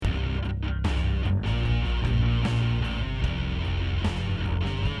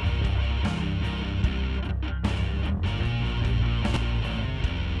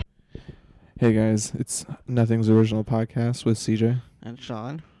Hey guys, it's Nothing's Original Podcast with CJ. And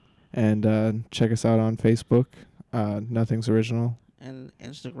Sean. And check us out on Facebook, Nothing's Original. And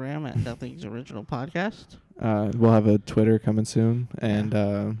Instagram at Nothing's Original Podcast. We'll have a Twitter coming soon.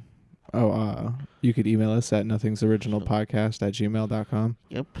 And you could email us at nothingsoriginalpodcast@gmail.com.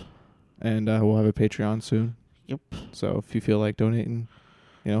 Yep. And we'll have a Patreon soon. Yep. So if you feel like donating,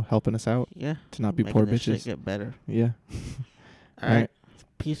 helping us out. Yeah. To not be Making poor this bitches. shit get better. Yeah. All right.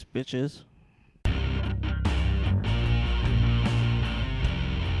 Peace, bitches.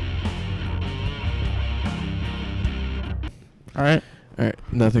 All right.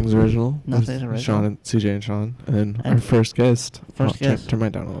 Nothing's Original. Nothing's with Original. Sean and CJ and Sean. And then And our first guest. first guest. Turn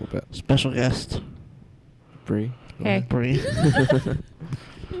mine down a little bit. Special guest. Bree. go Hey. ahead. Bree. You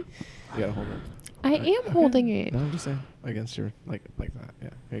gotta hold it. I am holding it. No, I'm just saying against your like that. Yeah,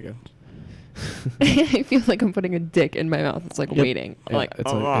 here you go. I feel like I'm putting a dick in my mouth. It's like Yep. waiting. Yeah, Like,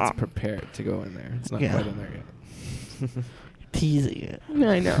 it's prepared to go in there. It's not Yeah. quite in there yet. Teasing it.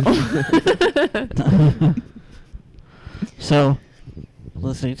 I know. So,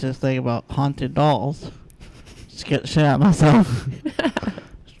 listening to this thing about haunted dolls, scared the shit out of myself.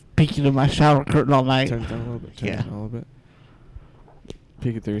 Peeking in my shower curtain all night. Turn it down a little bit. Turn it Yeah. down a little bit.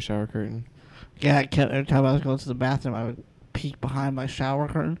 Peek it through your shower curtain. Yeah, I kept, every time I was going to the bathroom, I would peek behind my shower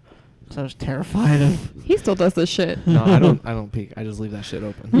curtain because I was terrified of. He still does this shit. No, I don't. I don't peek. I just leave that shit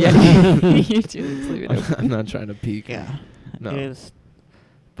open. Yeah, you do. Just leave it open. I'm not trying to peek. Yeah. No.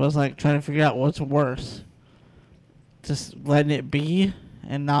 But it's like trying to figure out what's worse. Just letting it be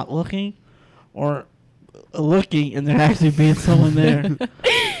and not looking, or looking and there actually being someone there.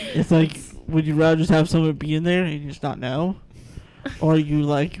 It's like, would you rather just have someone be in there and you just not know? Or you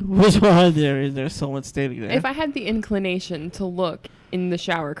like, what's behind there? Is there someone standing there? If I had the inclination to look in the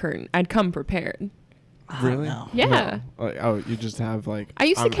shower curtain, I'd come prepared. I don't Really? know. Yeah. No. Like, oh, you just have like. I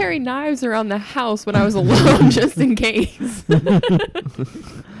used to I'm- carry knives around the house when I was alone just in case.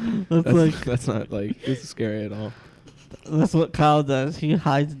 That's not like it's scary at all. That's what Kyle does. He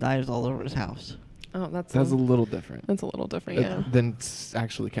hides knives all over his house. Oh, that's That's a little different. a little different, yeah. Then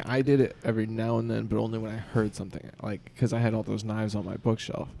actually, I did it every now and then, but only when I heard something. Like, because I had all those knives on my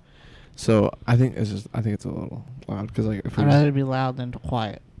bookshelf. So I think it's a little loud. Because like, if I'd we rather be loud than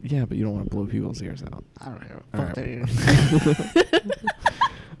quiet. yeah, but you don't want to blow people's ears out. I don't care. All Fuck right. their ears.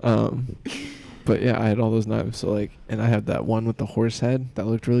 But yeah, I had all those knives. So like, and I had that one with the horse head that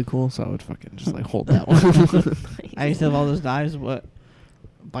looked really cool. So I would fucking just like hold that one. I used to have all those knives, but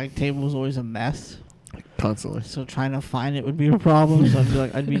my table was always a mess. Constantly. So trying to find it would be a problem.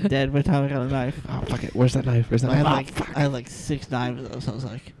 So I'd be dead by the time I got a knife. Oh fuck it! Where's that knife? Where's that I knife? had I had like 6 knives though, so I was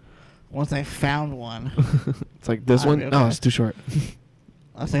like, once I found one, It's like this I'd one. be No, okay. it's too short.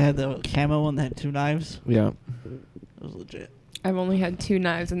 I had the camo one that had 2 knives. Yeah. It was legit. I've only had 2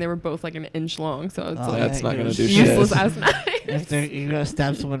 knives, and they were both like an inch long, so it's Oh, like That's not it gonna was do shit. useless ass If knives. you're gonna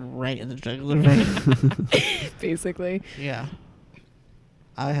stab someone right in the jugular vein. Basically. Yeah.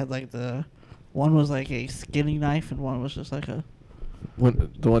 I had like one was like a skinny knife and one was just like a.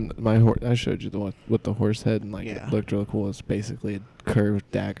 I showed you the one with the horse head and like Yeah. it looked really cool. It's basically a curved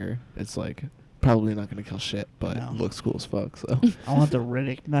dagger. It's like probably not gonna kill shit, but No. it looks cool as fuck. So I want the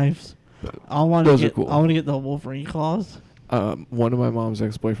Riddick knives. I want Those to are get. cool. I want to get the Wolverine claws. one of my mom's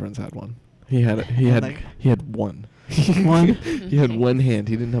ex-boyfriends had one. He had one. One? He had one hand.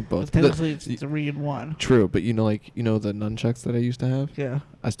 He didn't have But both. technically, it's 3 in 1. True, but the nunchucks that I used to have. Yeah.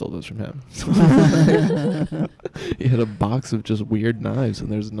 I stole those from him. He had a box of just weird knives, and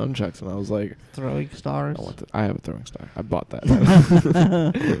there's nunchucks, and I was like, Throwing stars. I have a throwing star. I bought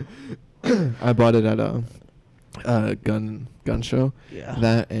that. I bought it at a gun show. Yeah.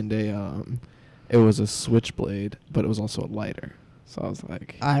 That and it was a switchblade, but it was also a lighter. So I was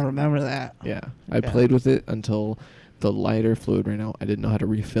like, I remember that. yeah. I Yeah. played with it until the lighter fluid ran out. I didn't know how to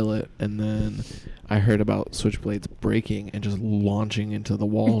refill it, and then I heard about switchblades breaking and just launching into the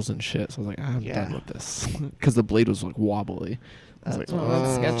walls and shit. So I was like, I'm Yeah. done with this, because the blade was like wobbly. I was That's like,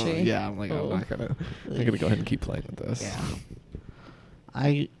 that's sketchy. Yeah, I'm like, I'm not gonna go ahead and keep playing with this. Yeah.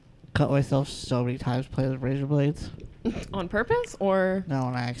 I cut myself so many times playing with razor blades. On purpose or? No,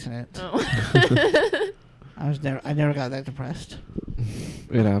 on accident. Oh. I never got that depressed.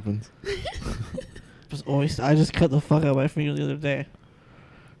 It happens. I just cut the fuck out of my finger the other day.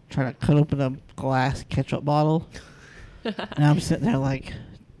 Trying to cut open a glass ketchup bottle. And I'm sitting there like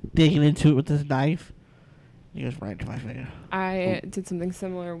digging into it with this knife. It goes right into my finger. I did something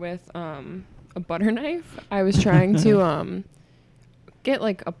similar with a butter knife. I was trying to get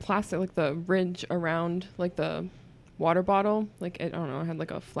like a plastic, like the ridge around like the water bottle. Like, I don't know, it had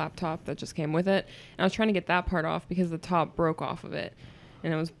like a flap top that just came with it. And I was trying to get that part off because the top broke off of it.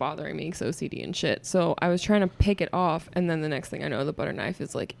 and it was bothering me because OCD and shit. So I was trying to pick it off, and then the next thing I know, the butter knife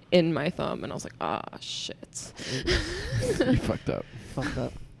is like in my thumb, and I was like, ah, shit. You fucked up. Fucked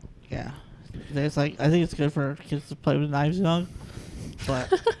up. Yeah. There's like, I think it's good for kids to play with knives young,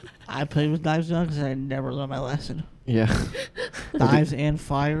 but I played with knives young because I never learned my lesson. Yeah. Knives and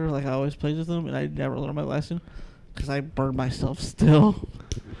fire, like I always played with them, and I never learned my lesson because I burned myself still.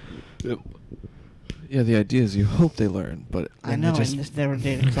 Yeah, the idea is you hope they learn, but I then know, you I just never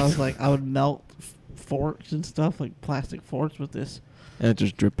did because I was like, I would melt forks and stuff, like plastic forks with this. and it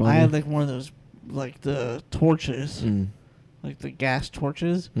just drip on I you. had like one of those, like the torches, Mm. like the gas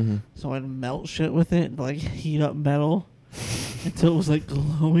torches. Mm-hmm. So I'd melt shit with it and like heat up metal until it was like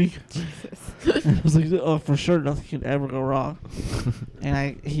glowing. And I was like, oh, for sure nothing could ever go wrong. And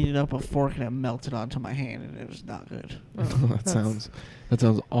I heated up a fork and it melted onto my hand and it was not good. Oh, that sounds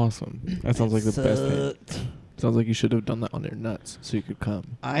awesome. That sounds like the best thing. Sucked. Sounds like you should have done that on your nuts so you could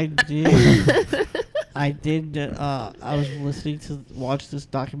come. I did. I did. I was listening to watch this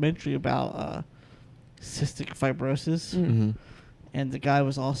documentary about cystic fibrosis, Mm. Mm-hmm. and the guy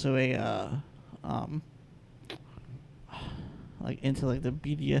was also a like into like the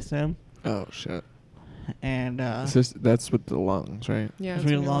BDSM, Oh shit. and That's with the lungs, right? Yeah, it's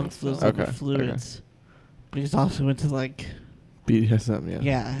it's really in your long lungs fluids, still. Okay, fluids. But he's also into like BDSM, yeah.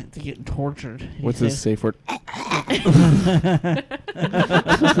 yeah, to getting tortured. He What's his said- safe word?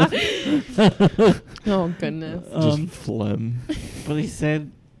 Oh goodness. Um, Just phlegm. But he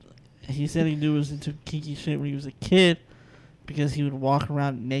said he knew he was into kinky shit when he was a kid because he would walk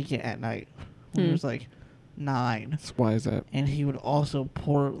around naked at night when he Hmm. was like 9. Why is that? And he would also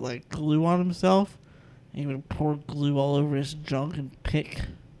pour like glue on himself. And he would pour glue all over his junk and pick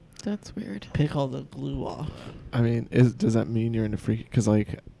That's weird. all the glue off. I mean, does that mean you're into freaky? Because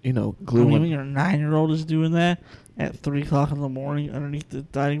like, glue. I mean, on- when your 9-year-old is doing that at 3 o'clock in the morning underneath the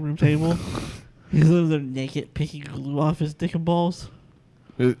dining room table, he's over there naked picking glue off his dick and balls.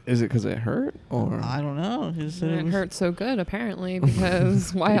 Is it because it hurt or? I don't know. He said It was, hurts so good apparently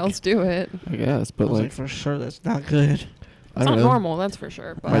because why else do it? I guess, I but was like, like, for sure that's not good. I It's don't not know. normal, that's for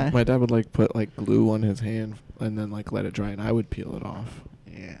sure. But My dad would like put like glue on his hand and then like let it dry, and I would peel it off.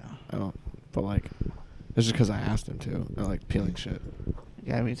 Yeah. I don't, but like, it's just because I asked him to. I like peeling shit.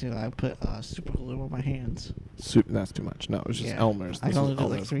 Yeah, me too. I put super glue on my hands. That's too much. No, it was just Yeah. Elmer's. I This only was did it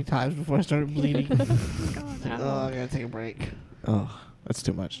like Elmer's. 3 times before I started bleeding. God, Like, oh, I gotta take a break. Oh, that's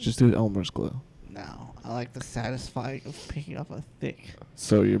too much. Just do Elmer's glue. No, I like the satisfying of picking up a thick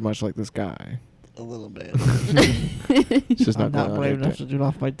So you're much like this guy. a little bit. It's just I'm not not going on brave your enough to dick. do it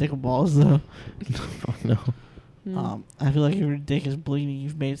off my dick and balls though. Oh, no. Mm. I feel like if your dick is bleeding,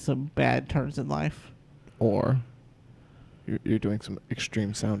 you've made some bad turns in life. Or you're doing some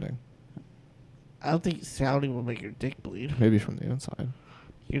extreme sounding. I don't think sounding will make your dick bleed. Maybe from the inside.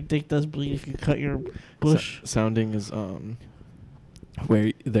 Your dick does bleed if you cut your bush. Sounding is where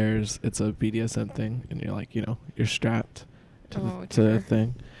it's a BDSM thing, and you're like, you're strapped to Oh, to the dear.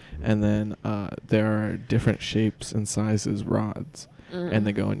 thing, and then there are different shapes and sizes rods, and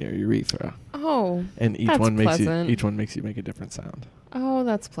they go in your urethra, Oh. and each That's one makes pleasant. you make a different sound. Oh,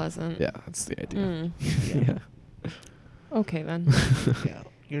 that's pleasant. Yeah, that's the idea. Mm. Yeah. Okay then. Yeah,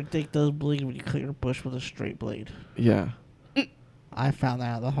 your dick does bleed when you cut your bush with a straight blade. Yeah. I found that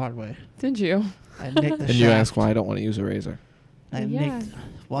out the hard way. Did you? I nicked the And shaft. you ask why I don't want to use a razor. I Yeah. nicked.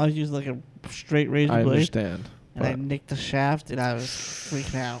 Well, I was using like a straight razor I blade, understand. and I but- nicked the shaft, and I was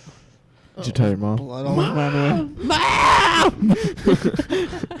freaking out. Did you tell your mom? Blood almost ran away.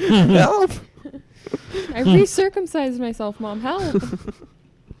 Help! I recircumcised myself, Mom. Help.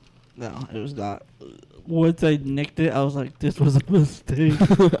 No, it was not. Once I nicked it, I was like, "This was a mistake.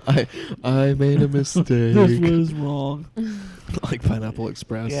 I made a This mistake. was wrong." Like Pineapple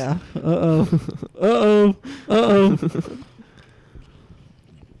Express. Yeah. Uh oh.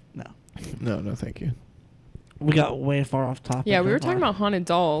 No, No, thank you. we got way far off topic. Yeah, we were of talking our about haunted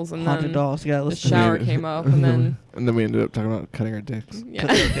dolls, and haunted then dolls. Yeah, the let's shower Yeah. came up, and then And then we ended up talking about cutting our dicks. yeah. cut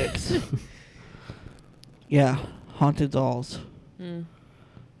their dicks. Yeah, haunted dolls. Mm.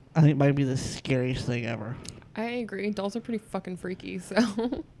 I think it might be the scariest thing ever. I agree. Dolls are pretty fucking freaky. So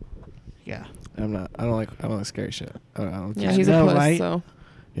Yeah. I don't like scary shit. I don't yeah, I he's know, a puss. right? So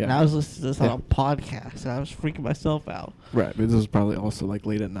Yeah. And I was listening to this Yeah. on a podcast, and I was freaking myself out. Right, but this was probably also like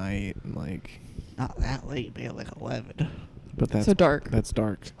late at night and like, Not that late, man. Like 11. but that's so dark. That's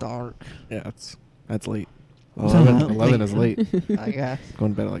dark. It's dark. Yeah, that's late. It's 11, not 11 late. is late. I guess.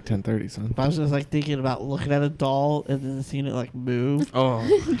 Going to bed at like 10:30, son. But I was just like thinking about looking at a doll and then seeing it like move. Oh.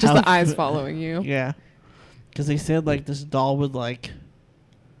 Just How- the eyes following you. Yeah. Because they said like this doll would like,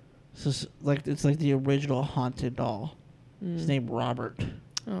 like it's like the original haunted doll. His name Robert.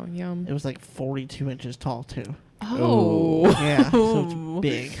 Oh, yum. It was like 42 inches tall too. Oh. Yeah, so it's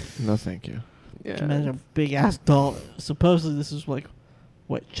big. No, thank you. Yeah. Can you imagine a big ass doll? Supposedly this is like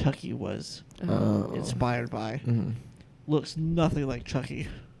what Chucky was Oh. inspired by. Mm. Looks nothing like Chucky.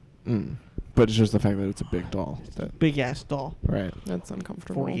 Mm. But it's just the fact that it's a big doll. That Big ass doll. right. That's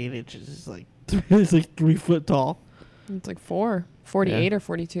uncomfortable. 48 inches is like it's like 3 foot tall. It's like 48 or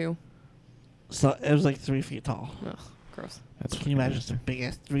 42. So it was like 3 feet tall. Ugh, gross. That's Can you imagine just a big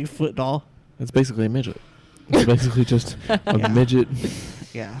ass 3 foot doll? It's basically a midget. It's basically just a Yeah. midget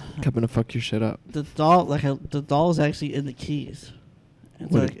Yeah. coming to fuck your shit up. The doll, the doll is actually in the Keys.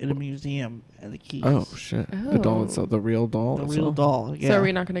 It's What like it- in a museum in the Keys. Oh shit! The doll Oh. itself, the real doll. The itself? real doll. Yeah. So are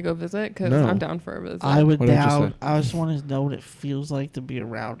we not going to go visit? Because No. I'm down for a visit. I would What did you down. say? I just want to know what it feels like to be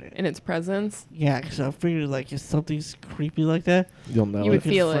around it. In its presence. Yeah, because I figured like if something's creepy like that, You'll know You it. would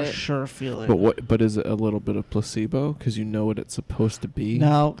feel for it. sure feel it. But what? But is it a little bit of placebo? Because you know what it's supposed to be.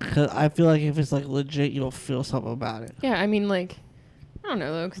 No, because I feel like if it's like legit, you'll feel something about it. Yeah, I mean, like, I don't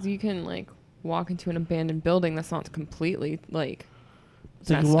know, though, because you can, like, walk into an abandoned building that's not completely, like, It's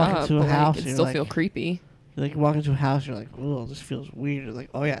like you messed walk up, into a but, like, house, it you're still like, feel creepy. like you walk into a house, you're like, oh, this feels weird. You're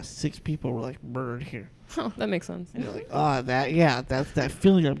like, oh yeah, 6 people were like murdered here. Oh, that makes sense. And you're like, oh, that's that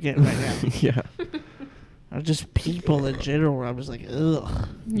feeling I'm getting right now. yeah. Or just people in general where I'm just like, ugh.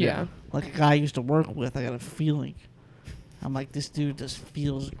 Yeah. Like a guy I used to work with, I got a feeling. I'm like, this dude just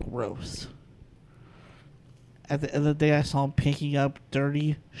feels gross. At the end of the day, I saw him picking up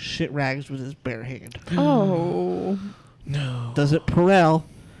dirty shit rags with his bare hand. Oh. No. Does it Perel,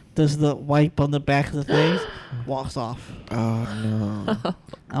 does the wipe on the back of the things, walks off. Oh no.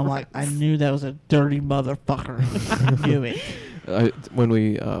 I'm like, I knew that was a dirty motherfucker. I knew it. When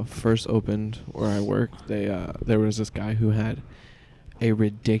we first opened where I worked, there was this guy who had a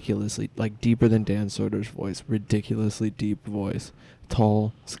ridiculously, like, deeper than Dan Soder's voice, ridiculously deep voice,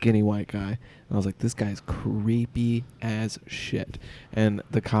 tall, skinny white guy. And I was like, this guy's creepy as shit. And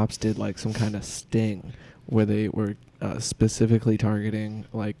the cops did like some kind of sting where they were specifically targeting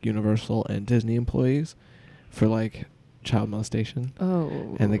like Universal and Disney employees for like child molestation.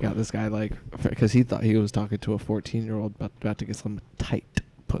 Oh. And they got this guy like, because he thought he was talking to a 14-year-old about to get some tight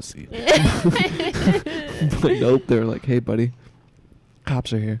pussy. But nope, they were like, hey buddy,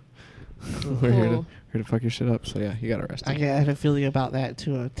 cops are here. We're Cool. here to fuck your shit up. So yeah, he got arrested. I had a feeling about that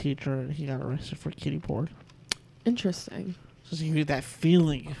to a teacher, and he got arrested for kiddie porn. Interesting. So you get that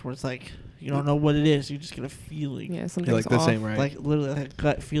feeling where it's like, you don't know what it is, you just get a feeling. Yeah, Yeah, something's like this off. ain't right. Like literally like a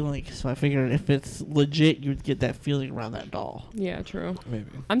gut feeling. So I figured if it's legit, you'd get that feeling around that doll. Yeah, true. Maybe.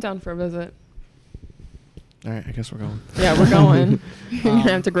 I'm down for a visit. All right, I guess we're going. Yeah, we're going. You're going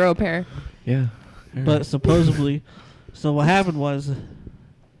to have to grow a pair. Yeah. All But right. supposedly, so what happened was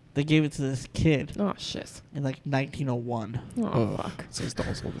they gave it to this kid Oh, shit. in like 1901. Oh, fuck. So his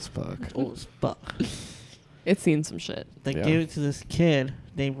doll's old as fuck. Old as fuck. It's seen some shit. They Yeah. gave it to this kid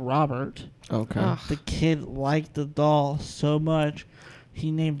named Robert. Okay. Ugh. The kid liked the doll so much, he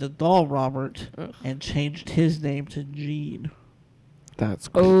named the doll Robert Ugh. and changed his name to Gene. That's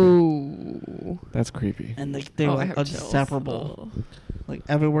creepy. Oh. That's creepy. And they Oh, were I like have chills. inseparable. Oh. Like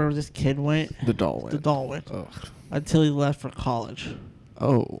everywhere this kid went, The doll went. the doll went. Ugh. Until he left for college.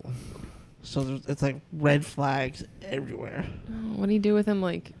 Oh. So it's like red flags everywhere. Oh, what do you do with him,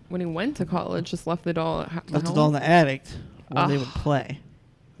 like, when he went to college? Just left the doll at Left the doll in the attic where they would Ugh. play.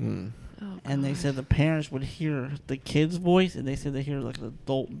 Hmm. Oh, And they said the parents would hear the kid's voice, and they said they hear like an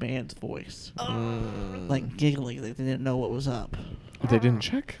adult man's voice, Mm. like giggling. Like they didn't know what was up. They didn't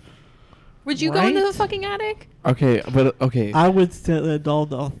check. Would you go into the Right? fucking attic? Okay, but okay. I would set the doll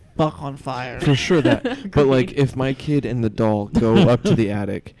the fuck on fire. For sure that. But like, Agreed. if my kid and the doll go up to the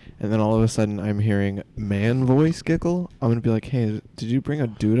attic, and then all of a sudden I'm hearing man voice giggle, I'm gonna be like, "Hey, did you bring a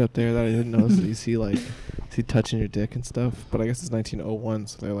dude up there that I didn't know? So is he touching your dick and stuff?" But I guess it's 1901,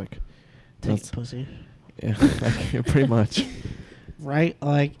 so they're like, Take that's- it, pussy. yeah, like, pretty much. Right?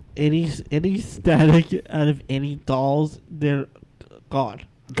 Like any static out of any dolls, they're gone.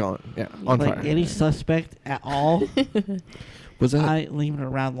 Gone. Yeah, on like fire. any suspect at all, Was that? I ain't leaving it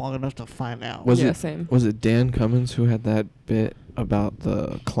around long enough to find out. Was Yeah, it? same. Was it Dan Cummins who had that bit about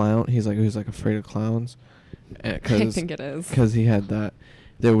the clown? He's like afraid of clowns. I Because think it is. he had that.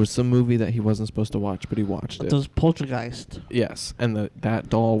 There was some movie that he wasn't supposed to watch, but he watched it. Those poltergeist. Yes, and that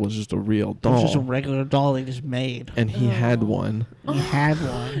doll was just a real It was doll. just a regular doll they just made. And he had Oh. one. He had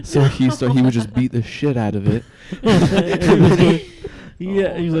one. So he would just beat the shit out of it.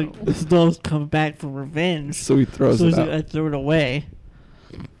 Yeah, he's like, no. this doll's coming back for revenge. So he throws So it he's like, out. I threw it away.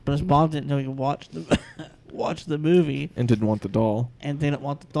 But his mom didn't know he watched the watched the movie And didn't want the doll. and didn't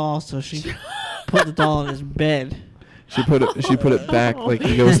want the doll, so she put the doll in his bed. She put it back. Like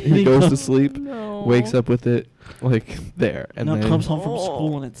he goes to sleep, No. wakes up with it like there, and No, then comes home from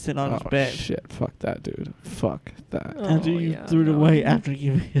school and it's sitting on his oh bed. shit! Fuck that, dude. Fuck that. Oh, After you yeah, threw it no. away after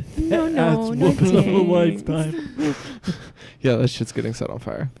giving it No, that no, ass no whooping of a thanks. lifetime. Yeah, that shit's getting set on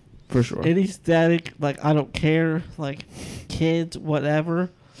fire, for sure. Any static, like, I don't care, like, kids, whatever.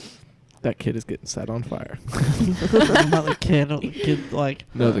 That kid is getting set on fire. I'm not the kid. The kid, like,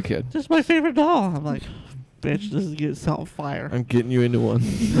 No, the kid. this is my favorite doll. I'm like, bitch, this is getting set on fire. I'm getting you into one.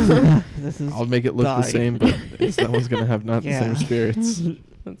 This is I'll make it look the die. same, but that one's gonna have not the same Yeah. spirits.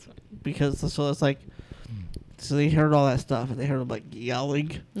 That's fine. because so it's like, so they heard all that stuff and they heard him like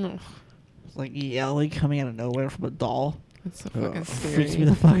yelling, No, like yelling coming out of nowhere from a doll. that's so Oh, fucking scary. Freaks me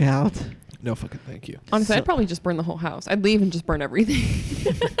the fuck out. No fucking thank you. Honestly, So- I'd probably just burn the whole house. I'd leave and just burn everything.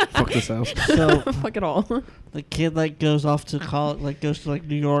 Fuck this house. So Fuck it all. the kid like goes off to college, like goes to like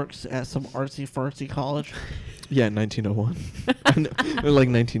New York's at some artsy fartsy college. Yeah, 1901. Or like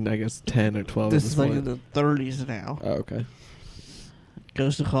 19, I guess 10 or 12. This at is like point. in the 30s now. Oh, okay.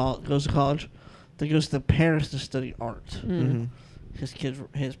 Goes to college. Then goes to Paris to study art. Mm. Mm-hmm.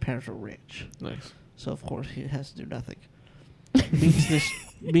 His parents are rich, Nice. so of course he has to do nothing.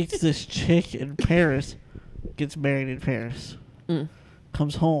 meets this chick in Paris, gets married in Paris, Mm.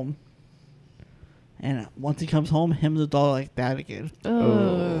 comes home, and once he comes home, him and the doll are like that again.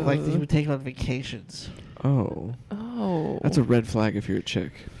 Oh. Like they would take on vacations, Oh. Oh. That's a red flag if you're a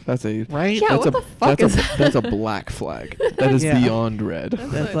chick. That's a right? Yeah, that's what a the fuck that's is a that? that's a black flag. That is Yeah. beyond red.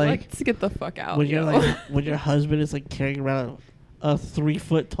 That's like- let's get the fuck out. When you're yo. like when your husband is like carrying around a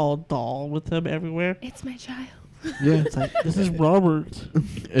 3-foot tall doll with him everywhere. It's my child. Yeah. It's like this is Robert.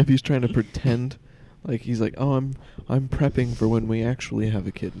 If he's trying to pretend like he's like, "Oh, I'm prepping for when we actually have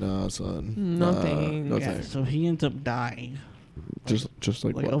a kid." Nah, son. No Nah, thanks. No Yeah, thanks. so he ends up dying, Just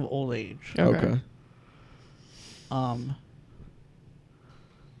like like what? of old age. Okay. Okay.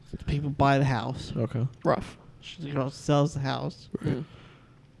 People buy the house. Okay. Rough. The girl sells the house. Mm.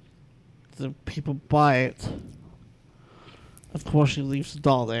 The people buy it. Of course, she leaves the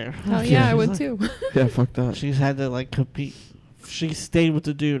doll there. Hell yeah, I She's would like- too. Yeah, fuck that. She's had to like compete. She stayed with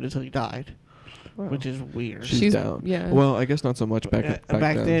the dude until he died, Wow. which is weird. She's down. Yeah. Well, I guess not so much back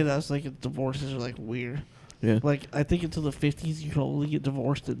Back then. then, I was like, divorces are like weird. Yeah. Like I think until the 50s, you could only get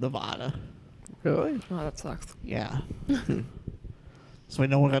divorced in Nevada. Really? Oh, that sucks. Yeah. So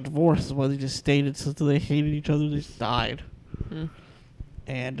no one got divorced. So they just stayed until they hated each other. They just died. Mm.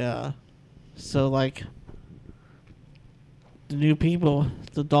 And so like the new people,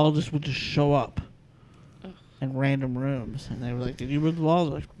 the doll just would just show up Ugh. in random rooms, and they were like, "Did you move the doll?" I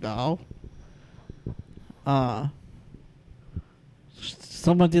was like, "No."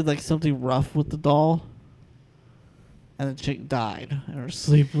 Someone did like something rough with the doll, and the chick died in her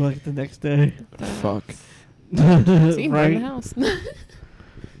sleep like the next day. Fuck. See, burn the right? house. No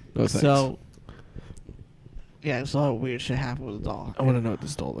thanks. So yeah, it's a lot of weird shit happened with the doll. I want to know what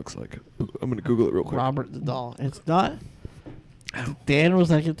this doll looks like. I'm gonna Google it real quick. Robert the doll. It's not. Dan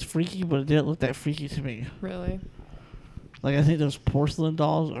was like, it's freaky, but it didn't look that freaky to me. Really? Like, I think those porcelain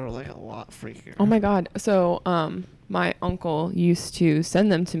dolls are like a lot freakier. Oh my god. So, my uncle used to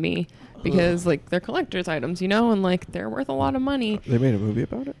send them to me because like they're collector's items, you know, and like they're worth a lot of money. They made a movie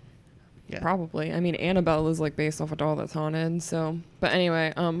about it. Yeah. Probably. I mean, Annabelle is like based off a doll that's haunted. So, but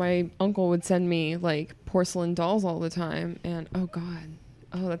anyway, my uncle would send me like porcelain dolls all the time, and oh god,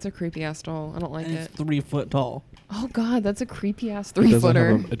 oh that's a creepy ass doll. I don't like And it. it's 3 foot tall. Oh god, that's a creepy ass It doesn't have 3-footer.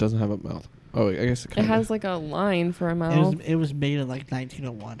 a- It doesn't have a mouth. Oh, I guess it It kinda. has like a line for a mouth. It was made in like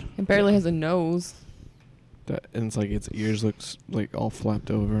 1901. It barely has a nose. That, and it's like its ears looks like all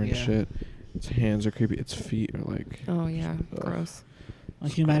flapped over and Yeah. shit. Its hands are creepy. Its feet are like. Oh yeah, Ugh. gross.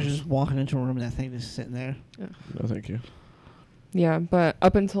 Like, you imagine just walking into a room and that thing just sitting there. No, thank you. Yeah, but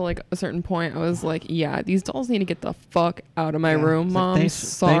up until like a certain point, I was like, yeah, these dolls need to get the fuck out of my Yeah. room, It's like, Mom. thanks-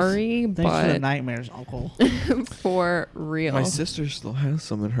 Sorry, Thanks for the but nightmares, Uncle. for real. My sister still has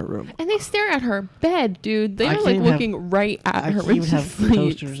some in her room. And they stare at her bed, dude. They I are can't like even have- looking right at I her can't when even she have sleeps.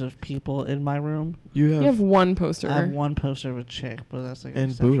 posters of people in my room. You You have one poster. I have one poster of a chick, but that's like an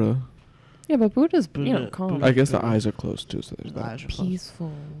and exception. Buddha. Yeah, but Buddha's you know Buddha- calm, Buddha- I guess the eyes are closed too, so there's The that. eyes are closed.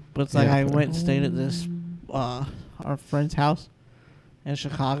 peaceful. But it's like Yeah, I fair. went and stayed at this our friend's house in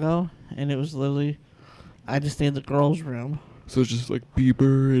Chicago, and it was literally I just stayed in the girls' room, So it's just like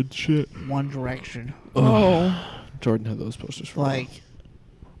Bieber and shit. One Direction. Oh, Jordan had those posters for a while. Like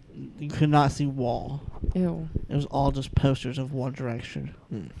you could not see wall. ew. It was all just posters of One Direction.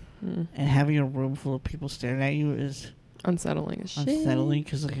 Mm. And having a room full of people staring at you is Unsettling as shit. unsettling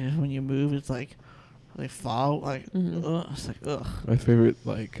because like, when you move, it's like They follow like, Mhm. ugh. It's like, ugh. My favorite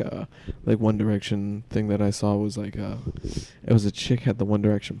like One Direction thing that I saw was like it was a chick had the One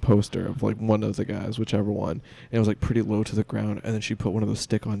Direction poster of like one of the guys, whichever one, and it was like pretty low to the ground, and then she put one of those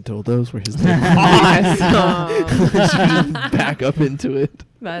stick-on dildos where his dick Awesome. she just back up into it.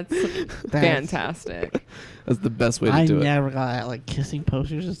 That's fantastic. That's the best way to I do it. never got at like kissing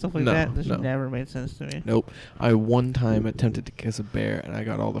posters and stuff like No, that. This no. never made sense to me. Nope. I one time attempted to kiss a bear and I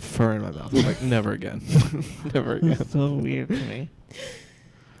got all the fur in my mouth. I'm like, never again. Never again. It's so weird to me.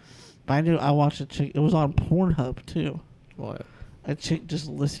 But I knew I watched a chick. It was on Pornhub too. What? A chick just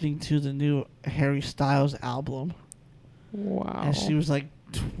listening to the new Harry Styles album, Wow. and she was like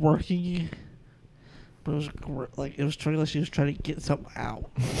twerking. But it was like it was trying like she was trying to get something out.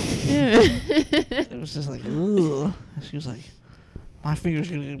 It was just like, ugh. And she was like, my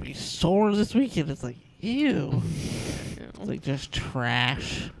fingers are gonna be sore this weekend. It's like, ew. It's like just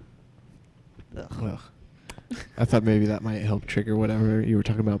trash. Ugh. Ugh. I thought maybe that might help trigger whatever you were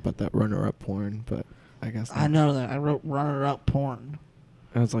talking about that runner-up porn, but I guess I not. know that I wrote runner-up porn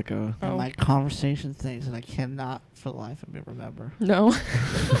That was like a... Oh. in my conversation things, and I cannot for the life of me remember. No.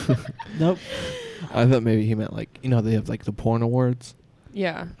 Nope. I thought maybe he meant like, you know, they have like the porn awards.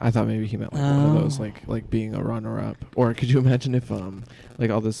 Yeah. I thought maybe he meant like one of those, Oh. like being a runner-up. Or could you imagine if like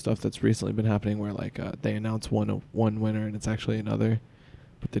all this stuff that's recently been happening where like they announce one winner and it's actually another,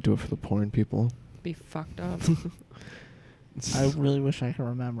 but they do it for the porn people. Be fucked up. I really wish I could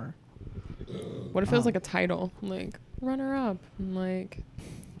remember. What if it was like a title, like runner up, and like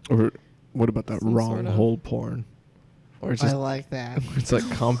Or what about that Some wrong sort of- hole porn? Or it's I just like that. it's like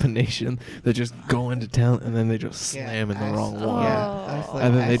combination. They just go into town and then they just Yeah, slam in the wrong Oh. one. Yeah, I was like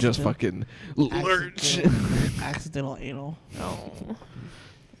And then they just accident- fucking lurch. accidental anal. oh.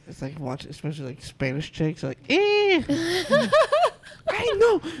 It's like watch, especially like Spanish chicks, like, eh. Hey,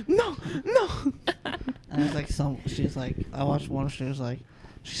 no. And it's like she's like, I watched one. She was like,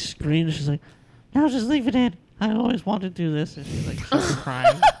 she screamed. She's like, no, just leave it in. I always wanted to do this, and she's like, she's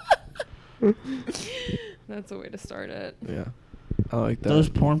crying. That's a way to start it. Yeah. I like that. Those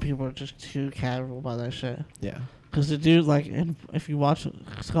porn people are just too casual about that shit. Yeah. Cause the dude, like, and if you watch a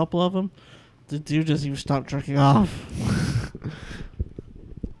couple of them, the dude doesn't even stop jerking off.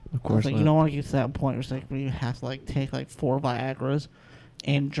 Of course. Like, you don't want to get to that point where it's like where you have to like take like 4 Viagra's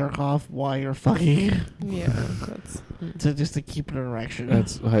and jerk off while you're fucking Yeah. That's. to just to keep an erection.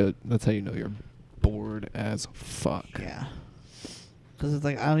 That's how you know you're bored as fuck. Yeah. Because it's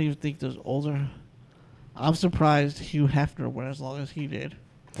like, I don't even think those older... I'm surprised Hugh Hefner went as long as he did.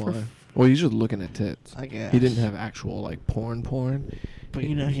 Why? Well, he's just looking at tits. I guess. He didn't have actual like porn. But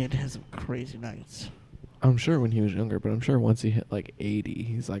you know, he had to have some crazy nights. I'm sure when he was younger, but I'm sure once he hit like 80,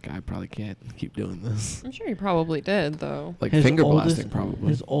 he's like, I probably can't keep doing this. I'm sure he probably did though. Like His finger oldest- blasting, probably.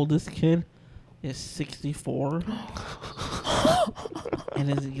 His oldest kid is 64. And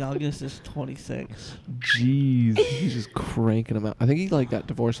his youngest is 26. Jeez, he's just cranking them out. I think he like got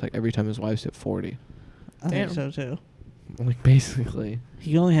divorced like every time his wife's hit 40. I think Damn. so, too. Like basically.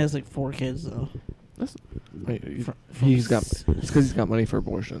 He only has like 4 kids, though. That's, wait, Fr- he's got. s- It's because he's got money for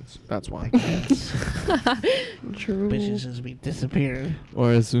abortions. That's I why. guess. True. Bitches just be disappearing.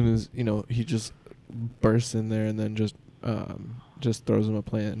 Or as soon as he just bursts in there and then just throws him a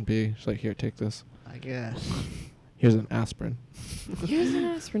Plan B. She's like, here, take this. I guess. Here's an aspirin. Here's an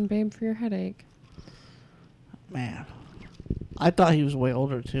aspirin, babe, for your headache. Man. I thought he was way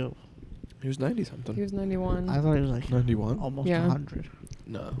older, too. He was 90 something. He was 91. I thought he was like 91. almost Yeah. 100.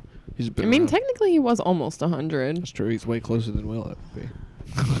 No, he's I been. mean, around. technically, he was almost 100. That's true. He's way closer than we'll ever be.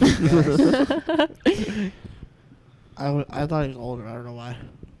 I thought he was older. I don't know why.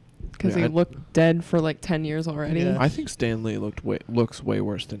 Because Yeah, he looked dead for like 10 years already. Yeah. I think Stanley looks way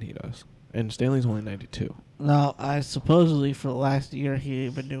worse than he does, and Stanley's only 92. No, I supposedly for the last year he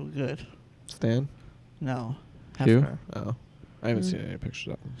ain't been doing good. Stan? No, Hugh? Hefner. Oh, I haven't Mm. seen any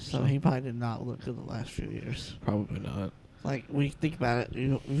pictures of him. So he probably did not look good the last few years. Probably not. Like, when you think about it,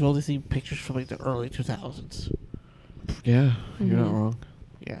 you've only seen pictures from like the early 2000s. Yeah, you're not Mhm. wrong.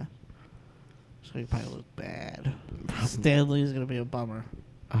 Yeah. So he probably looked bad. Stanley is gonna be a bummer.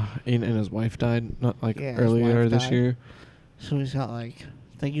 And his wife died not like Yeah, his earlier wife this died. year. So he's got like,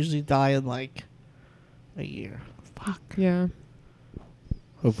 they usually die in like a year. Yeah.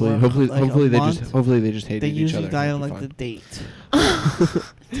 Hopefully, Or, hopefully, like, a hopefully month. they just hated They each usually other. die and on it'll like be the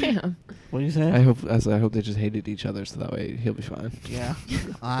date. Damn. What do you say? I hope they just hated each other so that way he'll be fine. Yeah.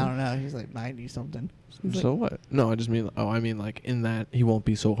 I don't know. He's like 90 something. He's So what? No, I just mean. Oh, I mean like in that he won't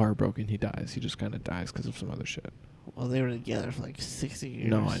be so heartbroken he dies. He just kind of dies because of some other shit. Well, they were together for like 60 years.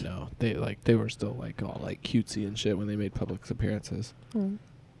 No, I know. They were still like all like cutesy and shit when they made public appearances. Oh.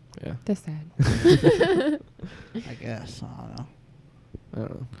 Yeah. That's sad. I guess. I don't know. I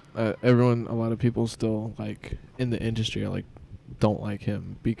don't know. Everyone, a lot of people still like in the industry, like don't like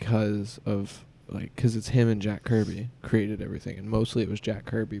him because of because it's him and Jack Kirby created everything, and mostly it was Jack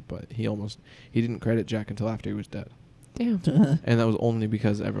Kirby, but he didn't credit Jack until after he was dead, Damn. and that was only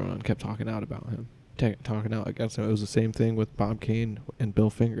because everyone kept talking out about him, talking out. I guess it was the same thing with Bob Kane and Bill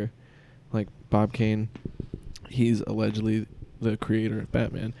Finger. Like Bob Kane, he's allegedly the creator of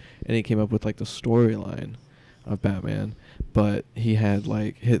Batman, and he came up with like the storyline of Batman, but he had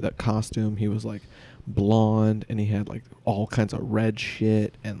like hit that costume. He was like blonde, and he had like all kinds of red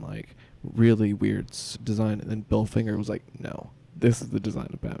shit and like really weird design. And then Bill Finger was like, "No, this is the design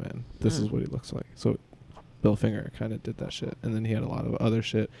of Batman. This is what he looks like." So Bill Finger kind of did that shit, and then he had a lot of other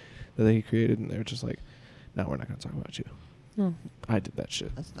shit that he created, and they were just like, "No, we're not gonna talk about you. Oh. I did that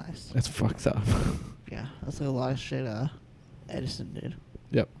shit." That's nice. That's fucked up. Yeah, that's like a lot of shit Edison did.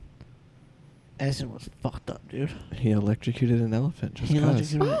 Yep. Edison was fucked up, dude. He electrocuted an elephant just He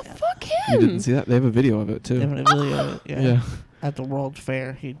 'cause. electrocuted- Oh, fuck You him. didn't see that? They have a video of it too. They have a video of it, yeah. Yeah. At the World's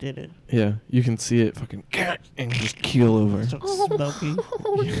Fair, he did it. Yeah, you can see it fucking and just keel over. Start Oh, smoking.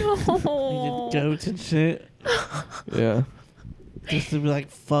 oh He no. did goats and shit. Yeah. Just to be like,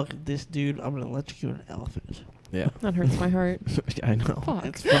 fuck this dude, I'm gonna electrocute an elephant. Yeah. That hurts my heart. I know. Fuck.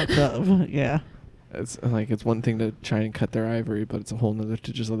 It's fucked up. Yeah. It's like it's one thing to try and cut their ivory, but it's a whole nother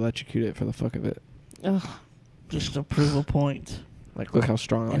to just electrocute it for the fuck of it. Ugh. Just to prove a point. Like, look how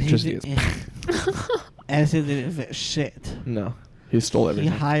strong And he electricity did- is. Edison didn't invent shit. No, he stole He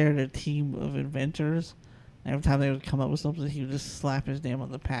everything. hired a team of inventors. Every time they would come up with something, he would just slap his name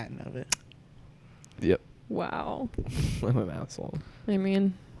on the patent of it. Yep. Wow. What an asshole. I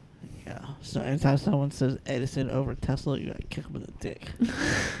mean, Yeah. So anytime someone says Edison over Tesla, you gotta kick him in the dick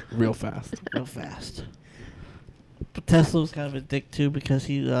Real fast. real fast. But Tesla was kind of a dick too because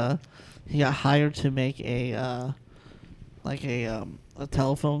he got hired to make a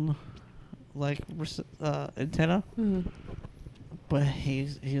telephone antenna, but he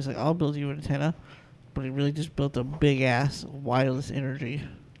was like, I'll build you an antenna, but he really just built a big ass wireless energy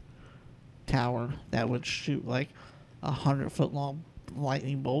tower that would shoot like 100-foot long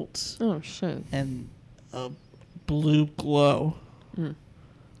lightning bolts oh shit. and a blue glow, Mm.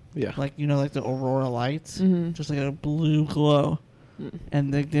 Yeah. like like the aurora lights, Mhm. just like a blue glow, Mm.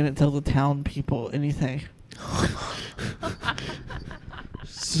 and they didn't tell the town people anything.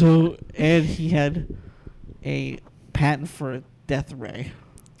 So, and he had a patent for a death ray,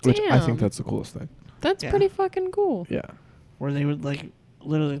 Which I Damn. think that's the coolest thing. That's Yeah. pretty fucking cool. Yeah. where they would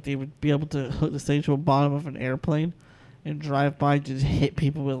literally they would be able to hook the stage to a bottom of an airplane and drive by, just hit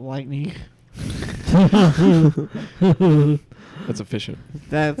people with lightning. That's efficient.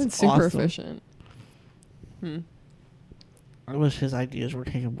 That's super awesome. efficient. I wish his ideas were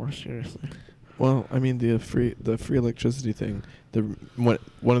taken more seriously. Well, I mean the free electricity thing. One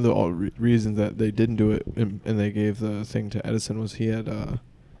of the reasons that they didn't do it and they gave the thing to Edison was he had a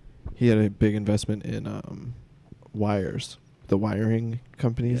big investment in wires, the wiring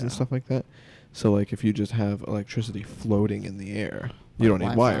companies and Yeah. stuff like that. So like if you just have electricity floating in the air, you don't Like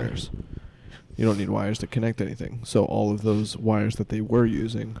need Wi-Fi. wires. You don't need wires to connect anything. So all of those wires that they were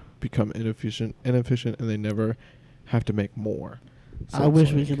using become inefficient, and they never have to make more. So I it's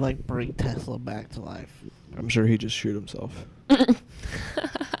wish we could bring Tesla back to life. I'm sure he'd just shoot himself. Be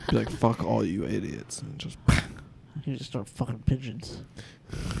like, "Fuck all you idiots," and just. He just start fucking pigeons.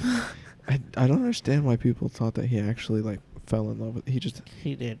 I don't understand why people thought that he actually fell in love with. He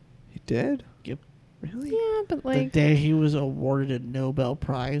He did. Yep. Really? Yeah, but The day he was awarded a Nobel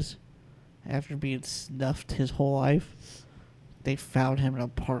Prize after being snuffed his whole life, they found him in a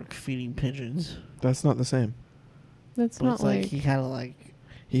park feeding pigeons. That's not the same. that's But not it's like he had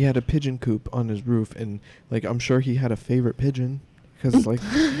He had a pigeon coop on his roof, and I'm sure he had a favorite pigeon, because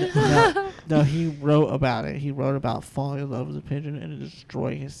no, he wrote about it. He wrote about falling in love with a pigeon and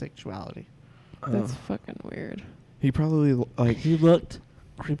destroying his sexuality. that's fucking weird. he probably He looked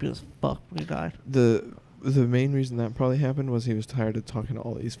creepy as fuck when he died. the main reason that probably happened was he was tired of talking to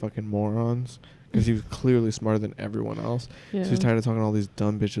all these fucking morons, because he was clearly smarter than everyone else. Yeah. So he's tired of talking to all these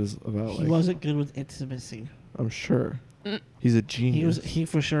dumb bitches about He wasn't good with intimacy. I'm sure. Mm. He's a genius. He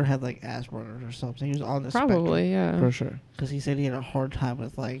for sure had Asperger's or something. He was on the Probably, yeah. for sure. because he said he had a hard time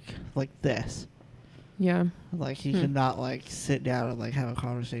with like this. Yeah. Like he could not sit down and have a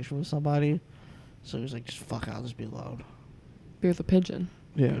conversation with somebody. So he was like, just fuck, I'll just be alone. Be with a pigeon.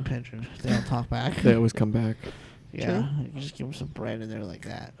 Be Yeah. a pigeon. They don't talk back. They always come back. Yeah, you just give them some bread and they're like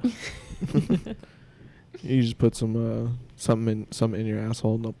that. You just put something in your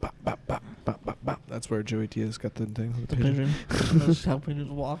asshole. No, bop, bop, bop, bop, bop, bop. That's where Joey Diaz got the thing. With The pigeon. Just how pigeons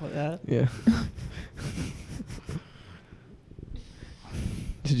walk like that. Yeah.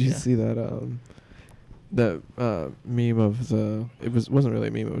 Did you Yeah. see that meme of the? Wasn't really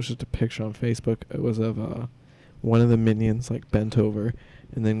a meme. It was just a picture on Facebook. It was of one of the minions like bent over,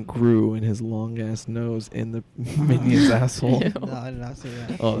 and then grew in his long ass nose in the minion's asshole. Ew. No, I did not see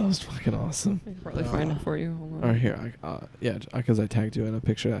that. Oh, that was fucking awesome. I can probably find it for you. Hold on. Or here, because I tagged you in a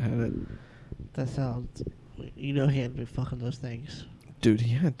picture that had it. That sounds. You know he had to be fucking those things. Dude,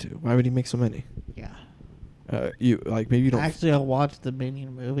 he had to. Why would he make so many? Yeah. You like maybe you don't. Actually, I watched the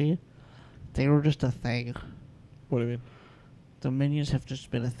Minion movie. They were just a thing. What do you mean? The Minions have just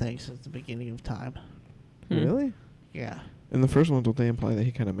been a thing since the beginning of time. Really? Yeah. In the first one, don't they imply that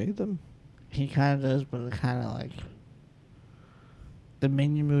he kind of made them? He kind of does, but it kind of like... The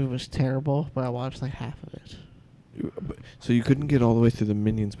Minion movie was terrible, but I watched like half of it. So you couldn't get all the way through the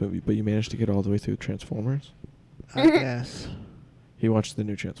Minions movie, but you managed to get all the way through Transformers? I guess. He watched the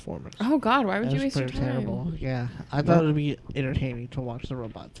new Transformers. Oh God, why would It you was waste your pretty time? terrible. Yeah. I thought it would be entertaining to watch the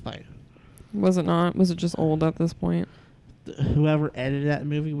robots fight. Was it not? Was it just old at this point? Whoever edited that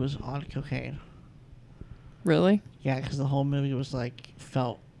movie was on cocaine. Really? Yeah, because the whole movie was like,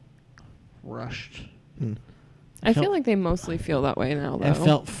 felt rushed. Hmm. I felt- feel like they mostly feel that way now, though. It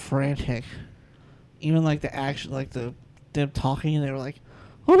felt frantic. Even like the action, like them talking, and they were like,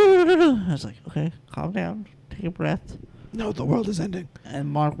 "Oh no, no, no, no!" I was like, "Okay, calm down, take a breath." No, the world is ending. And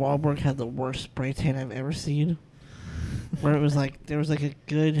Mark Wahlberg had the worst spray tan I've ever seen, where it was like there was like a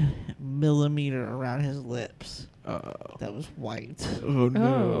good millimeter around his lips that was white, Oh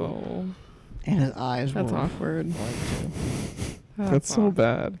no. Oh, and his eyes that's were awkward. white too. That's so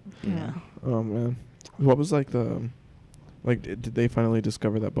bad. Yeah. Oh man. What was like the did they finally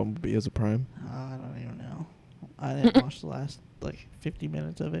discover that Bumblebee is a prime? I don't even know. I didn't watch the last like 50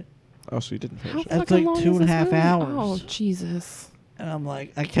 minutes of it, Oh, so you didn't How finish it. That's fucking like long 2.5 is this movie? hours. Oh Jesus! and I'm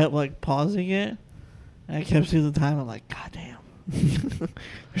like, I kept like pausing it, and I kept seeing the time. I'm like, God damn.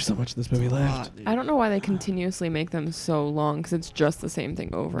 There's so much of this movie It's a left. lot, dude. I don't know why they continuously make them so long because it's just the same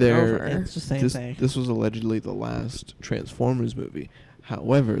thing over They're- and over. It's the same This thing. this was allegedly the last Transformers movie.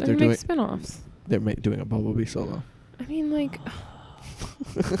 However, They're they're gonna doing make spin-offs. doing a Bumblebee solo. I mean, like,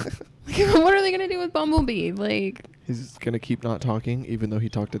 what are they gonna do with Bumblebee? Like, He's gonna keep not talking, even though he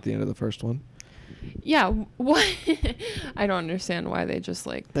talked at the end of the first one. yeah, what? I don't understand why they just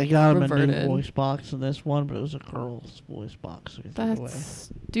like. They got him a reverted. new voice box in this one, but it was a girl's voice box. So he threw it away.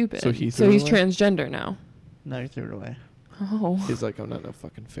 That's stupid. So he threw it he's away? transgender now. No, he threw it away. Oh. He's like, I'm not no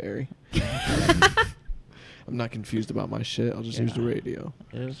fucking fairy. I'm not confused about my shit. I'll just use the Yeah. radio.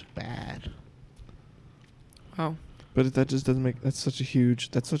 It was bad. Oh. But that just doesn't make. That's such a huge.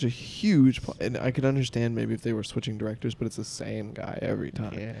 And I could understand maybe if they were switching directors, but it's the same guy every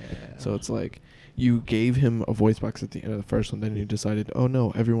time. Yeah. So it's like you gave him a voice box at the end of the first one, then you decided, oh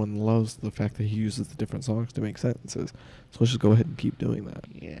no, everyone loves the fact that he uses the different songs to make sentences. So let's just go ahead and keep doing that,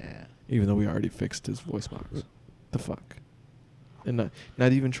 Yeah. even though we already fixed his voice box. The fuck. And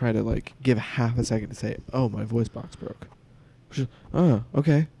not even try to like give half a second to say, oh, my voice box broke. Just, oh,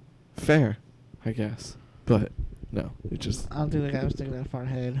 okay, fair, I guess. But no, it just. I don't think the guy was thinking that far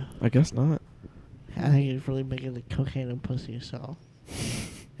ahead. I guess not. I think he's really making the cocaine and pussy, so.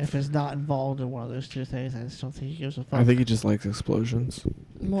 If it's not involved in one of those two things, I just don't think he gives a fuck. I think he just likes explosions.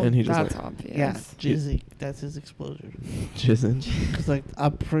 Well, And he just, that's like- obvious. Yeah, Jizzy. That's his explosion. Jizzing. Because, like,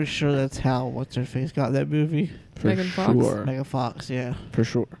 I'm pretty sure that's how What's-Her-Face got in that movie. For Megan Fox? sure. Megan Fox, yeah. For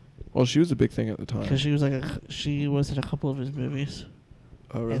sure. Well, she was a big thing at the time. Because she was like she was in a couple of his movies,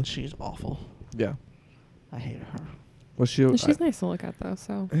 Oh, really? and she's awful. Yeah. I hate her. Was she? And she's nice to look at though,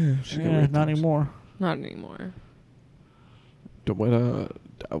 so She got Yeah, weird not times. anymore. not anymore. What?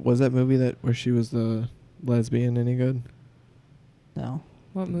 Was that movie where she was the lesbian any good? No.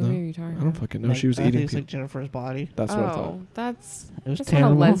 What No, movie are you talking I don't about? fucking know. Like, She was I think eating it's like people. Jennifer's Body. That's what I thought. That's It was not a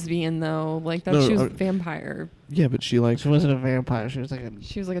terrible. lesbian though. Like that No, she was I- a vampire. Yeah, but she like. She wasn't a vampire. She was like a.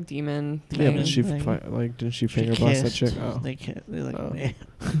 She was like a demon. Yeah, thing. but she thing. didn't she She finger blast that kissed. chick? Oh. They kissed. They like. Oh. Made,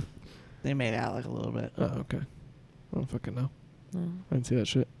 they made out like a little bit. Oh, okay. I don't fucking know. No. I didn't see that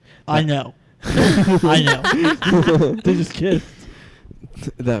shit. I know. I know. They just kissed.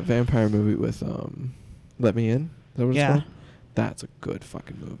 That vampire movie with Let Me In. Is that what it's Yeah. called? That's a good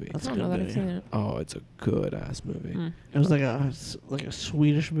fucking movie. That's I a don't know good that I've movie. seen it. Oh, it's a good ass movie. Mm. It was like a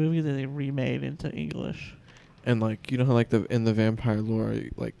Swedish movie that they remade into English. And like you know how like in the vampire lore,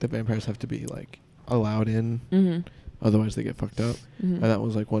 like the vampires have to be like allowed in, Mhm. otherwise they get fucked up. Mhm. And that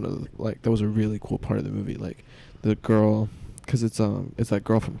was like one of the, that was a really cool part of the movie. Like the girl, because it's that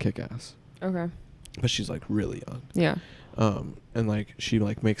girl from Kick Ass. Okay. but she's like really young. Yeah. And like she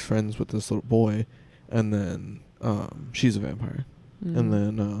like makes friends with this little boy, and then she's a vampire, Mm. and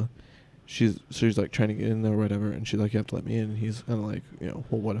then she's like trying to get in there or whatever, and she's like, you have to let me in. And he's kind of like,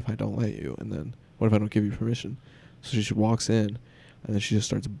 well, what if I don't let you? And then what if I don't give you permission? So she walks in, and then she just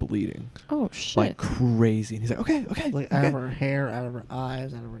starts bleeding Oh shit. like crazy. And he's like, okay, Like out of her hair, out of her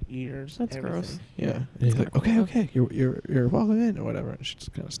eyes, out of her ears. That's everything. gross. yeah. And he's like, okay, you're welcome in or whatever. And she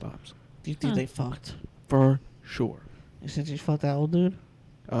just kind of stops. Do you think Huh. they fucked? For sure. You said she fucked that old dude?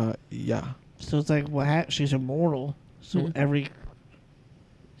 Yeah. So it's like, what she's immortal. So Hmm. every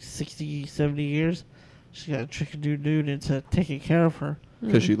 60, 70 years, she got to trick a dude into taking care of her.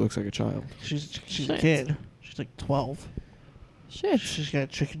 Because Mm. she looks like a child. She's a Shit. kid. She's like 12. Shit. She's got to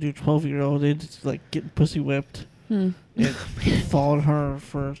trick a dude 12-year-old into like getting pussy whipped Hmm. and following her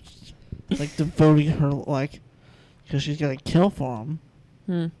for like devoting her like, because she's got to kill for him.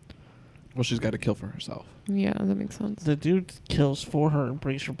 Hmm. Well, she's got to kill for herself. Yeah, that makes sense. The dude kills for her and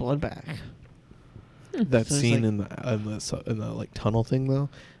brings her blood back. That So it's scene like- in the like tunnel thing though,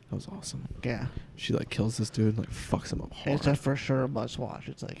 that was awesome. Yeah. She like kills this dude and like fucks him up hard. It's a for sure a must watch.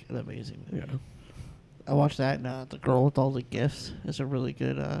 It's like an amazing movie. Yeah. I watched that and The Girl with All the Gifts is a really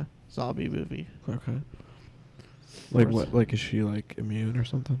good zombie movie. Okay. Like Course. what? Like is she like immune or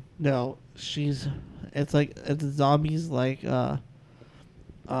something? No, it's like the zombies like The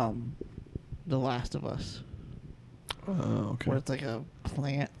Last of Us, Oh, okay. where it's like a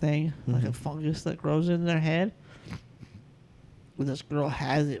plant thing, like a Mhm. fungus that grows in their head. And this girl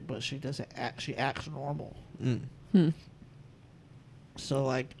has it, but she doesn't act. She acts normal. Mm. Hmm. So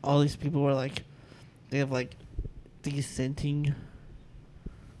like all these people were like, they have like these scenting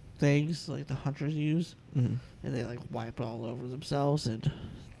things like the hunters use, Mm. and they like wipe it all over themselves and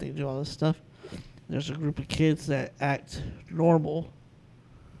they do all this stuff. There's a group of kids that act normal,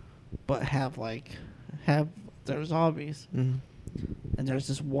 but have their zombies. Mm. And there's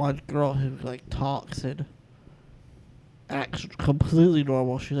this one girl who like talks and acts completely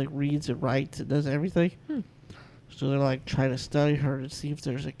normal. She like reads and writes and does everything. Hmm. So they're like trying to study her to see if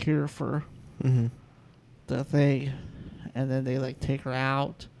there's a cure for Mm-hmm. the thing. And then they like take her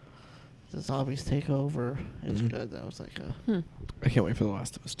out. The zombies take over. It's Mhm. good. That was like a Hmm. I can't wait for The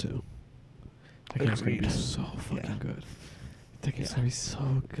Last of Us 2. I think it's gonna be Agreed. so fucking Yeah. good. I think it's Yeah. gonna be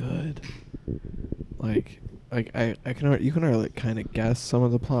so good. Like I can already, you can already like kind of guess some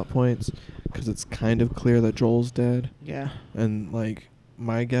of the plot points because it's kind of clear that Joel's dead, yeah. and like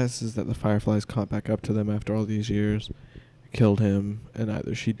my guess is that the Fireflies caught back up to them after all these years, killed him, and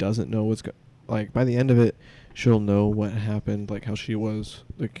either she doesn't know like by the end of it, she'll know what happened, like how she was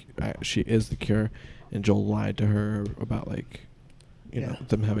she is the cure, and Joel lied to her about like you know Yeah.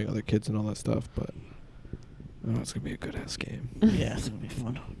 them having other kids and all that stuff, but it's gonna be a good ass game. Yeah, it's gonna be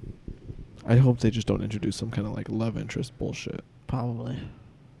fun. I hope they just don't introduce some kind of like love interest bullshit. Probably.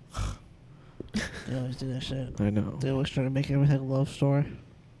 They always do that shit. I know. They always try to make everything a love story.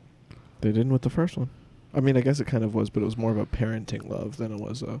 They didn't with the first one. I mean, I guess it kind of was, but it was more of a parenting love than it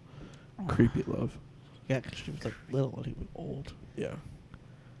was a creepy love. Yeah, 'cause she was like little and he was old. Yeah.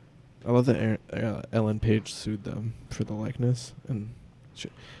 I love that Ellen Page sued them for the likeness, and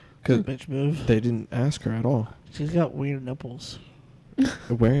because Bitch move. they didn't ask her at all. She's got weird nipples.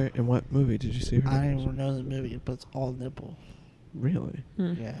 Where in what movie did you see her? I don't nipples? even know the movie, but it's all nipple. Really?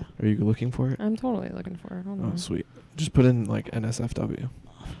 Hmm. Yeah. Are you looking for it? I'm totally looking for it. Hold on. Oh, sweet. Just put in like NSFW.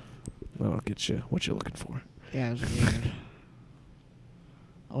 That'll get you what you're looking for. Yeah, it was weird.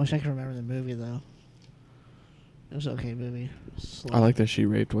 I wish I could remember the movie though. It was an okay movie. I like that she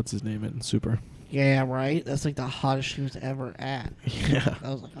raped what's his name in Super. Yeah, right. That's like the hottest she was ever at. Yeah. I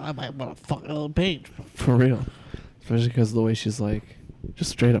was like, I might want to fuck Ellen Page. For real. Especially because of the way she's like,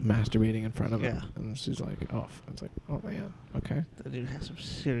 just straight up masturbating in front of him. Yeah. And she's like, oh, it's like, oh man, okay. The dude has some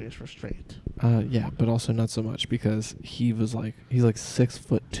serious restraint. Yeah, but also not so much because he's like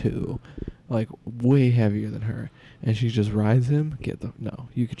 6'2", like way heavier than her, and she just rides him. No,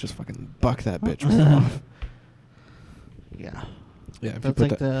 you could just fucking buck that bitch right off. Yeah. Yeah, if That's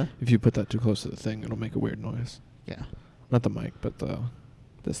like you put that too close to the thing, it'll make a weird noise. yeah. Not the mic, but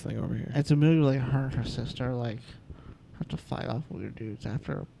this thing over here. It's a movie like her and her sister like have to fight off weird dudes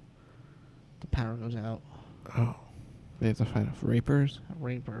after the power goes out. Oh, they have to fight off rapers.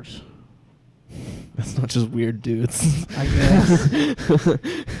 Rapers. That's not just weird dudes. I guess.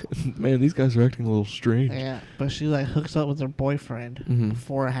 Man, these guys are acting a little strange. Yeah, but she like hooks up with her boyfriend Mhm.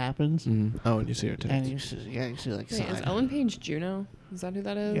 before it happens, Oh, and you see her tits. and you see like Wait, side. is Ellen Page Juno? Is that who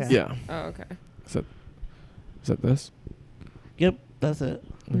that is? Yeah. Yeah. Oh, okay. Is that this? Yep, that's it.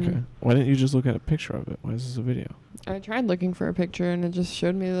 Okay. Why didn't you just look at a picture of it? Why is this a video? I tried looking for a picture and it just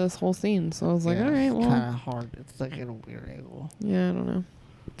showed me this whole scene. So I was like, all right, well. kind of hard. It's like in a weird angle. Yeah, I don't know.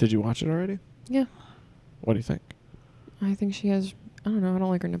 Did you watch it already? Yeah. What do you think? I think she has, I don't know, I don't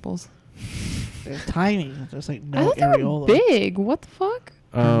like her nipples. They're tiny. There's like I no thought they were areola. big. What the fuck?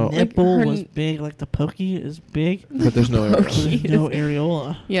 Her Oh, nipple her was n- big, like the pokey is big. but there's no Pokey. But there's no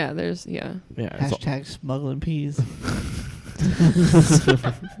areola. Yeah, there's, yeah. Yeah. It's all- Hashtag smuggling peas.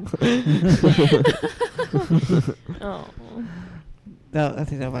 Oh. No, I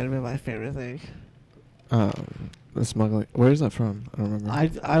think that might have been my favorite thing. the smuggling. Where is that from? I don't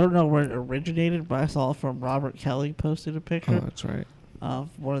remember. I don't know where it originated, but I saw from Robert Kelly posted a Oh, picture that's right. of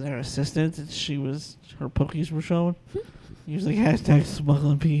one of their assistants, and her pokies were showing. He was like, hashtag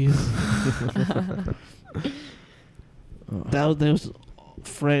smuggling peas. Oh. There was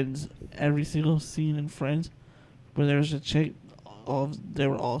Friends, every single scene in Friends where there was a chick, they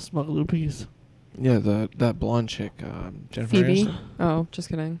were all smuggling peas. Yeah, that blonde chick, Jennifer Phoebe. Aniston. Oh, just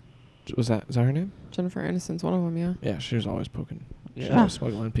kidding. Is that her name? Jennifer Aniston's one of them, yeah. Yeah, she was always poking. She Yeah. was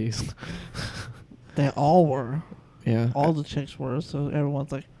smuggling peas. They all were. Yeah. All the chicks were, so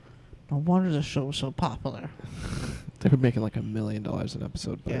everyone's like, no wonder the show was so popular. They were making like $1 million an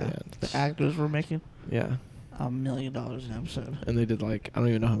episode by the Yeah. end. The actors were making Yeah. $1 million an episode. And they did like, I don't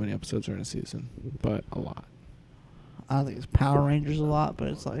even know how many episodes are in a season, but a lot. I don't think it's Power Rangers a lot, but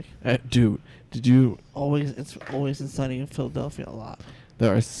it's like Dude, it's always in Sunny in Philadelphia a lot.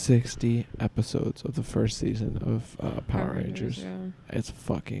 there are 60 episodes of the first season of Power Rangers. Yeah. It's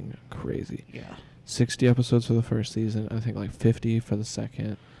fucking crazy. Yeah. 60 episodes for the first season. I think like 50 for the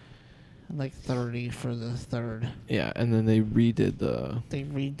second. And like 30 for the third. Yeah, and then they redid They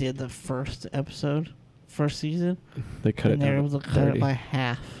redid the first season. they cut it and they were down able to to cut 30. it by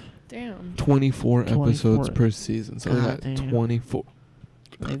half. Damn. 24 episodes 24. per season. So they God got damn. 24.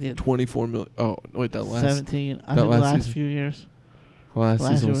 They did 24 million. Oh, wait, that last 17. I that think the last last season. few years. last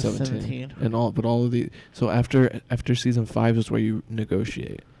last season year was was 17. 17. And all of the so after season 5 is where you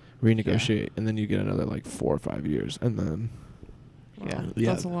renegotiate, and then you get another like 4 or 5 years, and then Yeah.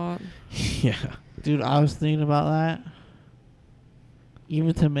 Yeah. That's a lot. yeah. Dude, I was thinking about that.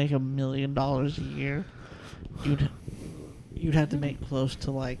 Even to make $1 million a year, you'd have to make close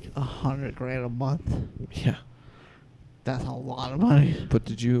to like $100,000 a month. Yeah. That's a lot of money. But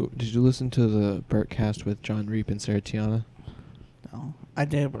did you listen to the Burtcast with John Reap and Sarah Tiana? No, I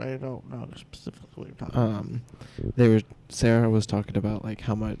did, but I don't know specifically what you're talking about. Sarah was talking about like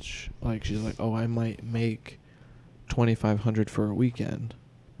how much, like she's like, oh, I might make $2,500 for a weekend,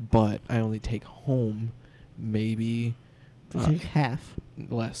 but I only take home maybe They take half.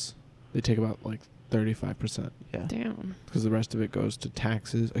 less. They take about like 35%. Yeah. Damn. Because the rest of it goes to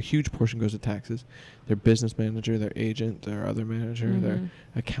taxes. A huge portion goes to taxes. Their business manager, their agent, their other manager, their Mhm.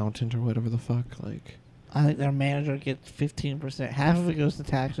 accountant, or whatever the fuck. Like, I think their manager gets 15%. Half of it goes to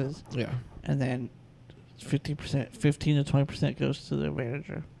taxes, yeah. and then 50%, 15 to 20% goes to their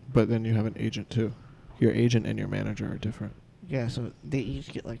manager. But then you have an agent too. Your agent and your manager are different. Yeah, so they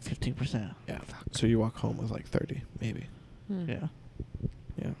each get like 15%. Yeah. So you walk home with like 30, maybe. Hmm. Yeah.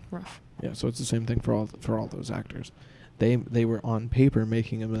 Yeah. Rough. Yeah. So it's the same thing for all those actors. They were on paper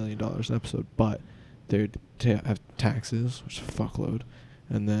making $1 million an episode, but they'd have taxes, which is a fuckload,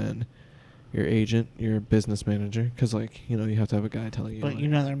 and then your agent, your business manager, because like you have to have a guy telling you. But like, you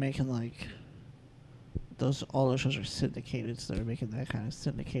know they're making like all those shows are syndicated, so they're making that kind of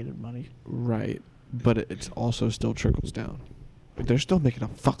syndicated money. right, but it's also still trickles down. They're still making a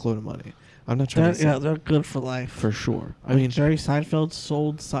fuckload of money. I'm not trying to say They're good for life. for sure. I Like mean, Jerry Seinfeld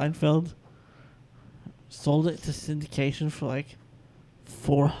sold it to syndication for like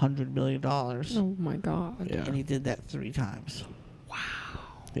 $400 million. Oh my god. Yeah. And he did that 3 times.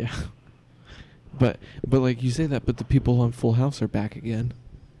 yeah. But like you say that, but the people on Full House are back again.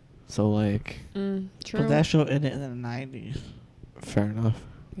 So like, True. But that show ended in the 90s. fair enough.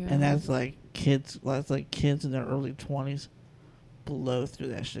 Yeah. And that's like kids in their early 20s blow through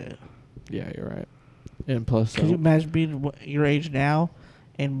that shit. Yeah, you're right. And plus, Can you imagine being your age now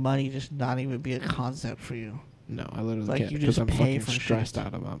and money just not even be a concept for you? no, I literally Like, can't you because just I'm pay fucking for stressed shit.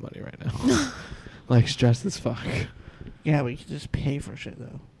 out about money right now. Like stressed as fuck. Yeah, but you can just pay for shit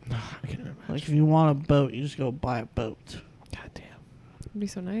though. I can't imagine. Like if you want a boat, you just go buy a boat. God damn. It'd be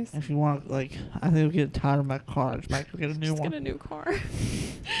so nice. If you want, like, I think I'm getting tired of my car. I just might go get a new Just one. get a new car.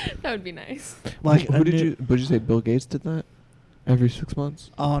 That would be nice. Like who did you say Bill Gates did that? Every 6 months?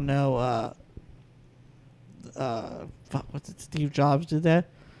 Oh no, fuck, what's it? Steve Jobs did that.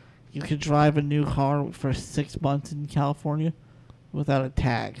 You could drive a new car for 6 months in California without a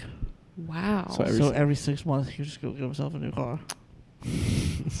tag. Wow. So So every 6 months, he would just go get himself a new car.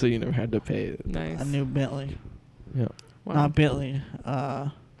 so you never had to pay it. Nice. A new Bentley. Yeah. Wow. Not Bentley.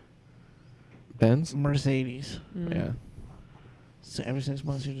 Benz? Mercedes. Mm. Yeah. So every 6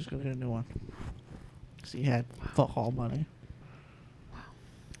 months you're just gonna get a new one. So you had fuck all money.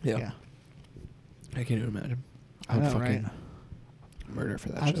 Yeah. I can't even imagine. I I would know, fucking right? murder for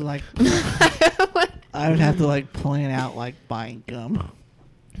that I shit. would like. I would have to like plan out like buying gum.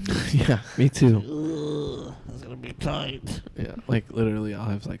 Yeah, me too. Ugh, that's gonna be tight. Yeah, like literally, I'll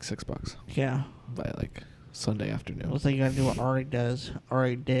have like $6 Yeah. by like Sunday afternoon. Looks like you gotta do what Ari does.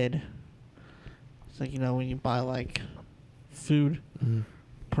 Ari did. It's like, you know, when you buy like food Mhm.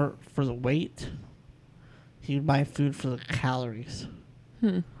 for the weight, he would buy food for the calories.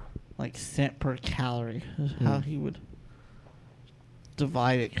 Like cent per calorie is how Hmm. he would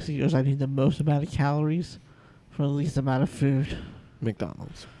divide it. Because he goes, I need the most amount of calories for the least amount of food.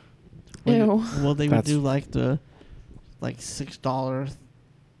 McDonald's. Ew. Well, they would That's- do like the $6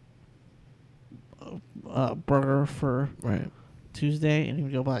 burger for Right. Tuesday, and he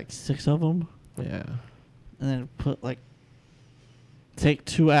would go buy like 6 of them, Yeah. and then put like take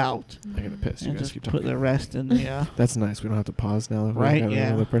 2 out, I gotta piss. You and guys just keep put talking. the rest in the That's nice. We don't have to pause now. If Right, we have yeah.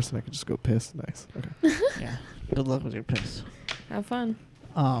 another person, I can just go piss. Nice. Okay. yeah. Good luck with your piss. Have fun.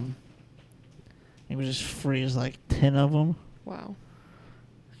 He would just freeze like 10 of them Wow.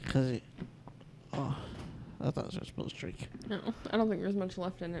 because oh, I thought it was supposed to drink. No, I don't think there's much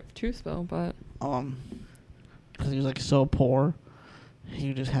left in it to spill, but Because he was like so poor, he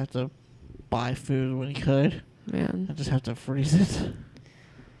would just have to buy food when he could. man. I just have to freeze it.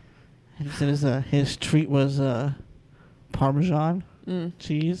 And he said his treat was Parmesan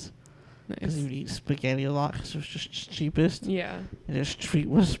cheese. Because he Nice. would eat spaghetti a lot because it was just cheapest. Yeah. And his treat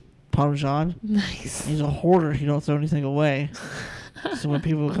was Parmesan. Nice. He's a hoarder. He don't throw anything away. So when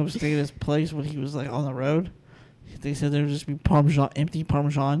people would come stay at his place when he was like on the road, they said there would just be empty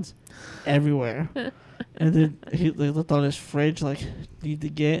Parmesans everywhere. And then they looked on his fridge like, need to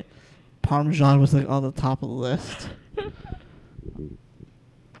get Parmesan was like on the top of the list.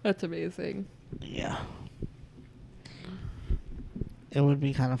 That's amazing. Yeah. It would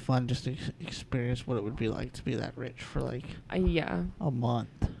be kind of fun just to experience what it would be like to be that rich for like Yeah. a month.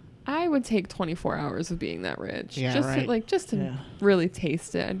 I would take 24 hours of being that rich. Yeah, just right. to Yeah. really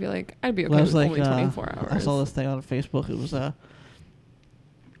taste it. I'd be like, I'd be okay Well, it with was only 24 hours. I saw this thing on Facebook. It was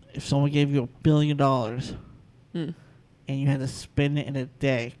if someone gave you $1 billion Mm. and you had to spend it in a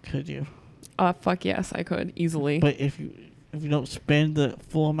day, could you? Fuck yes, I could easily. But if you don't spend the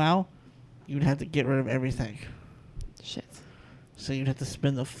full amount, you'd have to get rid of everything. Shit. So you'd have to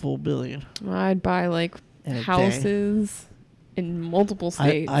spend the full $1 billion. I'd buy like In a day. houses in multiple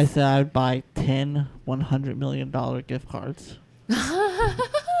states. I said I'd buy 10 $100 million gift cards.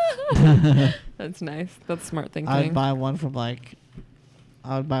 That's nice. That's smart thinking. I'd buy one from like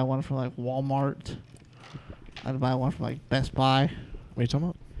Walmart. I'd buy one from like Best Buy. What are you talking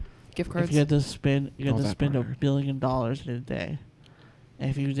about? Gift cards. If you had to spend, Oh, that part I $1 heard. billion in a day. And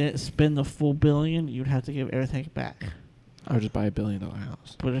if you didn't spend the full $1 billion, you'd have to give everything back. I would just buy $1 billion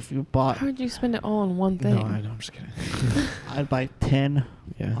house. But if you bought, How would you spend it all on one thing? No, I know. I'm just kidding. I'd buy 10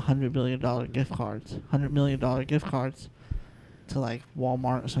 Yeah. $100 million gift cards, $100 million gift cards to like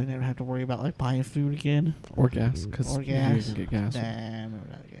Walmart, so I never have to worry about like buying food again. Or gas, because Or you gas. can get gas. Nah, I'm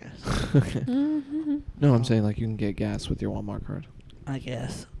not out of gas. Okay. Mm-hmm. No, I'm saying like you can get gas with your Walmart card. I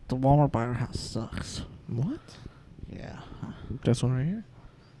guess the Walmart by our house sucks. What? Yeah, This one right here?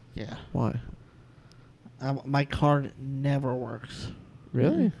 yeah. Why? My card never works.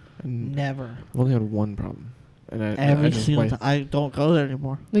 Really? Never. I've only had one problem. And I Every just single wait. time. I don't go there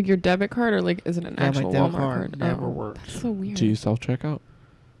anymore. Like your debit card, or like is it an Yeah, my actual debit Walmart card card? never Oh, works. That's so weird. Do you self checkout?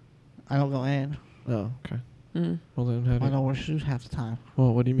 I don't go in. Oh, okay. Mm. Well then, how do I you, don't wear shoes half the time.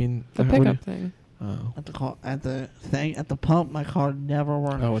 well, what do you mean? The what do you- pickup thing. Oh. At the pump, my card never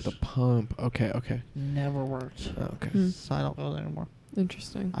works. Oh, at the pump. Okay, okay. Never works. Oh, okay. Hmm. So I don't go there anymore.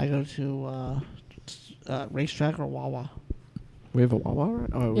 Interesting. I go to Racetrack or Wawa. We have a Wawa, right?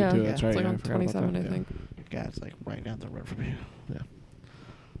 Oh, Yeah, we do. yeah, That's it's right. like yeah, on I forgot about 27, that, I yeah. think. Yeah, it's like right down the road from here. Yeah.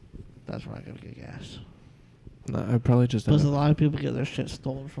 That's where I go to get gas. No, I probably just. Plus, a end up- lot of people get their shit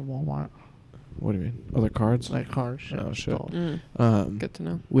stolen from Walmart. What do you mean? Other cards? Like car shit. Oh, shit. stolen. Good to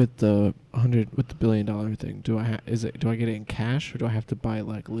know. With the $1 billion thing, do I do I get it in cash or do I have to buy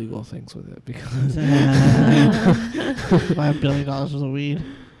like legal things with it? Because Buy $1 billion worth of weed.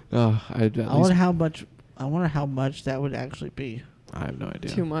 I'd at I least, wonder how much. I wonder how much that would actually be. I have no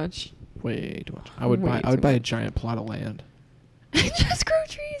idea. Too much. Way too much. I would Way buy too a much. giant plot of land. Just grow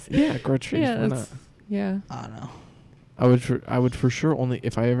trees. Yeah, grow trees. Yeah, why not? that's, yeah. I don't know. I would for sure only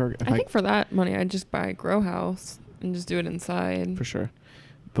if I I think for that money, I'd just buy a grow house and just do it inside. for sure.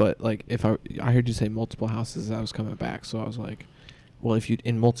 But like, if I heard you say multiple houses as I was coming back, so I was like, well, if you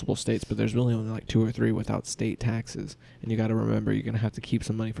in multiple states, but there's really only like 2 or 3 without state taxes, and you got to remember you're gonna have to keep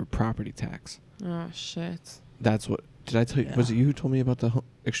some money for property tax. Oh shit. That's what. Did I tell you? Yeah. Was it you who told me about the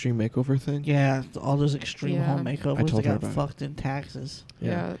extreme makeover thing? Yeah, all those extreme Yeah. home I makeovers, told they her got about it. fucked in taxes. Yeah,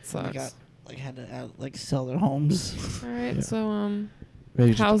 that And sucks. they got like had to like sell their homes. All right, Yeah. so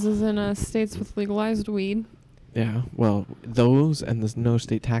Maybe just- houses in states with legalized weed. Yeah. Well, those and the no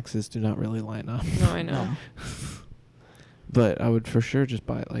state taxes do not really line up. No, I know. No. But I would for sure just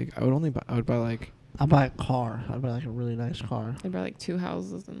buy like I would buy like I'd buy a car. I'd buy like a really nice car. I'd buy like 2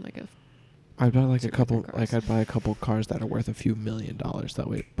 houses and like a. I'd buy like a 2 or 3 couple cars. I'd buy a couple cars that are worth a few $1 million. That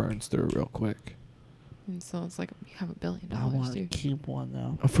way it burns through real quick. And so it's like you have $1 billion, I want to dude. keep one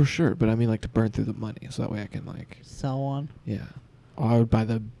though. Oh, for sure, but I mean like to burn through the money, so that way I can like Sell one. yeah. Oh, I would buy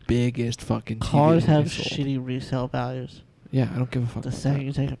the biggest fucking TV Cars have they sold. shitty resale values. Yeah, I don't give a fuck. The about second that.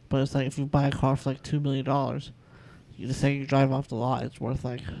 you take it, but it's like if you buy a car for like $2 million, the second you drive off the lot, it's worth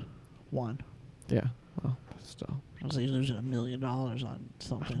like $1. Yeah. Well, still. So you're losing $1 million on I don't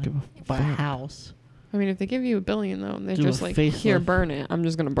something. give a You buy a fuck. house. I mean, if they give you $1 billion though, and they're Do a just like, here, facelift. burn it. I'm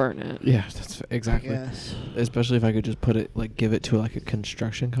just gonna burn it. Yeah, that's exactly. Yes. Especially if I could just put it like give it to like a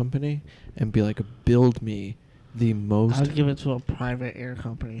construction company and be like, build me the most. I would give it to a private air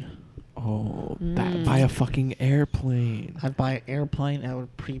company. Oh, Mm. buy a fucking airplane. I'd buy an airplane. I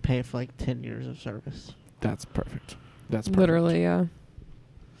would prepay for like 10 years of service, That's perfect. That's perfect. Literally, yeah.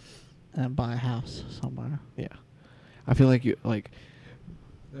 and I'd buy a house somewhere. Yeah, I feel like you like.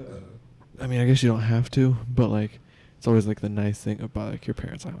 I mean, I guess you don't have to, but like, it's always like the nice thing about like your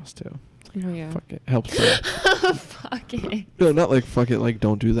parents' house too. Oh yeah. Fuck it, helps. Them. Fuck it. No, not like fuck it, like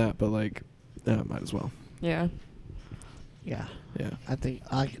don't do that, but like, might as well. Yeah. Yeah. Yeah. I think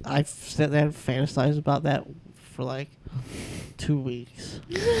I've sat there and fantasized about that for like 2 weeks.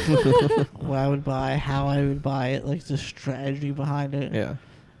 What I would buy, how I would buy it, like the strategy behind it. Yeah.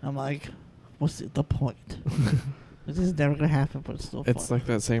 I'm like, what's the point? This is never gonna happen, but it's still It's fun. like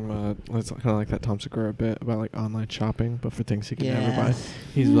that same. It's kind of like that Tom Segura bit about like online shopping, but for things he can never buy. Yes.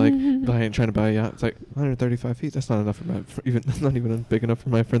 He's like trying to buy a yacht. It's like 135 feet. That's not enough for my. Even that's not even big enough for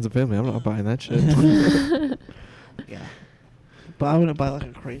my friends and family. I'm not buying that shit. Yeah. But I wouldn't buy like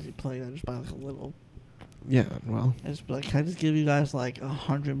a crazy plane. I'd just buy like a little. Yeah. Well. I'd just be like, can I just give you guys like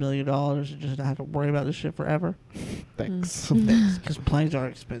 $100 million and just not have to worry about this shit forever? Thanks. Because planes are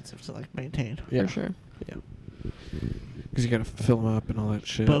expensive to like maintain. Yeah. For sure. Yeah. Because you gotta fill them up and all that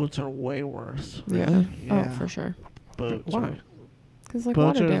shit. Boats are way worse. Yeah. Yeah. Oh, for sure. Boats. Why? Are, Because like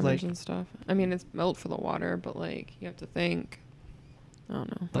Boats water are, damage like- and stuff. I mean, it's built for the water, but like you have to think. I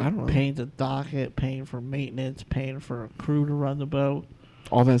don't know. I don't know. paying to dock it, paying for maintenance, paying for a crew to run the boat.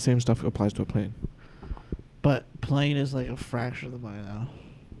 All that same stuff applies to a plane. But plane is like a fraction of the money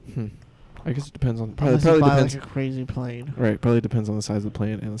now. I guess it depends on. Probably, Unless you probably buy depends. like a crazy plane. Right. Probably depends on the size of the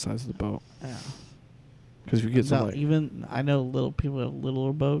plane and the size of the boat. Yeah. Because if you get some Now, like. even I know little people have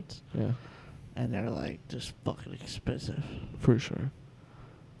littler boats, Yeah. and they're like just fucking expensive. For sure.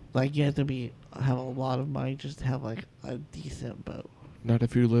 Like you have to have a lot of money just to have like a decent boat, Not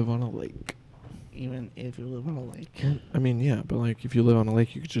if you live on a lake. even if you live on a lake. I mean, yeah, but like if you live on a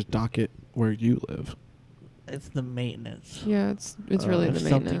lake, you could just dock it where you live. It's the maintenance. Yeah, it's really if the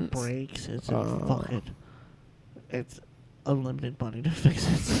something maintenance. breaks, it's Oh. it's unlimited money to fix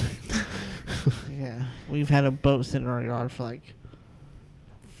it. Yeah, we've had a boat sitting in our yard for like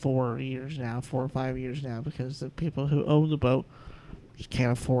 4 years now, 4 or 5 years now, because the people who own the boat just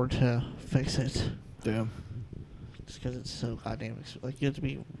can't afford to fix it. Damn. Just because it's so goddamn like you have to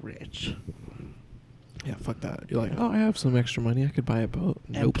be rich. Yeah, fuck that. You're like, oh, I have some extra money. I could buy a boat.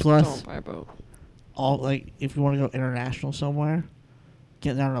 And Nope. plus, Don't buy a boat. all like if you want to go international somewhere,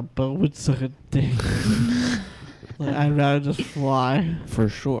 getting out on a boat would suck a dick. Like I'd rather just fly. For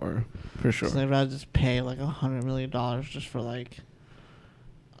sure. For sure. So I'd rather just pay like $100 million just for like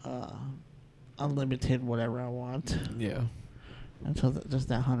unlimited whatever I want Yeah. until just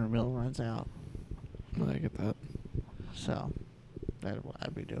that 100 mil runs out. I get that. So that's what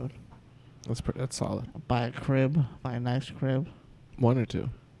I'd be doing. That's solid. Buy a crib, buy a nice crib. 1 or 2.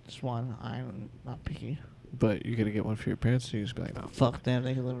 Just one. I'm not picky. But you gotta get one for your parents, so you just be like, no. Fuck them.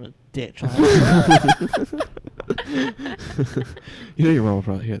 They can live in a ditch. You know your mom will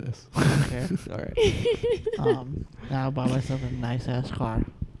probably hear this. Okay. All right. Now I'll buy myself a nice ass car.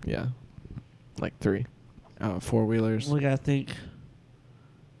 Yeah. Like 3. 4-wheelers. We gotta think.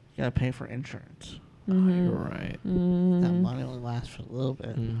 You gotta pay for insurance. Mhm. You're right. Mhm. That money only lasts for a little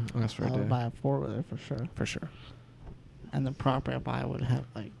bit. That's I right would there. buy a 4-wheeler for sure. For sure. And the property I buy would have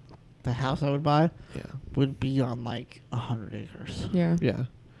like the house I would buy Yeah. would be on like 100 acres. Yeah. Yeah.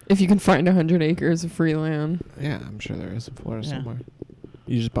 If you can find 100 acres of free land. Yeah, I'm sure there is in Florida Yeah. somewhere.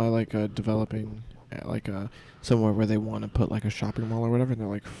 You just buy like a developing, somewhere where they want to put like a shopping mall or whatever, and they're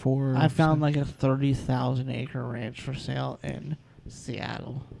like I found like a 30,000 acre ranch for sale in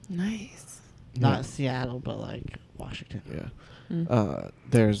Seattle. Nice. Not Seattle, but like Washington. Yeah.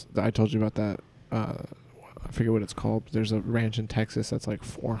 Mm. I told you about that. I forget what it's called. But there's a ranch in Texas that's like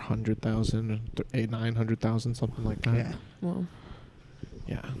 400,000, 900,000, something like that. Yeah. Well,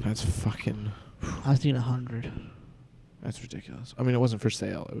 Yeah, that's fucking. I seen 100. That's ridiculous. I mean, it wasn't for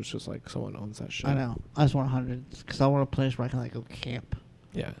sale. It was just like someone owns that shit. I know. I just want 100 because I want a place where I can like go camp.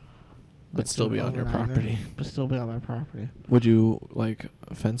 Yeah. But Like, still do be an on your overnighter, property. But still be on my property. Would you like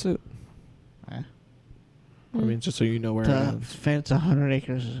fence it? Eh. I mean, just so you know where it To ends. fence 100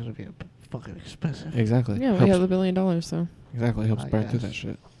 acres is gonna be fucking expensive. Exactly. yeah, we Helps- have $1 billion, so. Exactly. Helps I burn through guess. that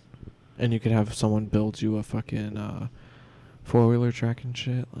shit. And you could have someone build you a fucking 4-wheeler track and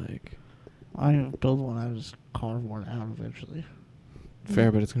shit. Like, I didn't build one. I just carve one out eventually.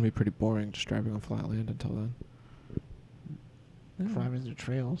 fair, but it's going to be pretty boring just driving on flat land until then. Driving through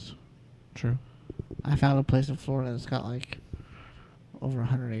trails. True. I found a place in Florida that's got like over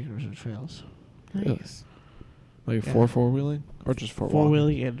 100 acres of trails. Really? Nice. Like Yeah. for 4-wheeling? Or just for walking?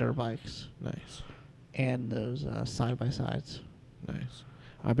 Four-wheeling and dirt bikes. Nice. And those side-by-sides. Nice.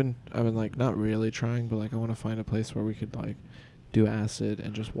 I've been like not really trying, but like I want to find a place where we could like do acid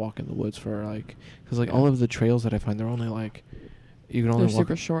and just walk in the woods for like, because like all of the trails that I find, they're only like, you can only They're walk.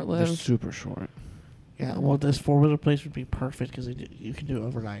 super short-lived. They're super short. Yeah, well, this four-wheeler place would be perfect because you can do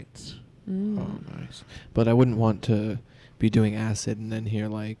overnights. Mm. Oh, nice. But I wouldn't want to be doing acid and then hear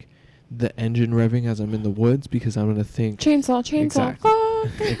like the engine revving as I'm in the woods, because I'm gonna think Chainsaw. Exactly.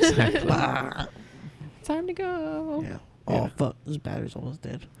 Fuck. Exactly. Ah. Time to go. Yeah. Yeah. Oh, fuck. This battery's almost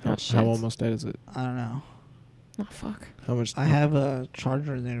dead. How, shit. how almost dead is it? I don't know. Oh, fuck. How much? I have a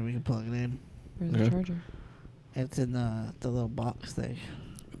charger in there we can plug it in. Where's Okay. the charger? It's in the little box thing.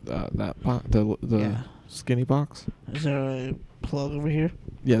 That box, the Yeah. skinny box. Is there a plug over here?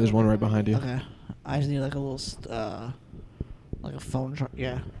 Yeah, there's one right behind you. Okay. I just need like a little, like a phone charger.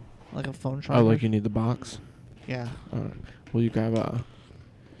 Yeah. Like a phone charger. Oh, like you need the box. Yeah. All right. Will you grab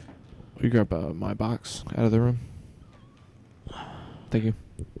my box out of the room? Thank you.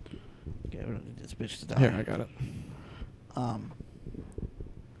 Yeah, we don't need this bitch to die. Here, I got it.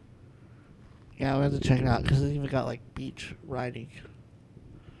 Yeah, we have to check it out because they even got like beach riding,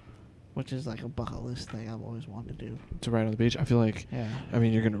 which is like a bucket list thing I've always wanted to do. To ride on the beach. I feel like. Yeah. I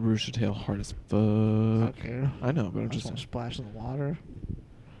mean, you're gonna roost your tail hard as fuck. Okay. I know, but I'm I just just. want to splash in the water.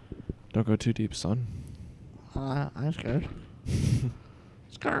 Don't go too deep, son. I'm scared.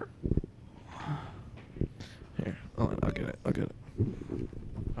 Skirt. Here, I'll get it.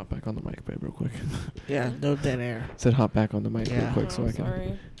 Hop back on the mic, babe, real quick. Yeah, no dead air. Said hop back on the mic real Yeah. quick so Oh, I can.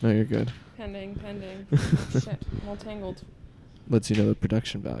 sorry. No, you're good. Pending. Shit. I'm all tangled. Lets you know the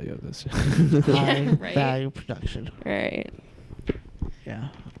production value of this. High Right. value production. Right. Yeah.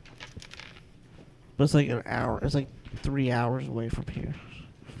 But it's like an hour. It's like 3 hours away from here.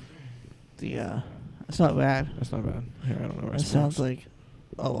 It's not bad. That's not bad. Here, I don't know where It it's sounds like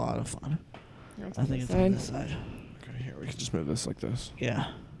a lot of fun. That's I on think this it's on side. this side. Okay, here, we can just move this like this.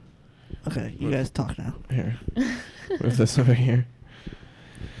 Yeah. Okay, you guys talk now. Here. Move this over here.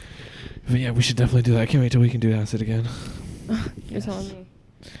 But yeah, we should definitely do that. I can't wait till we can do acid again. You're telling me.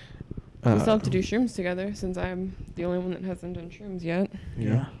 Uh, We still have to do shrooms together since I'm the only one that hasn't done shrooms yet.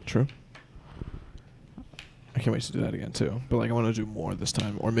 Yeah, true. I can't wait to do that again too. But like, I want to do more this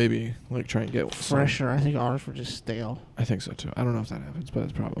time, or maybe like try and get some- Fresher. I think ours were just stale. I think so too. I don't know if that happens, but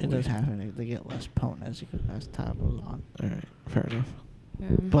it's probably. It does happen. They get less potent as time goes on. All right, fair enough.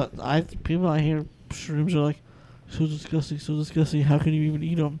 But people I hear shrooms are like so disgusting. How can you even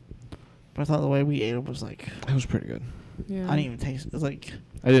eat them? But I thought the way we ate them was like It was pretty good. yeah. I didn't even taste. It's like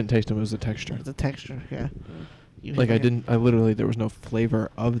I didn't taste them. It was the texture. the texture. Yeah. You Like hit I it. didn't. I literally there was no flavor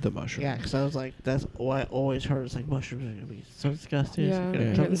of the mushroom. Yeah, because I was like, that's what I always heard. It's like mushrooms are gonna be so disgusting. Yeah. It's Yeah.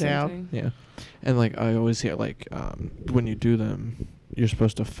 gonna I choke hear the you same down. thing. Yeah, and like I always hear like when you do them, you're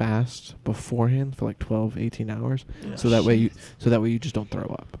supposed to fast beforehand for like 12, 18 hours, Yeah. so that way you just don't throw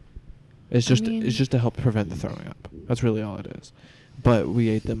up. It's I just mean- it's just to help prevent the throwing up. That's really all it is. But we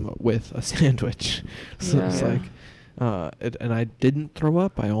ate them with a sandwich, so it's Yeah. like. And I didn't throw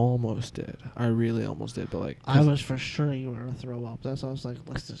up. I almost did. I really almost did. But like, I was for sure you were gonna throw up. That's why I was like,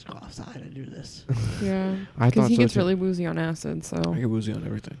 let's just go outside and do this. Yeah. I Because thought he so gets too. really woozy on acid, so. I get woozy on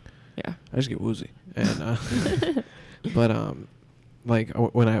everything. Yeah. I just get woozy. And but like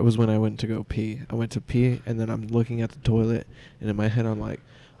when I went to go pee, I went to pee and then I'm looking at the toilet and in my head I'm like,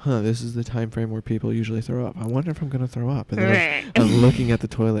 this is the time frame where people usually throw up. I wonder if I'm gonna throw up. And then I'm looking at the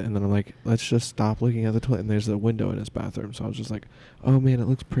toilet, and then I'm like, let's just stop looking at the toilet. And there's a window in his bathroom, so I was just like, oh man, it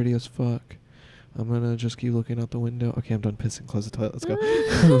looks pretty as fuck. I'm gonna just keep looking out the window. Okay, I'm done pissing. Close the toilet. Let's go.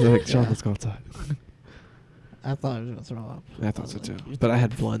 I was like, Sean, let's go outside. I thought I was gonna throw up. I thought so too. But I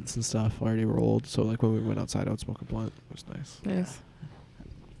had blunts and stuff already rolled, so like when we went outside, I would smoke a blunt. It was nice. Nice.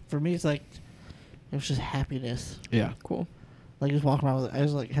 For me, it's like it was just happiness. Yeah. Cool. Like just walking around with, I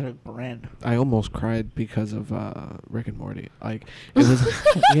just like had a grin. I almost cried because of Rick and Morty. Like it was,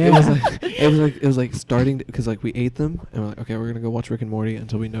 Yeah. it was like starting because like we ate them and we're like, okay, we're gonna go watch Rick and Morty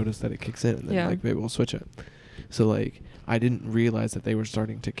until we notice that it kicks in, and then Yeah. like maybe we'll switch it. So like I didn't realize that they were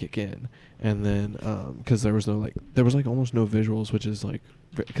starting to kick in, and then because there was almost no visuals, which is like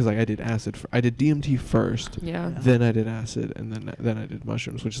because like I did DMT first. Yeah. Then I did acid, and then I did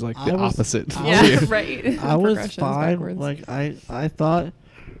mushrooms, which is like the opposite. Yeah, right. I was Progression's fine. backwards. Like I thought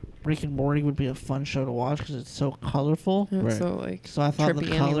Rick and Morty would be a fun show to watch because it's so colorful. Yeah, Right. So like. So I thought the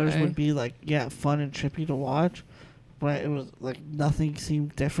trippy colors anyway. would be like fun and trippy to watch, but it was like nothing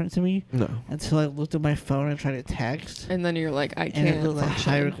seemed different to me No. until I looked at my phone and tried to text, And then you're like, I and it can't looked like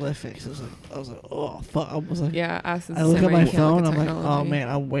function. hieroglyphics. I was like, oh fuck! I was like, Yeah, acid's I the look same at way my you can't look phone. at I'm like, oh technology. man,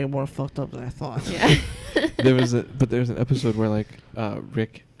 I'm way more fucked up than I thought. Yeah. There's an episode where like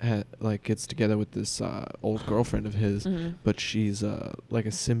Rick gets together with this old girlfriend of his, Mhm. but she's like a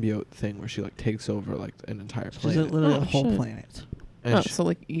symbiote thing where she like takes over like an entire She's planet. literally Oh, a whole shit. planet. And Oh, she- so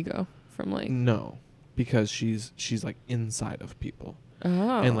like ego from like. no, because she's like inside of people, Oh.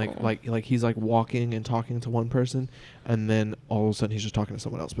 and like he's like walking and talking to one person, and then all of a sudden he's just talking to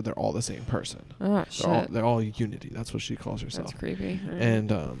someone else, but they're all the same person. Oh shit. They're all unity. That's what she calls herself. That's creepy. Alright.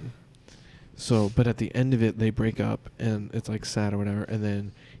 And so, but at the end of it, they break up, and it's like sad or whatever. And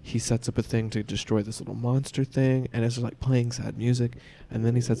then he sets up a thing to destroy this little monster thing, and it's just like playing sad music. And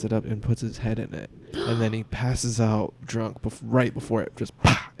then he sets it up and puts his head in it, and then he passes out drunk right before it just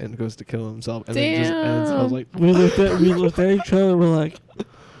and goes to kill himself. And then it just ends. I was Damn. like, We looked at each other. We're like, oh,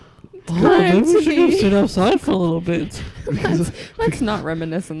 Time maybe we to should go be- sit outside for a little bit. Let's not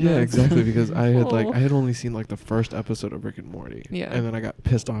reminisce on yeah, this. exactly. Because I Oh. had only seen like the first episode of Rick and Morty. Yeah. And then I got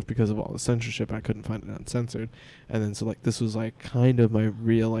pissed off because of all the censorship. I couldn't find it uncensored. And then so like this was like kind of my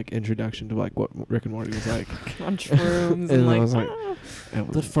real like introduction to like what Rick and Morty was like. On shrooms And and I like. was like, ah. It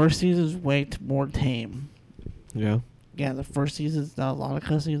was- The first season is way more tame. yeah. Yeah, the first season's not a lot of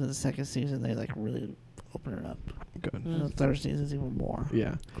cussing, and the second season they like really open it up. Good. Mm. And the third season's even more.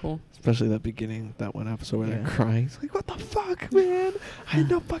 Yeah. Cool. Especially that beginning, that one episode where Yeah. they're crying. It's like, what the fuck, man? I had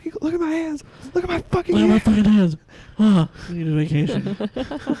no fucking. Look at my hands. Look at my fucking Look at my hands. fucking hands. Ah, I need a vacation.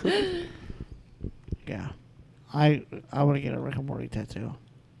 Yeah, I want to get a Rick and Morty tattoo.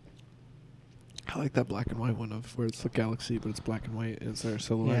 I like that black and white one of where it's the galaxy, but it's black and white and it's their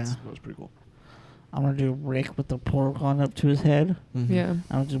silhouettes. Yeah. That was pretty cool. I'm gonna do Rick with the portal gun up to his head. Mm-hmm. Yeah. I'm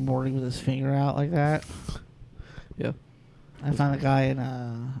gonna do Morty with his finger out like that. Yeah. I found a guy in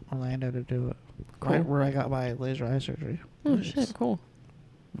Orlando to do it. Cool. Right where I got my laser eye surgery. Oh Nice. shit. Cool.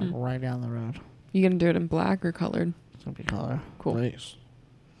 Like Hmm. right down the road. You gonna do it in black or colored? It's gonna be color. Cool. Nice.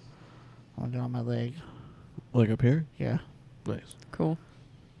 I'm gonna do it on my leg. Like up here? Yeah. Nice. Cool.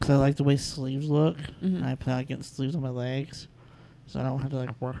 Cause I like the way sleeves look. Mhm. And I plan on getting sleeves on my legs. So I don't have to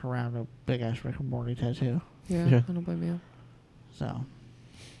like work around a big ass Rick and Morty tattoo. Yeah. Yeah. I don't blame you. So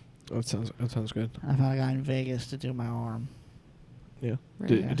That sounds good. I found a guy in Vegas to do my arm. Yeah.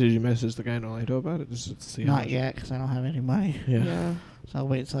 Right. Yeah. Did you message the guy in Orlando about it? Just to see how Not much- yet, because I don't have any money. Yeah. Yeah. So I'll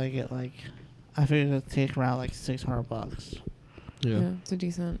wait till I get like, I figured it'd take around like $600. Yeah. It's a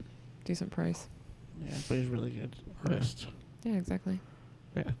decent price. Yeah, but he's really good artist. Yeah. Exactly.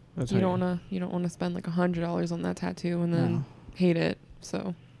 Yeah. That's You how don't wanna spend like $100 on that tattoo and then hate it.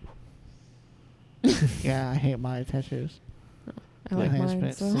 So Yeah, I hate my tattoos. I like think mine.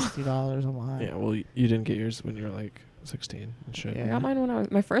 I spent So $60 on mine. Yeah. Well, you didn't get yours when you were like 16 and shit. I Yeah. got mine when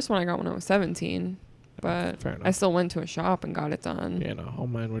my first one I got when I was 17, but Fair enough. I still went to a shop and got it done. Yeah. No. All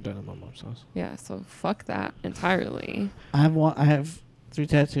mine were done at my mom's house. Yeah, so fuck that entirely. I have 3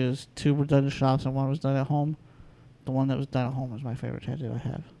 tattoos. 2 were done in shops and 1 was done at home. The one that was done at home is my favorite tattoo I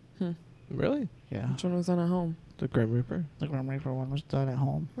have. Hmm. Really? Yeah. Which one was done at home? The Grim Reaper? The Grim Reaper one was done at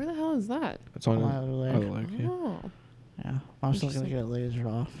home. Where the hell is that? It's on On my the other leg. other leg. Yeah. Oh. Yeah. I'm still going to Interesting. get it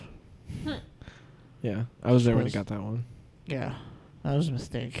lasered off. Yeah. I was there when he Suppose- got that one. Yeah. That was a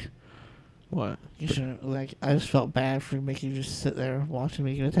mistake. What? You shouldn't, like, I just felt bad for making you just sit there watching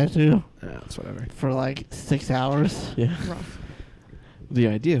me get a tattoo Yeah. It's whatever. for like 6 hours. Yeah. Rough. The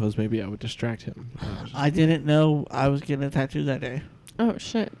idea was maybe I would distract him. I didn't know I was getting a tattoo that day. Oh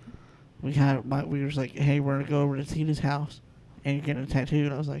shit. We were just like, hey, we're going to go over to Tina's house. and you're getting a tattoo.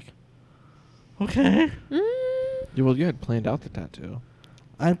 And I was like, okay. Well, you had planned out the tattoo.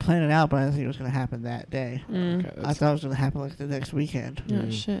 I planned it out, but I didn't think it was going to happen that day. Mm. Okay, I thought it was going to happen like the next weekend. Oh,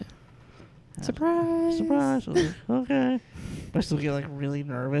 Mm. shit. Yeah. Surprise. Surprise. I was like, okay. But I still get like really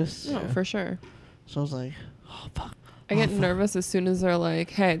nervous. Oh, Yeah. for sure. So I was like, oh, fuck. I get Oh, fuck. nervous as soon as they're like,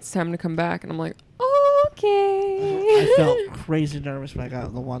 hey, it's time to come back. And I'm like, okay. I felt crazy nervous when I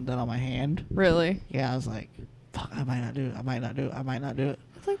got the one done on my hand. Really? Yeah, I was like, fuck, I might not do it. I might not do it. I might not do it.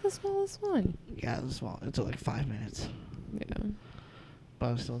 It's like the smallest one. Yeah, it was small. It took like 5 minutes. Yeah. But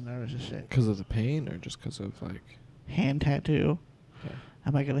I was still nervous as shit. Because of the pain or just because of, like... Hand tattoo. Yeah.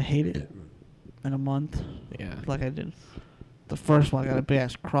 Am I going to hate it in a month? Yeah. Like I did. The first one, I got a big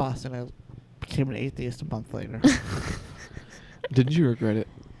ass cross, and I became an atheist a month later. Didn't you regret it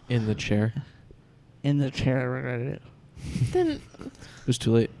in the chair? In the chair, I regretted it. Then, It was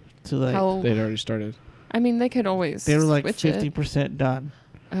too late. Too late. how? They'd already started. I mean, they could always They were like switch it. 50% done.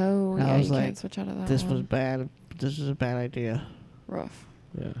 Oh, And I yeah, was you like, can't switch out of that This one. was bad. This was a bad idea. Rough.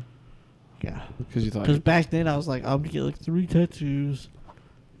 Yeah. Yeah. Because you thought... Because back then I was like, I'm gonna get like 3 tattoos,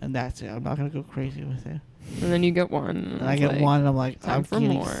 and that's it. I'm not gonna go crazy with it. And then you get one. And I get like, one, and I'm like, time I'm for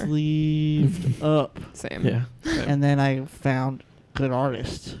getting more. sleeved up. Same. Yeah. And then I found good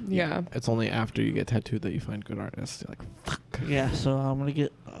artists. Yeah. It's only after you get tattooed that you find good artists. You're like, fuck. Yeah, so I'm gonna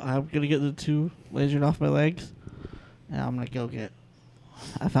get the 2 lasered off my legs, and I'm gonna go get.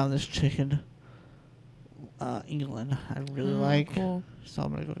 I found this chick in England I really like, Cool. so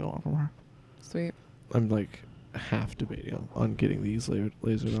I'm gonna go get one from her. Sweet. I'm like half debating on getting these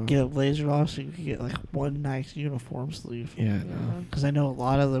lasered off. Get it lasered off so you can get like one nice uniform sleeve. Yeah, Yeah. no. Because I know a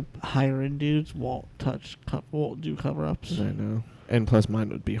lot of the higher end dudes won't do cover ups. I know. And plus mine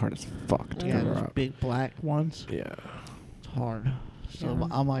would be hard as fuck to Yeah, cover those up. big black ones. Yeah. It's hard. So Yeah.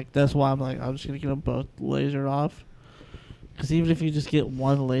 I'm like, that's why I'm like, I'm just gonna get them both lasered off. Because even if you just get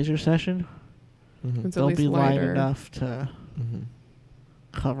one laser session, Mm-hmm. It's at they'll least be light lighter. enough to Mm-hmm.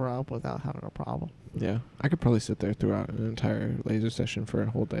 cover up without having a problem. Yeah. I could probably sit there throughout an entire laser session for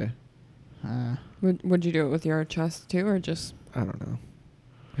a whole day. Would you do it with your chest too, or just? I don't know.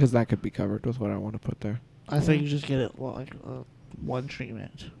 Because that could be covered with what I want to put there. I think you just get it like one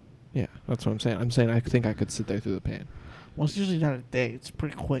treatment. Yeah, that's what I'm saying. I'm saying I think I could sit there through the pain. Well, it's usually not a day. It's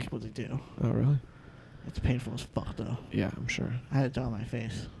pretty quick what they do. Oh, really? It's painful as fuck though. Yeah, I'm sure. I had it done on my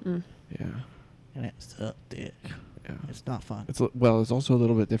face, Mm. Yeah. and it's a dick. Yeah. It's not fun. It's it's also a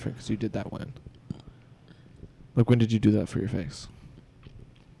little bit different because you did that when. Like, when did you do that for your face?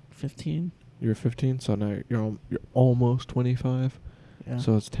 15. You were 15, so now you're almost 25. Yeah.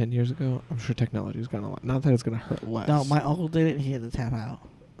 So it's 10 years ago. I'm sure technology's gotten a lot. Not that it's gonna hurt less. No, my uncle did it. And he had to tap out.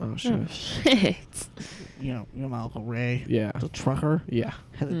 Oh shit. Oh shit. You know my uncle Ray, Yeah. the trucker, Yeah.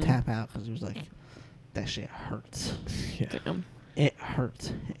 had to Mm. tap out because he was like, that shit hurts. Yeah. Damn. It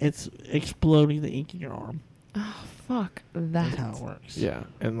hurts. It's exploding the ink in your arm. Oh fuck that. That's how it works. Yeah,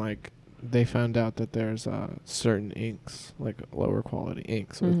 and like they found out that there's certain inks, like lower quality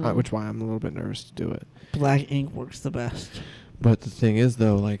inks, Mhm. which why I'm a little bit nervous to do it. Black ink works the best. But the thing is,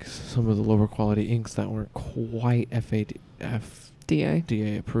 though, like some of the lower quality inks that weren't quite DA.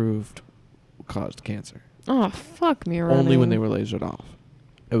 FDA approved caused cancer. Oh fuck me. Only when they running. were lasered off.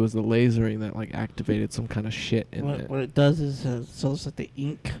 It was the lasering that like activated some kind of shit in it. What it does is, so it's like the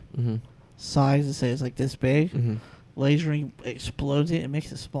ink Mm-hmm. size, it says like this big. Mm-hmm. Lasering explodes it and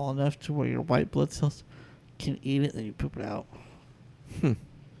makes it small enough to where your white blood cells can eat it, then you poop it out. Hmm.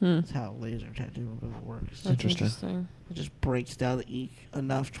 That's how laser tattoo removal works. That's Interesting. It just breaks down the ink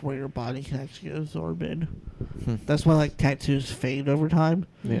enough to where your body can actually absorb it. Hmm. That's why like tattoos fade over time,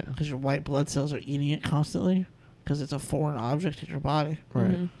 Yeah. because your white blood cells are eating it constantly, because it's a foreign object in your body.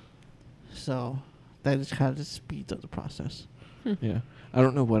 Right. Mhm. So that just kind of just speeds up the process. Yeah. I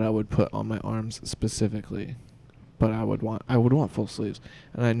don't know what I would put on my arms specifically, but I would want full sleeves.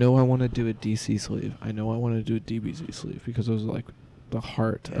 And I know I want to do a DC sleeve. I know I want to do a DBZ sleeve because those are like the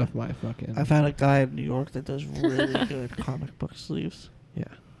heart Yeah. of my fucking. I found a guy in New York that does really good comic book sleeves. Yeah.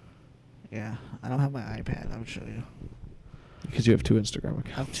 Yeah, I don't have my iPad. I would show you. Because you have 2 Instagram I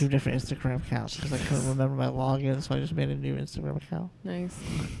accounts. have 2 different Instagram accounts because I couldn't remember my login, so I just made a new Instagram account. Nice.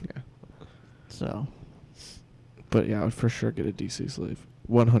 Yeah. So, But yeah, I would for sure get a DC sleeve.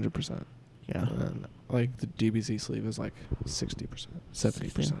 100%. yeah. And then, like the DBZ sleeve is like 60%,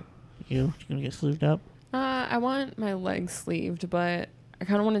 70%. You gonna get sleeved up? I want my legs sleeved, but I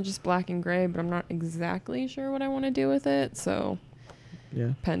kind of want to just black and gray, but I'm not exactly sure what I want to do with it, so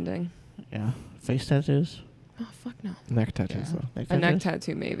Yeah. pending. Yeah. Face tattoos? Oh fuck no. Neck tattoos Yeah. though. A neck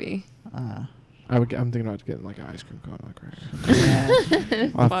tattoo maybe. I'm thinking about getting like an ice cream cone, like right. Yeah.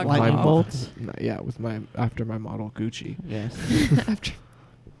 Off Fuck Lightning off. bolts. No, yeah, with after my model Gucci, Yes. After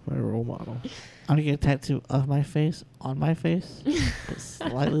my role model. I'm gonna get a tattoo of my face on my face, but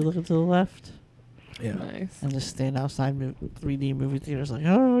slightly looking to the left, Yeah. Nice. and just stand outside 3D movie theaters like,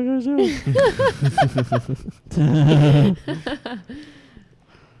 oh, I gotta do.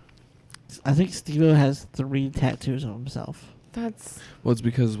 I think Steve-O has 3 tattoos of himself. That's Well, it's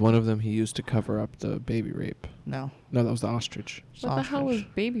because one of them he used to cover up the baby rape. No. No, that was the ostrich. It's what the hell was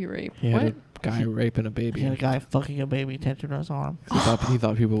ostrich. baby rape? He What? had a guy raping a baby. He had a guy fucking a baby tattooed on his arm. He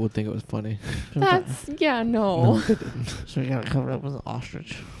thought people would think it was funny. That's no. they didn't. So he got it covered up with an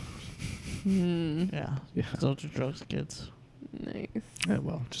ostrich. Hmm. Yeah. Yeah. Those are drugs, kids. Nice. Yeah,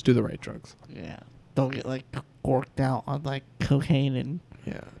 well, just do the right drugs. Yeah. Don't get like gorked out on like cocaine and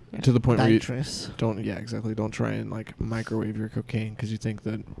Yeah. Yeah. To the point where you nitrous. don't. Yeah, exactly. Don't try and like microwave your cocaine because you think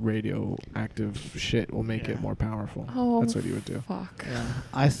that radioactive shit will make Yeah. it more powerful. Oh, That's what you would do. Fuck. Yeah.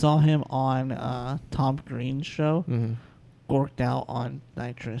 I saw him on Tom Green's show, Mm-hmm. gorked out on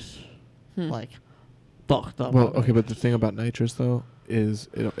nitrous. Hmm. Like, fucked up. Well, on okay, but the nitrous. thing about nitrous though is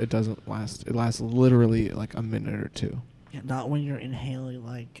it doesn't last. It lasts literally like a minute or two. Yeah, not when you're inhaling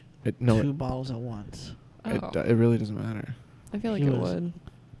like It no, 2 bottles at once. Oh. it really doesn't matter. I feel like He it was- would.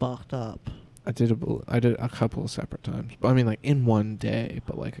 Fucked up. I did a couple of separate times. But I mean, like in one day,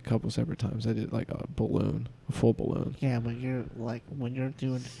 but like a couple separate times. I did like a full balloon. Yeah, but you're like when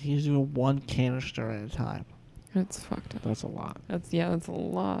he's doing 1 canister at a time. That's fucked up. That's a lot. That's a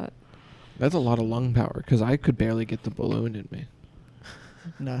lot. That's a lot of lung power because I could barely get the balloon in me.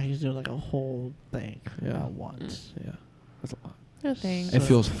 No, he's doing like a whole thing Yeah. at once. Yeah, that's a lot. No thanks. It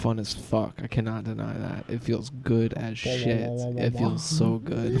feels fun as fuck. I cannot deny that. It feels good as shit. It feels so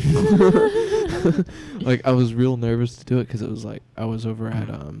good. Like I was real nervous to do it because it was like I was over at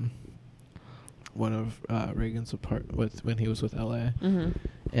one of Reagan's when he was with LA, Mm-hmm.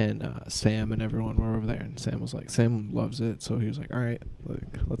 and Sam and everyone were over there, and Sam loves it, so he was like, all right, like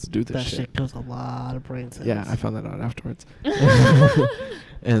let's do this That shit kills a lot of brain cells. Yeah, I found that out afterwards.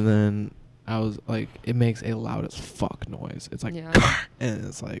 And then I was like, it makes a loud as fuck noise. It's like, Yeah. and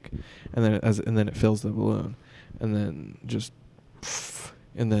it's like, and then it fills the balloon, and then just,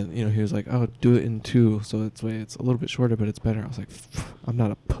 and then he was like, oh, do it in 2, so it's a little bit shorter, but it's better. I was like, I'm not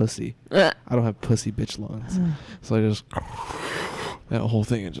a pussy. I don't have pussy bitch lungs, so I just that whole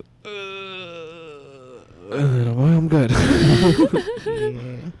thing and just, and then I'm good.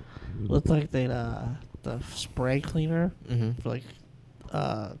 Yeah. Looks like the spray cleaner Mhm. for like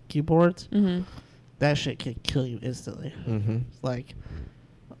keyboards. Mm-hmm. That shit can kill you instantly. Mhm. Like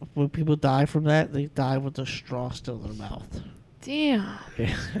when people die from that, they die with the straw still in their mouth. Damn.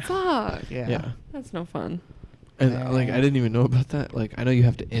 Yeah. Fuck. Yeah. Yeah. That's no fun. And like I didn't even know about that. Like I know you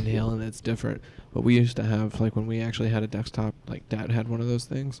have to inhale and it's different, but we used to have like when we actually had a desktop. Like Dad had one of those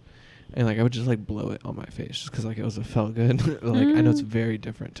things, and like I would just like blow it on my face just because like it felt good. Like I know it's very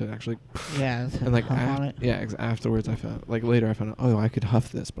different to actually. Yeah. And like huff on it. afterwards I found later I found out, oh, I could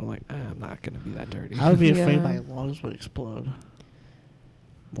huff this, but I'm like, I'm not gonna be that dirty. I would be afraid Yeah. my lungs would explode.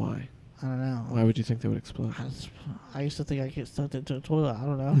 Why? I don't know. Why would you think they would explode? I used to think I'd get sucked into a toilet. I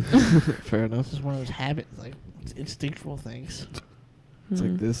don't know. Fair enough. It's just one of those habits, like instinctual things. It's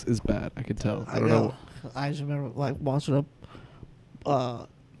Mhm. like this is bad. I could tell. I don't know. I just remember like watching a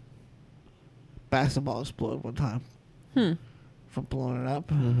basketball explode one time Hmm. from blowing it up,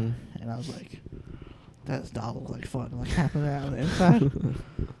 Mhm. and I was like, "That does not look like fun." Like happening on the inside.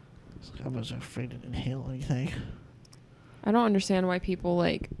 It's like, I was afraid to inhale anything. I don't understand why people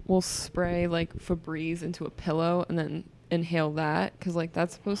like will spray like Febreze into a pillow and then inhale that because like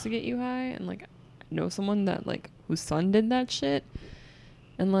that's supposed to get you high. And like I know someone that like whose son did that shit,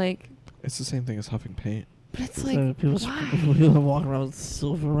 and like, It's the same thing as huffing paint. but it's So like people why? walk around with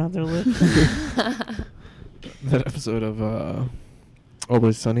silver around their lips. That episode of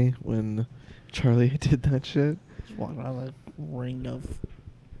Always Sunny when Charlie did that shit. Just walking around with a ring of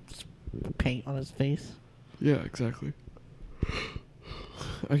paint on his face. Yeah, exactly.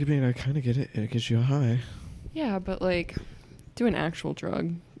 I mean, I kind of get it. It gets you high. Yeah, but like, do an actual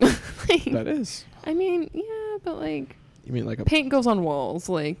drug. Like, That is. I mean, yeah, but like, You mean like a? paint goes on walls,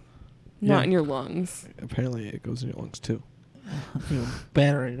 like, not Yeah. in your lungs. Apparently, it goes in your lungs too. Even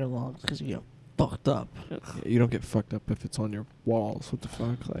better in your lungs because you get fucked up. Yeah, you don't get fucked up if it's on your walls. What the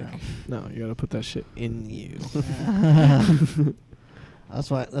fuck? Like, no, you gotta put that shit in you.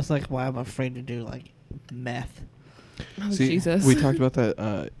 That's like why I'm afraid to do like meth. Oh, See, Jesus. we talked about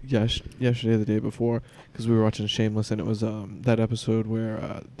that yesterday, the day before, because we were watching Shameless, and it was that episode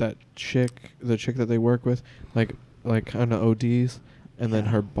where the chick that they work with, like kind of ODs, And then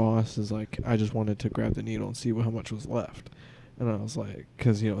Yeah. her boss is like, I just wanted to grab the needle and see how much was left. And I was like,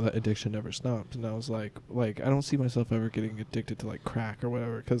 because, that addiction never stops. And I was like, I don't see myself ever getting addicted to, like, crack or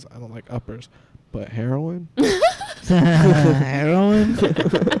whatever, because I don't like uppers. But heroin? Heroin?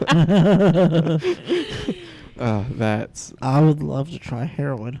 That's... I would love to try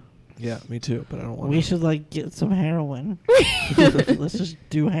heroin. Yeah, me too, but I don't want We should get some heroin. Let's just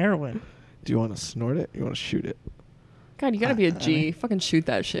do heroin. Do you want to snort it? You want to shoot it? God, you gotta be a I G. mean- Fucking shoot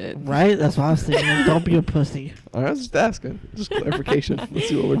that shit. Right? That's what I was thinking. Don't be a pussy. I was just asking. Just clarification. Let's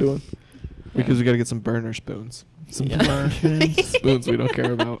see what we're doing. Because we got to get some burner spoons. Some Burner spoons. spoons we don't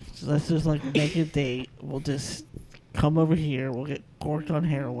care about. So let's just make a date. We'll just come over here. We'll get corked on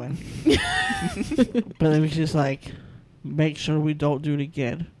heroin. But then we just make sure we don't do it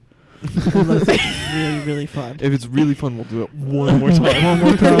again. Unless it's really, really fun. If it's really fun, we'll do it one more time. One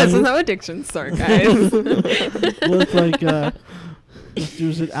more time. This is how addictions start, guys. Let's this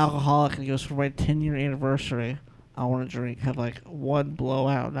dude's an alcoholic and he goes, for my 10-year anniversary, I want to have one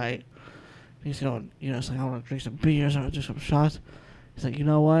blowout night. He's going, it's like, I want to drink some beers, I want to do some shots. He's like, you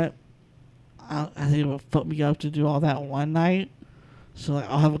know what? I think it would fuck me up to do all that one night. So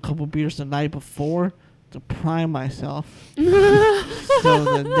I'll have a couple beers the night before to prime myself. So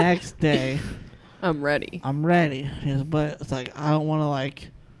the next day, I'm ready. I'm ready. He goes, but it's like, I don't want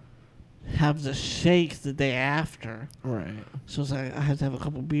to have the shakes the day after. Right. So it's like I had to have a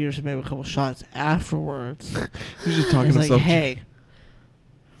couple beers and maybe a couple shots afterwards. He's just talking It's to like, himself. hey,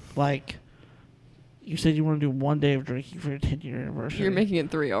 you said you want to do one day of drinking for your 10-year anniversary. You're making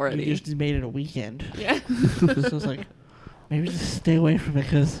it 3 already. You just made it a weekend. Yeah. So it's like, maybe just stay away from it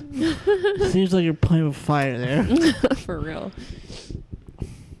because it seems like you're playing with fire there. For real.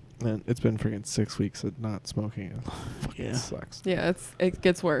 Man, it's been freaking 6 weeks of not smoking. It fucking Yeah. sucks. Yeah, it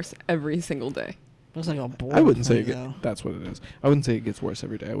gets worse every single day. Looks like a boring I wouldn't say thing, though. that's what it is. I wouldn't say it gets worse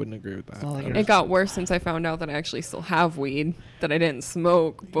every day. I wouldn't agree with that. It's not like I you're- It got worse since I found out that I actually still have weed that I didn't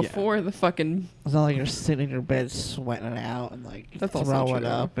smoke Yeah. before the fucking. It's not like you're sitting in your bed sweating it out and That's also throwing true.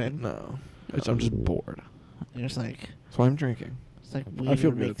 up and no. I'm just bored. you're just like, So I'm drinking. it's like I weed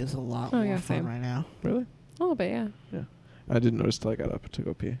feel would make good. this a lot Oh, more yeah, fun same. right now. Really? A little bit, yeah. Yeah. I didn't notice till I got up to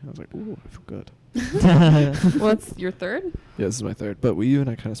go pee. I was like, ooh, I feel good. What's your third? Yeah, this is my third. But you and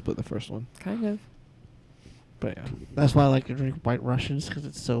I kind of split the first one. Kind of. But yeah. That's why I like to drink White Russians because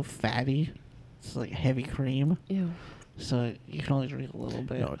it's so fatty. It's like heavy cream, Ew. so you can only drink a little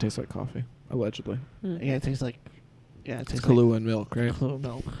bit. No, it tastes like coffee. Allegedly. Mm. Yeah, it tastes like it It's tastes Kahlua and milk, right? like Kahlua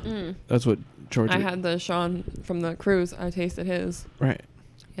milk. Mm. That's what Georgia... I had the Sean from the cruise. I tasted his. Right.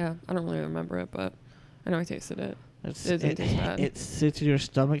 Yeah, I don't really remember it, but I know I tasted it. It's, It doesn't taste bad. it sits in your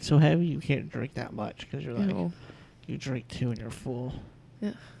stomach so heavy you can't drink that much because you're like Ew. you drink 2 and you're full.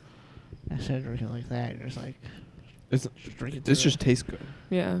 Yeah. Instead of drinking like that, you're just like It's, just drink it. this through just it. tastes good.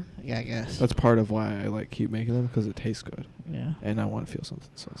 Yeah. Yeah, I guess. That's part of why I keep making them, because it tastes good. yeah. And I want to feel something.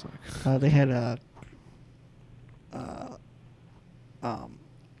 So it's like... They had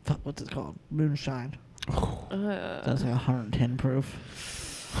what's it called? Moonshine. That's like 110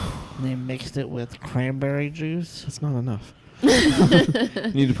 proof. And they mixed it with cranberry juice. That's not enough. You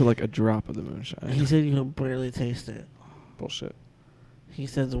need to put a drop of the moonshine. He said you could barely taste it. Bullshit. He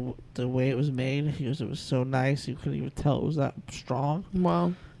said the way it was made, he goes, it was so nice you couldn't even tell it was that strong.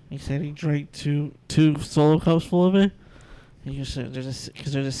 Wow. He said he drank two solo cups full of it. He just said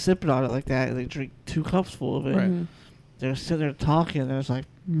because they're just sipping on it like that, and they drink 2 cups full of it. Right. Mhm. They're sitting there talking, and I was like,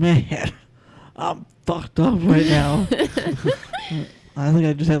 man, I'm fucked up right now. I think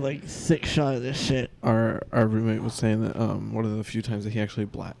I just had 6 shots of this shit. Our roommate was saying that one of the few times that he actually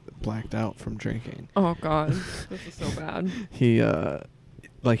blacked out from drinking. Oh God, this is so bad. He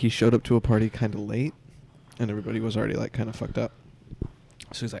he showed up to a party kind of late, and everybody was already kind of fucked up.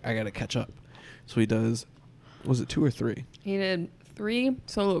 So he's like, I gotta catch up. So he does. Was it 2 or 3 He did 3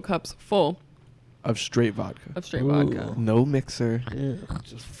 solo cups full of straight vodka? of straight Ooh. vodka. No mixer, Ugh.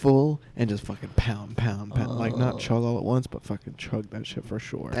 just full, and just fucking pound. Not Oh. chug all at once, but fucking chug that shit for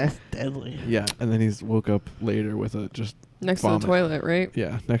sure. That's deadly. Yeah, and then he's woke up later with a just Next vomit. to the toilet, right?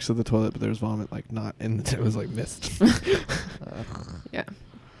 Yeah, next to the toilet, but there was vomit not in the. It was mist. Ugh. Yeah.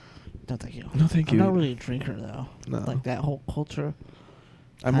 No, thank you. No, thank I'm you. not really a drinker, though. No. Like, that whole culture.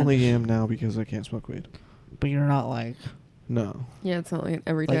 I'm I only just- am now because I can't smoke weed. But you're not like... No, Yeah, it's not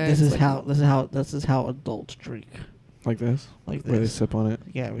every day. Like, this It's is how adults drink. like this, Like where they this. sip on it.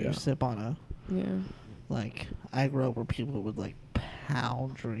 Yeah, where Yeah. you sip on a... Yeah. Like, I grew up where people would,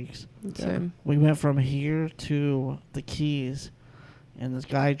 pound drinks. Same. We went from here to the Keys, and this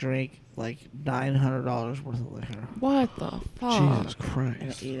guy drank, $900 worth of liquor. What the fuck? Jesus In an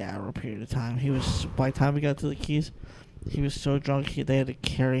Christ! 8-hour period of time. By the time we got to the Keys, He was so drunk they had to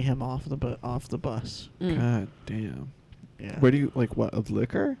carry him off the bus. Mm. God damn. Yeah. Where do you like what of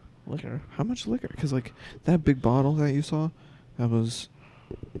liquor? Liquor. How much liquor? Because like that big bottle that you saw, that was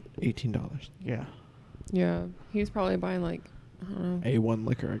 $18. Yeah. Yeah, he's probably buying like, I don't know. A1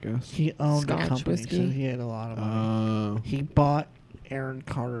 liquor, I guess. He owned a Scotch company, whiskey. so he had a lot of money. He bought Aaron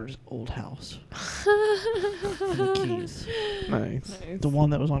Carter's old house. The keys. Nice. Nice. The one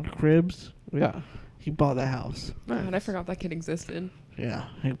that was on Cribs. Yeah. He bought that house. God, I forgot that kid existed. Yeah.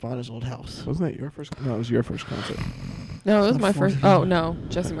 He bought his old house. Wasn't that your first? No, it was your first concert. No, it was my first. Unfortunately. Oh no,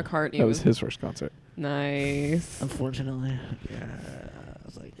 Jesse McCartney. That was his first concert. Nice. Unfortunately. Yeah. I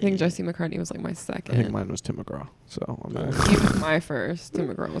was like, I think Jesse McCartney was like my I second. think mine was Tim McGraw. So I'm not. He was my first. Tim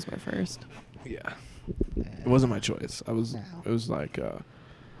McGraw was my first. Yeah. It wasn't my choice. It was like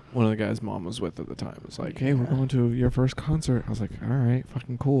one of the guys mom was with at the time. It was like, hey, we're going to your first concert. I was like, all right,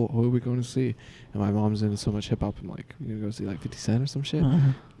 fucking cool. Who are we going to see? And my mom's into so much hip hop. I'm like, you gonna go see like 50 Cent or some shit?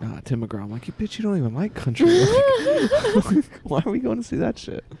 Nah, Tim McGraw. I'm like, you bitch, you don't even like country. Like, why are we going to see that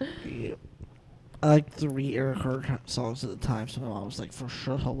shit? Yeah. I like 3 Eric Carter songs at the time, so my mom was like, for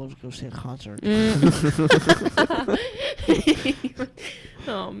sure, I'll love to go see a concert.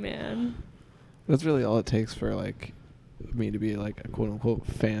 Oh man. That's really all it takes for like me to be like a quote unquote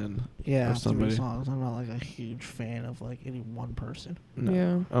fan Yeah, of 3 somebody. songs. I'm not like a huge fan of like any one person. No,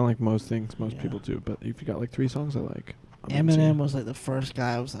 Yeah. I don't like most things. Most Yeah. people do. But if you got like 3 songs I like, I'm Eminem into was like the first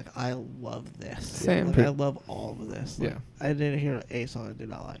guy I was like, I love this. Same. Like, I love all of this. Like, Yeah. I didn't hear a song I did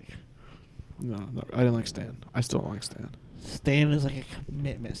not like. No, I didn't like Stan. I still don't like Stan. Stan is like a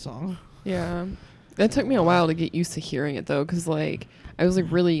commitment song. Yeah. That took me a while to get used to hearing it though, because like I was like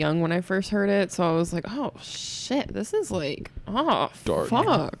really young when I first heard it, so I was like, oh shit, this is like, oh Dark.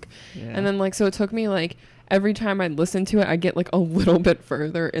 fuck. Yeah. And then like so it took me like every time I'd listen to it, I'd get like a little bit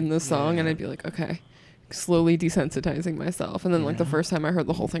further in the song, and Yeah. I'd be like, okay, slowly desensitizing myself. And then like the Yeah. first time I heard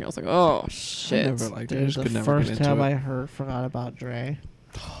the whole thing, I was like, oh shit. I never liked it. I Dude, just the could never get first into time it. I heard Forgot About Dre,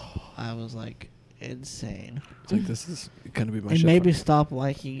 I was like insane. It's like this is gonna be my It shit. made me stop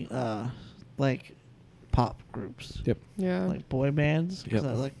liking like pop groups, Yep. Yeah. like boy bands. 'Cause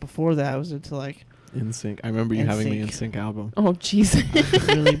Yep. like before that, I was into like NSYNC. I remember you having the NSYNC. NSYNC album. Oh Jesus. I was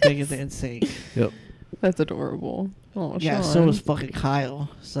really big into NSYNC. Yep. That's adorable. Oh Yeah, Sean. so was fucking Kyle.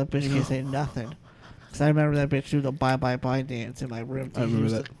 So that bitch can't say nothing. Cause I remember that bitch doing the bye bye bye dance in my room. I He remember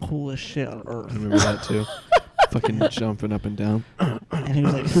was that. the coolest shit on I earth. remember that too. Fucking jumping up and down. And he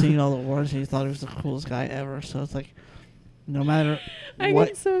was like singing all the words, and he thought he was the coolest guy ever. So it's like, no matter I what,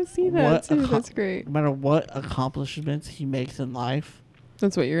 can so see that what too. acco- That's great. no matter what accomplishments he makes in life,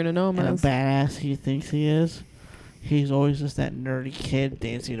 That's what you're gonna know him and a as. badass he thinks he is, he's always just that nerdy kid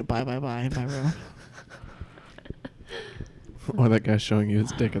dancing to bye bye bye in my room. Or that guy showing you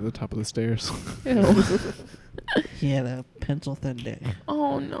his dick at the top of the stairs. Ew. He had a pencil thin dick,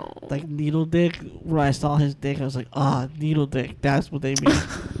 Oh no. like needle dick. When I saw his dick, I was like, ah, needle dick. That's what they mean.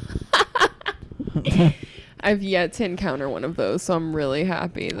 I've yet to encounter one of those, so I'm really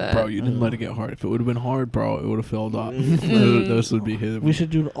happy that. Bro, you didn't let it get hard. If it would have been hard, bro, it would have filled up. Mm. This would be his. We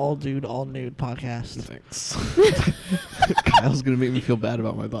should do an all dude, all nude podcast. Thanks. Kyle's gonna make me feel bad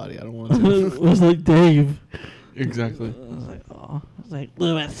about my body. I don't want It to. was like Dave. Exactly. I was like, oh. I was like,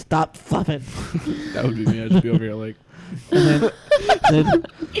 Lewis, stop fluffing. That would be me. I'd just be over here like. And then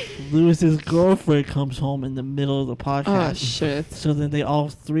Lewis's girlfriend comes home in the middle of the podcast. Oh shit. So then they all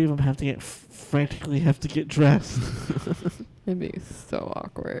 3 of them have to get frantically have to get dressed. It'd be so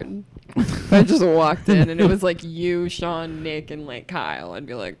awkward. If I just walked in and it was like you, Sean, Nick, and like Kyle, I'd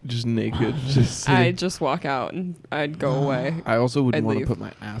be like, Just naked. Just. I'd sitting. just walk out and I'd go away. I also wouldn't I'd want to leave. put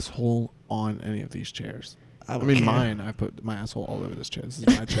my asshole on any of these chairs. I would mean, care. mine. I put my asshole all over this chair. This is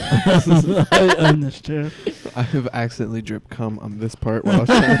my chair. I own this chair. I have accidentally dripped cum on this part while I was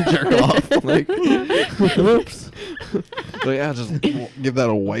trying to jerk off. Like, Oops. but yeah, just give that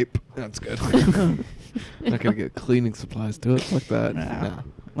a wipe. That's good. Not gonna get cleaning supplies to it like that. Nah.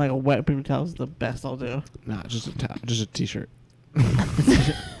 Like a wet paper towel is the best I'll do. Nah, just a t-shirt.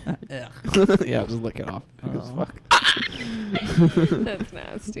 Yeah. Yeah, just lick it off. As Oh. fuck. That's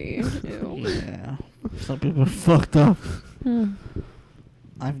nasty. Ew. Yeah. Some people are fucked up. Hmm.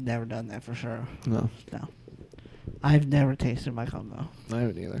 I've never done that for sure. No, No. I've never tasted my cum though. I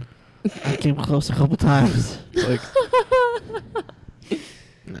haven't either. I came close a couple times. Like,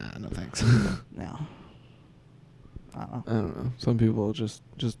 nah, no thanks. No. I don't I don't know. Some people just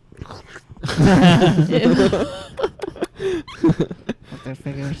With their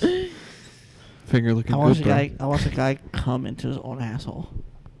fingers. finger looking I watched good, bro. I watched a guy come into his own asshole.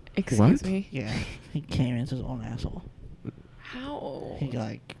 Excuse What? me. Yeah. He came into his own asshole. How? He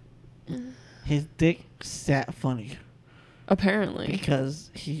like his dick sat funny. Apparently. Because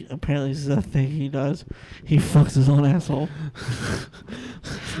he apparently this is a thing he does. He fucks his own asshole.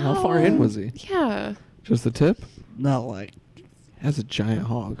 How far in was he? Yeah. Just the tip? No, like That's a giant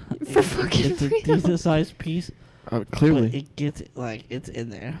hog. For fucking it's a real. decent sized piece. Clearly. But it gets like it's in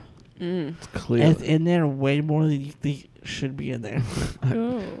there. It's And clearly. it's in there way more than you think should be in there. I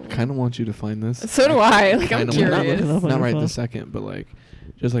Oh. kind of want you to find this. So do I. Like, I'm Kinda You're not curious. looking up on Not your right phone? this second, but like,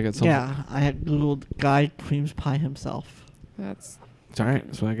 just like at some. Yeah, I had googled guy creams pie himself. That's. It's all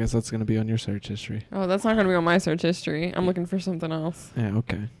right. So I guess that's gonna be on your search history. Oh, that's not gonna be on my search history. I'm looking for something else. Yeah.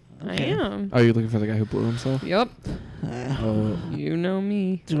 Okay. I Okay. am. Oh, you're looking for the guy who blew himself? Yep. Oh. You know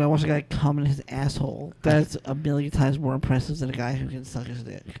me. Dude, I watched a guy come in his asshole. That's a million times more impressive than a guy who can suck his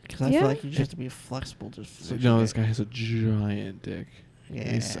dick. Because I Yeah. feel like you just have to be flexible. Just So, suck you know, your this dick. guy has a giant dick.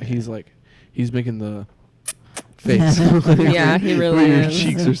 Yeah. He's like, he's making the face. Yeah, he really where your is.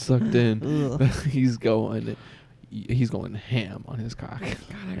 cheeks are sucked in. Ugh. he's going ham on his cock. God,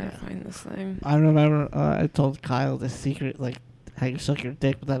 I gotta find this thing. I remember I told Kyle the secret, like how you suck your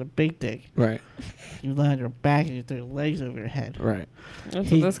dick without a big dick. Right. You lie on your back and you throw your legs over your head. Right. That's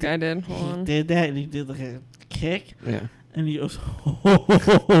He what this guy did. Hold He on. did that and he did like a kick Yeah. and he goes. I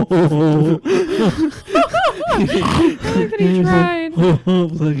like that he tried.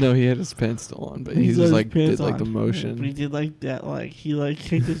 No, he had his pants still on, but he He's just got like his pants did like the on. motion. But he did like that, like he like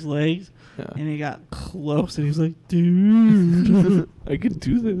kicked his legs Yeah. and he got close and he was like, dude. I could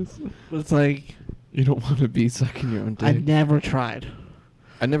do this. But it's like You don't want to be sucking your own I dick. never tried.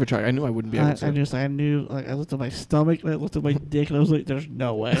 I never tried. I knew I wouldn't be able to. I knew, like, I looked at my stomach and I looked at my dick and I was like, there's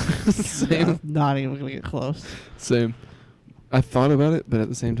no way. Same. I'm not even gonna get close. Same. I thought about it, but at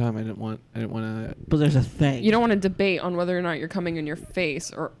the same time, I didn't want to. But there's a thing. You don't want to debate on whether or not you're coming in your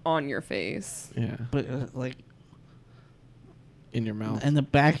face or on your face. Yeah. But like In your mouth. in the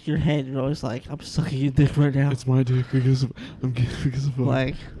back of your head, you're always like, I'm sucking your dick right now. It's my dick because I'm gay because of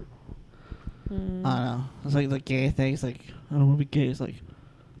Like Mm. I don't know. It's like the gay thing. It's like I don't want to be gay. It's like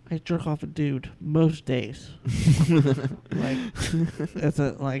I jerk off a dude most days. Like it's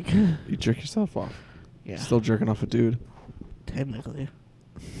a like You jerk yourself off. yeah. Still jerking off a dude. Technically.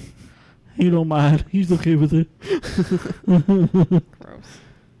 He don't mind. He's okay with it. Gross.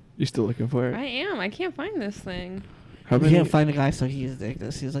 You still looking for it? I am. I can't find this thing. How We many? can't find a guy, so he's like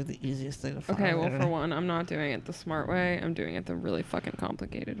this. He's like the easiest thing to find. Okay, well, ever. for one, I'm not doing it the smart way. I'm doing it the really fucking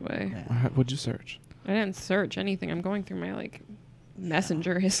complicated way. Yeah. What'd you search? I didn't search anything. I'm going through my, like,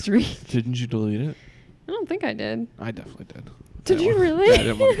 messenger history. Didn't you delete it? I don't think I did. I definitely did. Did I you didn't want- really? Yeah, I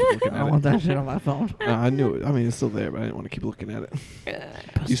didn't want to keep looking I at want it. that shit on my phone. I knew it. I mean, it's still there, but I didn't want to keep looking at it.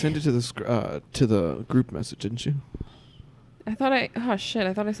 You sent it to the group message, didn't you? I thought oh shit,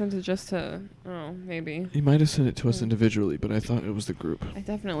 I thought I sent it just to, oh, maybe. You might have sent it to us Hmm. individually, but I thought it was the group. I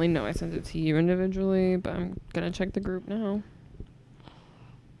definitely know I sent it to you individually, but I'm gonna check the group now.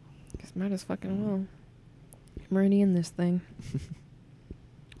 Guess might as fucking well. I'm already in this thing.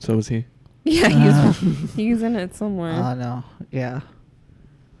 So was he? Yeah, he's in it somewhere. Oh no. Yeah.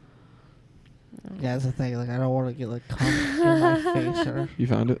 Yeah, that's the thing. Like, I don't want to get like cum in my face or. You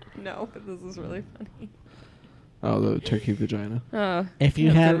found it? No, but this is really funny. Oh, the turkey vagina. Oh, If you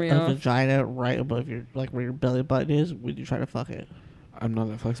that had threw me a off. vagina right above your like where your belly button is, would you try to fuck it? I'm not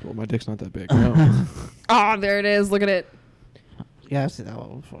that flexible. My dick's not that big. No. Oh, there it is. Look at it. Yeah, I've seen that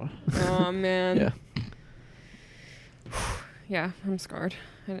one before. Oh man. Yeah. Yeah, I'm scarred.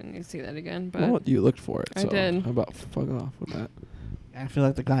 I didn't need to see that again, but Well, you looked for it. I So did. How about fuck off with that? I feel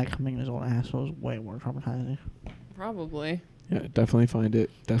like the guy coming in his own asshole is way more traumatizing. probably. Yeah, definitely find it.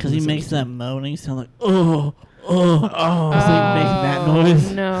 Because Definitely he send makes it to that me. moaning sound like, oh. It's like making that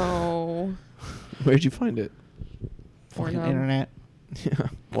noise. No. Where'd you find it? Fucking Pornhub. internet. Yeah.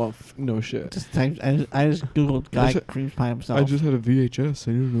 Well, no shit. Just typed, I just googled guy just- creams by himself. I just had a VHS.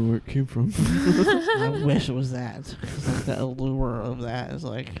 I didn't know where it came from. I wish it was that. 'Cause, like, the allure of that is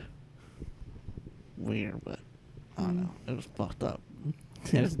like weird, but I don't know. It was fucked up. And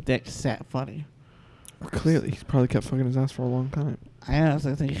his dick sat funny. Clearly, he's probably kept fucking his ass for a long time. I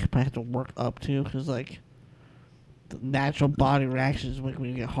honestly think you probably have to work up too, because like the natural body reactions when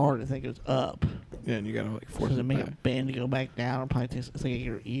you get hard, I think it's up. Yeah, and you gotta like force Does it it make back. a bend to go back down? It probably takes it's like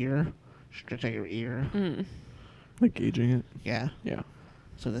your ear, stretch out your ear. Mm. Like gauging it. Yeah, Yeah.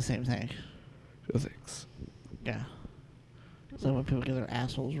 so the same thing. Physics. Yeah. So when people get their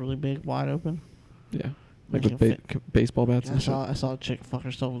assholes really big, wide open. Yeah. Make Like with it fit. baseball bats I and shit. saw a chick fuck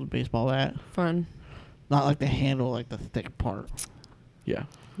herself with a baseball bat. Fun. Not like the handle, like the thick part. Yeah.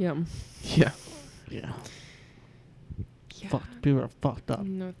 Yum. Yeah. Yeah. Yeah. Fuck. People are fucked up.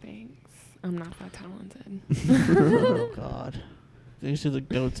 No thanks. I'm not that talented. Oh god. Did you see the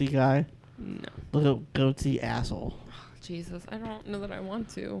goatee guy? No. Look at goatee asshole. Jesus, I don't know that I want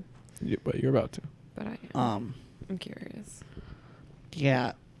to, But you're about to. but I am. Um, I'm curious.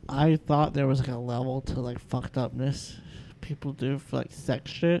 yeah, I thought there was like a level to like fucked upness people do for like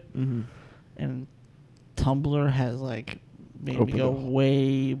sex shit, Mm-hmm. and Tumblr has like made me Opened go a-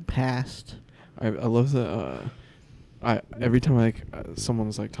 way past. I love the. I every time like someone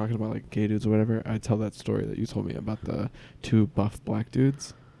was like talking about like gay dudes or whatever, I tell that story that you told me about the 2 buff black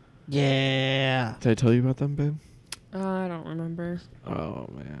dudes. Yeah, Did I tell you about them, babe? I don't remember. Oh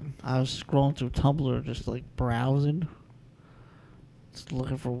man. I was scrolling through Tumblr, just like browsing, just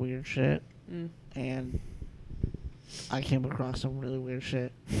looking for weird shit, Mm. and I came across some really weird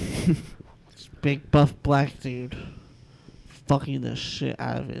shit. This big buff black dude fucking the shit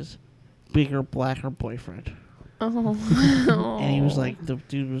out of his bigger blacker boyfriend, Oh. and he was like, the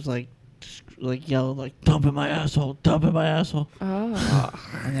dude was like yelling like, "Dump in my asshole, dump in my asshole," Oh.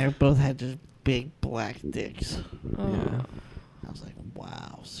 and they both had just big black dicks. Oh. Yeah. I was like,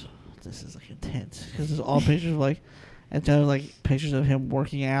 wow, this is like intense. Because it's all pictures of like, and then like pictures of him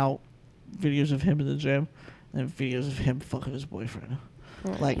working out, videos of him in the gym, and then videos of him fucking his boyfriend.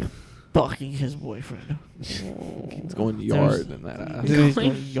 Oh. Like, fucking his boyfriend. It's going There's- yard in that ass. Dude, he's Going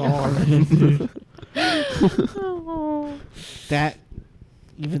going yard. Dude. Oh. That,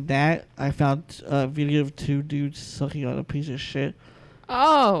 even that, I found a video of 2 dudes sucking on a piece of shit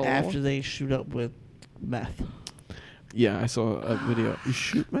Oh. after they shoot up with meth. Yeah, I saw a video. You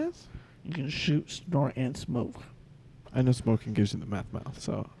shoot meth? You can shoot, snort, and smoke. I know smoking gives you the meth mouth,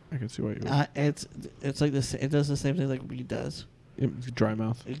 so I can see why you would. It's like this. It does the same thing like weed does. Dry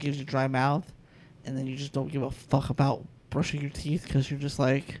mouth. It gives you dry mouth, and then you just don't give a fuck about brushing your teeth because you're just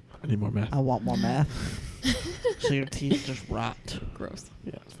like, I need more meth. I want more meth. So your teeth just rot. Gross.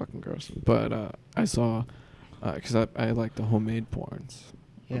 Yeah, it's fucking gross. But I saw, because I like the homemade porns.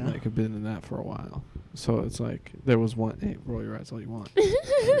 Yeah. I'm like, I've been in that for a while. So it's like, there was one, hey, roll your eyes all you want.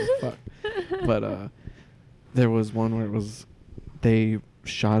 Fuck. But there was one where it was, they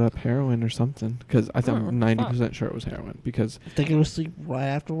shot up heroin or something. Because I thought Oh, 90% sure it was heroin. Because If they go to sleep right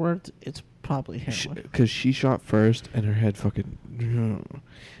afterwards, it's probably heroin. Because she shot first and her head fucking,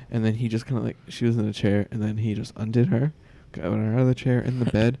 and then he just kind of like, she was in a chair and then he just undid her, got her out of the chair in the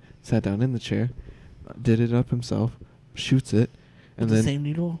bed, sat down in the chair, did it up himself, shoots it, and With the then same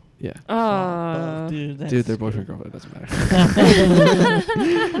needle? yeah, Dude, that's dude, their boyfriend scary. girlfriend doesn't matter.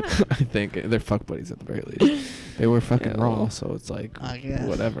 I think they're fuck buddies at the very least. They were fucking raw, Ew. so it's like I guess.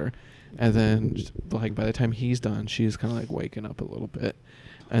 whatever. And then like by the time he's done, she's kind of like waking up a little bit.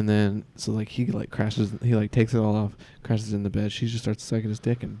 And then, so like he like crashes, he like takes it all off, crashes in the bed. She just starts sucking his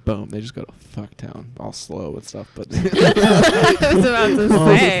dick, and boom, they just go to fuck town, all slow and stuff. But I was about to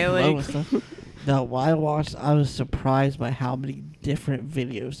Oh, say, slow like, and stuff. No, while I watched, I was surprised by how many different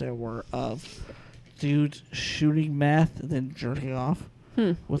videos there were of dudes shooting meth and then jerking off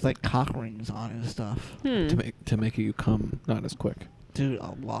with like cock rings on and stuff. to make you come not as quick. Dude,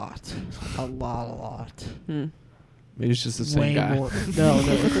 a lot. A lot. Maybe it's just the same Way guy. more. No,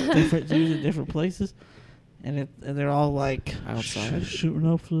 it's different dudes in different places. And they're all like Outside? shooting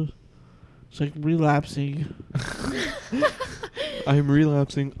up for. It's like relapsing. I'm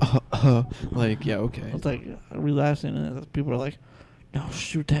relapsing. Like yeah, okay. It's like relapsing, and people are like, "No,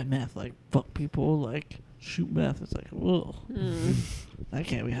 shoot that meth!" Like fuck people, like shoot meth. It's like, whoa, that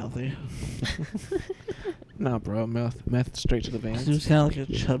can't be healthy. Nah, bro, meth straight to the This veins. dude's kind of like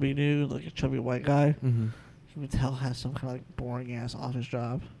a chubby dude, like a chubby white guy. Mm-hmm. You can tell has some kind of like boring ass office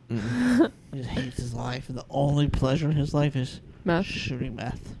job. Mm-hmm. He just hates his life, and the only pleasure in his life is Meth. shooting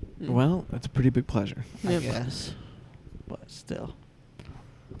meth. Well, that's a pretty big pleasure. I Yep. guess, but still.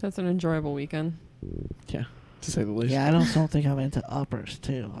 That's an enjoyable weekend. Yeah, to say the least. Yeah, I don't think I'm into uppers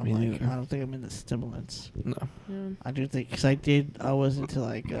too. I'm Me like, neither. I don't think I'm into stimulants. No. Yeah. I do think, because I was into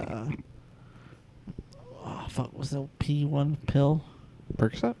like, oh fuck, was the P1 pill?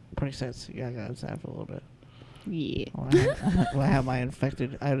 Percocet? Percocets. Yeah, I got into that for a little bit. Yeah. When I had I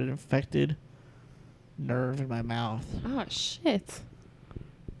had an infected nerve in my mouth, Oh shit.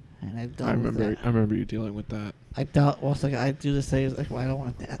 and I dealt I with remember. that. I remember you dealing with that. I dealt. Well, it's like I do this thing. It's like, well, I don't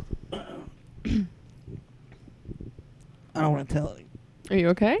want that. I don't want to tell it. Are you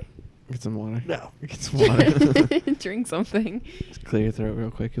okay? Get some water. No. Get some water. Drink something. Just clear your throat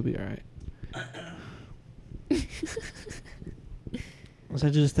real quick. You'll be all right. So I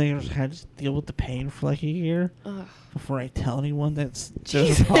do this thing. I just had to deal with the pain for like a year Ugh. before I tell anyone that's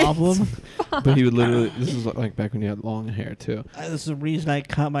there's Jesus. a problem. But he would literally. This is like back when you had long hair too. This is the reason I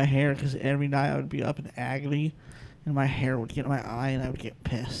cut my hair, because every night I would be up in agony, and my hair would get in my eye, and I would get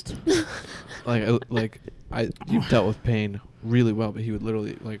pissed. You dealt with pain really well, but he would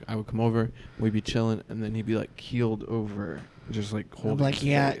literally, like, I would come over, we'd be chilling, and then he'd be, like, keeled over, just, like, I'm holding like, his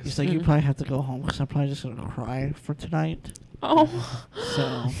yeah. face. He's like, you Mhm. probably have to go home because I'm probably just gonna cry for tonight. Oh.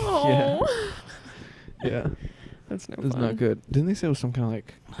 So Oh. Yeah. That's no It was fun. not good. Didn't they say it was some kind of,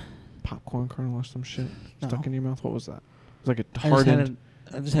 like, popcorn kernel or some shit stuck No. in your mouth? What was that? It was, like, a I just, had hardened...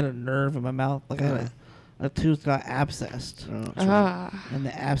 I just had a nerve in my mouth. Like I had a tooth got abscessed. Oh, that's right. Ah. And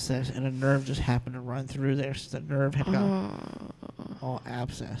the abscess and a nerve just happened to run through there. So the nerve had got Oh. all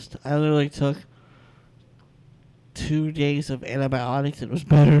abscessed. I literally took 2 days of antibiotics. It was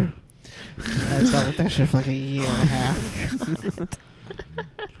better. I dealt with that shit for like a year and a half.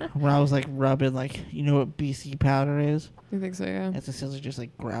 When I was like rubbing, like, you know what BC powder is? You think so? Yeah. It's essentially just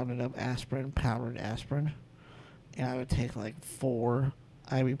like grounded up aspirin, powdered aspirin. And I would take like 4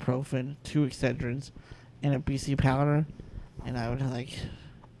 ibuprofen, 2 Excedrins, and a BC powder. And I would like,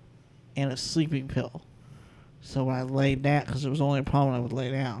 and a sleeping pill. So when I laid down, because it was only a problem when I would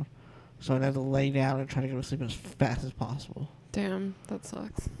lay down. So I'd have to lay down and try to go to sleep as fast as possible. Damn, that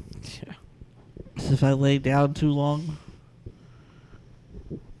sucks. Yeah. So if I laid down too long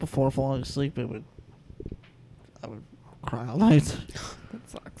before falling asleep, I would cry all night. That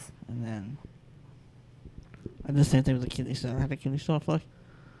sucks. And then I did the same thing with the kidney stone. I had a kidney stone for like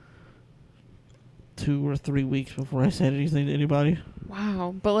 2 or 3 weeks before I said anything to anybody.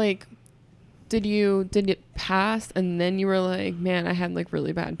 Wow. But like, did it pass and then you were like, man, I had like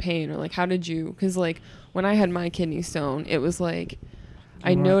really bad pain, or like how did you? Because like when I had my kidney stone, it was like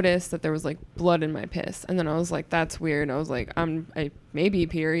I noticed that there was like blood in my piss, and then I was like, that's weird. I was like, I maybe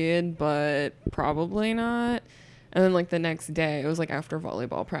period, but probably not. And then like the next day, it was like after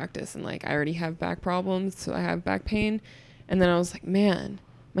volleyball practice, and like I already have back problems, so I have back pain. And then I was like, man,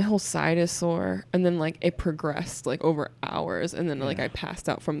 my whole side is sore. And then like it progressed like over hours, and then like Yeah. I passed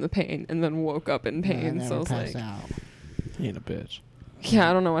out from the pain, and then woke up in And I pain. never So I was passed like, out. He ain't a bitch. yeah,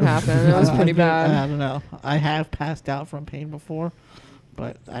 I don't know what happened. It was pretty I bad. don't know. I have passed out from pain before,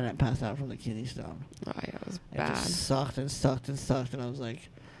 but I didn't pass out from the kidney stone. Oh yeah, it was It bad. just sucked and sucked and sucked, and I was like,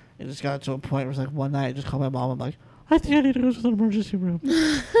 it just got to a point where it was like one night I just called my mom. I'm like, I think I need to go to the emergency room.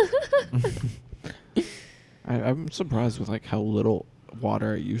 I'm surprised with, like, how little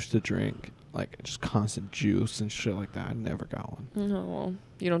water I used to drink. Like, just constant juice and shit like that. I never got one. Oh well,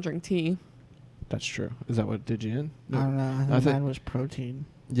 you don't drink tea. That's true. Is that what did you in? I don't know. I I think think- mine was protein.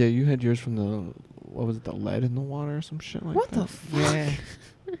 Yeah, you had yours from the, what was it, the lead in the water or some shit like What that? the fuck? Yeah.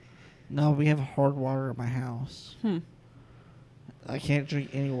 No, we have hard water at my house. I can't drink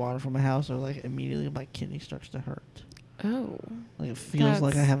any water from my house, or like immediately my kidney starts to hurt. Oh. Like it feels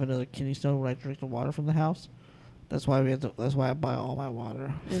like I That's- have another kidney stone when I drink the water from the house. That's why we have to. That's why I buy all my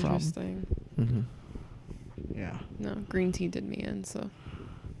water from. Interesting. Mm-hmm. Yeah, No, green tea did me in, so.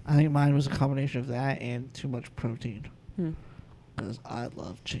 I think mine was a combination of that and too much protein. Hmm. Because I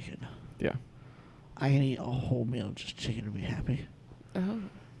love chicken. Yeah. I can eat a whole meal of just chicken to be happy. Oh.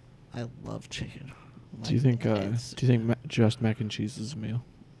 I love chicken. Do you think it's- just mac and cheese is a meal?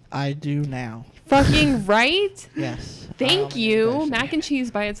 I do now? Fucking right? Yes. Thank you. Mac and cheese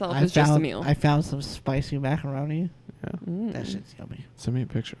by itself is just a meal. I found some spicy macaroni. Yeah. Mm. That shit's yummy. Send me a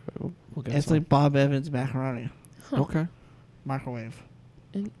picture. We'll get It's some. like Bob Evans macaroni. Huh. Okay. Microwave.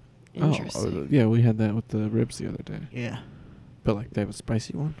 Interesting. Yeah, we had that with the ribs the other day. Yeah. But, like, they have a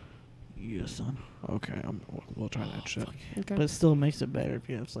spicy one? Yeah, son. Okay, we'll try that shit. Fuck. Okay. But it still makes it better if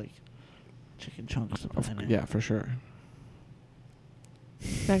you have like chicken chunks in it. Yeah, for sure.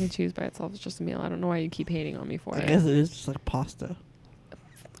 Mac and cheese by itself is just a meal. I don't know why you keep hating on me for I it. guess it is just like pasta.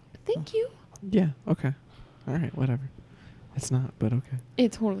 Thank you. Yeah, okay. All right, whatever. It's not, but okay.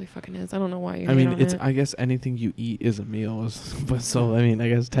 It totally fucking is. I don't know why you I hate mean, on it's. it. I guess anything you eat is a meal. But so, I mean, I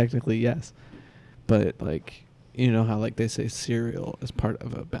guess technically yes. But, like, you know how, like, they say cereal is part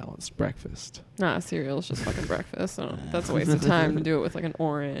of a balanced breakfast. Nah, cereal is just fucking breakfast. So that's a waste of time to do it with like an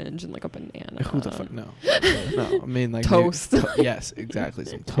orange and like a banana. Who the fuck? No. No, I mean, like. Toast. Yes, exactly.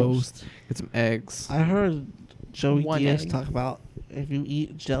 Some toast. Get some eggs. I heard Joey One Diaz egg. talk about if you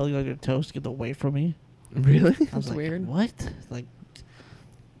eat jelly on your toast, get away from me. Really? I was That's like, weird. What? Like,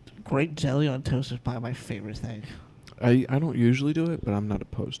 grape jelly on toast is probably my favorite thing. I don't usually do it, but I'm not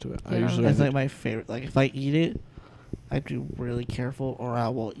opposed to it. I Yeah. usually. That's like my favorite. Like, if I eat it, I have to be really careful, or I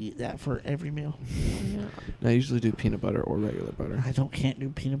will eat that for every meal. Yeah. I usually do peanut butter or regular butter. I can't do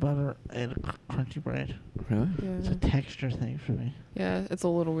peanut butter and crunchy bread. Really? It's Yeah. a texture thing for me. Yeah, it's a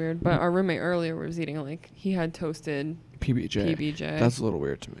little weird. But our roommate earlier was eating like he had toasted PBJ. PBJ. That's a little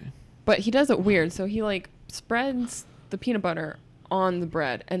weird to me. But he does it weird. So he like spreads the peanut butter on the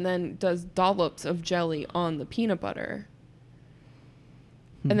bread and then does dollops of jelly on the peanut butter.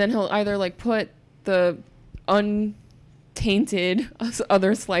 Hmm. And then he'll either like put the tainted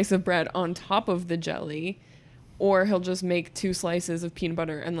other slice of bread on top of the jelly, or he'll just make 2 slices of peanut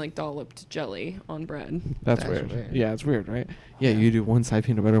butter and like dolloped jelly on bread. That's That's weird. weird. Yeah, it's weird, right? Yeah, Yeah. you do one side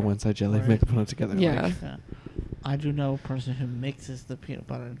peanut butter, one side jelly, Right. make put it together. Yeah. Like, Yeah. I do know a person who mixes the peanut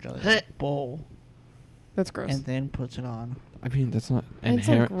butter and jelly in a bowl That's gross. and then puts it on. I mean, that's not It's like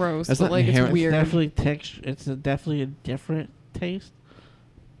inherent. gross, that's but not like it's inherent. weird. It's definitely definitely a different taste,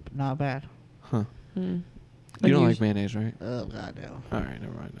 but not bad. Huh. Mm. You don't you like sh- mayonnaise, right? Oh god no. All right,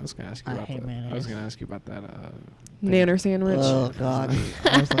 never mind. I was gonna ask you I about hate that. I was mayonnaise. gonna ask you about that. Nanner sandwich. Oh god.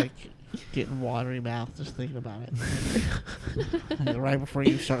 I was like getting watery mouth just thinking about it. Like, right before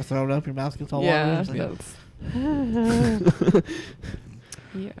you start throwing up, your mouth gets all yeah, watery. that's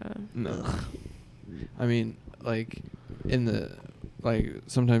yeah. No. I mean, like, in the, like,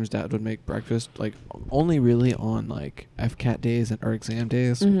 sometimes Dad would make breakfast, like, only really on, like, FCAT days or exam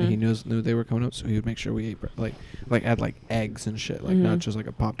days. Mhm. He knew they were coming up, so he would make sure we ate, like, add, like, eggs and shit, like, not Mhm. just, like,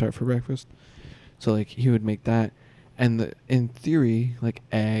 a Pop-Tart for breakfast. So, like, he would make that. And in theory, like,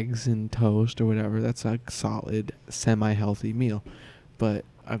 eggs and toast or whatever, that's a solid, semi-healthy meal. But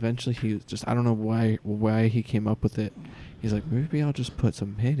eventually he was just, I don't know why he came up with it. He's like, maybe I'll just put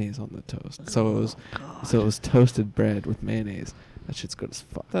some mayonnaise on the toast. So it was toasted bread with mayonnaise. That shit's good as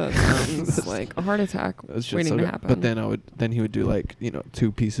fuck. That sounds like a heart attack That shit's waiting so to good. happen. But then he would do, like,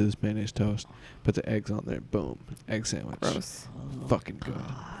 2 pieces mayonnaise toast, put the eggs on there, boom, egg sandwich. Gross. Fucking good.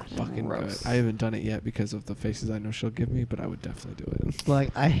 Fucking Gross. good. I haven't done it yet because of the faces I know she'll give me, but I would definitely do it. Like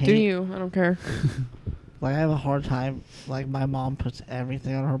I hate. Do you? I don't care. Like I have a hard time. Like my mom puts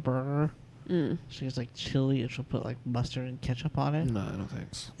everything on her burger. Mm. She gets like chili and she'll put like mustard and ketchup on it. No, no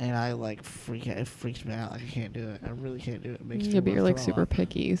thanks. And I like freak out. It freaks me out. Like I can't do it. I really can't do it. It makes me Yeah, but you're wanna like throw super up.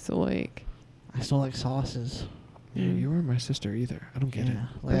 picky, so like. I still like sauces. Yeah, Mm. you weren't my sister either. I don't get Yeah.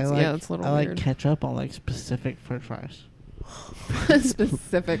 Like, That's- I like, yeah, that's a little I like weird. ketchup on like specific French fries.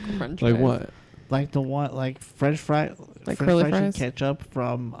 Specific French it. Like fries. what? Like the one like French fry, Like French curly and fries? ketchup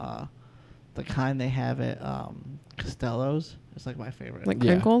from the kind they have at Costello's. It's like my favorite. Like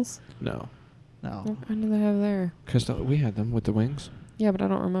Yeah. crinkles? No. no. What kind do they have there? Crystal, we had them with the wings. Yeah, but I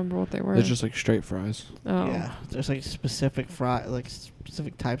don't remember what they were. They're just like straight fries. Oh. Yeah, there's like specific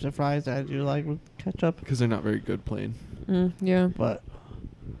specific types of fries that I do like with ketchup, Because they're not very good plain. Yeah. but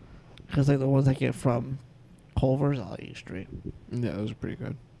because like the ones I get from Culver's, I'll eat straight. Yeah, those are pretty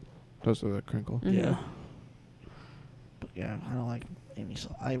good. Those are the crinkle. Mhm. Yeah, but yeah, I don't like any.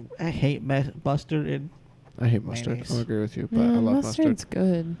 I hate mustard and I hate mustard. Mayonnaise. I'll agree with you, but I Yeah, love mustard's mustard.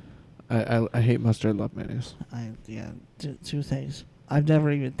 good. I hate mustard. Love mayonnaise. two things. I've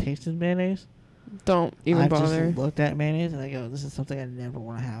never even tasted mayonnaise. Don't even I've bother. just looked at mayonnaise and I go, "This is something I never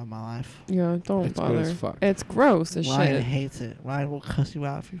want to have in my life." Yeah, don't It's good bother. as fuck. It's gross as Ryan shit. hates it. Ryan will cuss you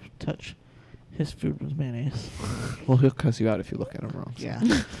out if you touch his food with mayonnaise. Well, he'll cuss you out if you look at him wrong. so.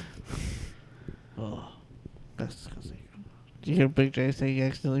 Yeah. Oh, that's disgusting. Did you hear Big J say he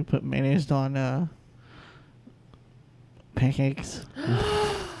accidentally put mayonnaise on pancakes?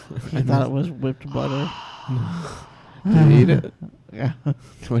 He thought it was whipped butter. Did you eat it? Yeah.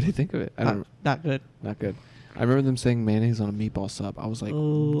 What do you think of it? I don't. Not good. Not good. I remember them saying mayonnaise on a meatball sub. I was like,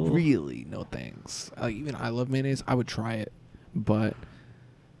 Oh. really? No thanks. Even I love mayonnaise. I would try it, but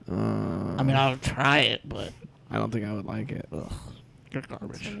I mean, I'll try it, but I don't think I would like it. ugh, you're That's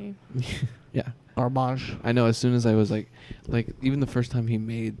garbage. funny. Yeah, Garbage. I know. As soon as I was like even the first time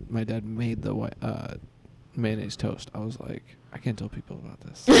my dad made the mayonnaise toast, I was like, I can't tell people about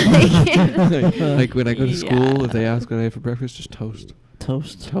this. like when I go to school, if they ask what I have for breakfast, just toast.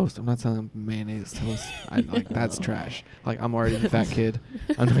 Toast. Toast. I'm not telling them mayonnaise toast. I like that's trash. Like I'm already a fat kid.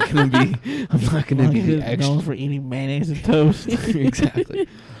 I'm not gonna be Known extra. for eating mayonnaise and toast. Exactly.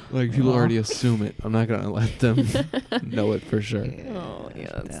 Like people Aw. already assume it. I'm not gonna let them know it for sure. Oh, yeah,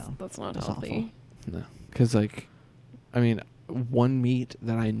 shut that's, down. that's not That's healthy. No, because like, I mean, one meat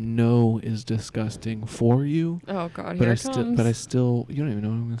that I know is disgusting for you, Oh, God, but here I it still, comes. but I still, you don't even know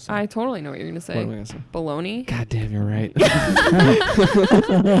what I'm gonna say. I totally know what you're going to What say. am I gonna say? Bologna. God damn, you're right.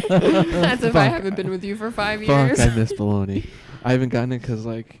 That's if I Fuck. haven't been with you for 5 Fuck, years. I miss bologna. I haven't gotten it because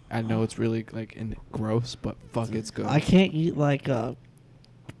like I know it's really like gross, but fuck, it's good. I can't eat like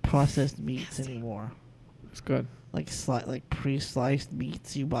processed meats anymore. It's good. Like like pre-sliced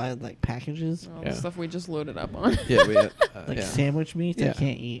meats you buy in like packages. All Yeah. the stuff we just loaded up on. Yeah, we had, Like yeah. sandwich meats, I Yeah.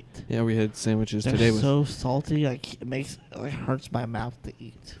 can't eat. Yeah, we had sandwiches They're today with. so salty. Like it makes like hurts my mouth to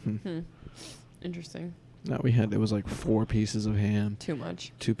eat. Hmm. Interesting. No, we had it was like 4 pieces of ham, Too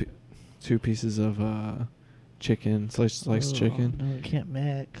much. 2 pieces of chicken, sliced Oh, chicken. No, you can't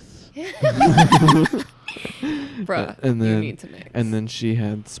mix. Bruh, and you then need to mix. and then she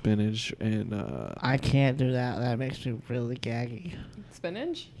had spinach and I can't do that. That makes me really gaggy.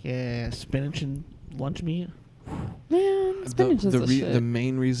 spinach? Yeah, spinach and lunch meat. Man, spinach is the shit. the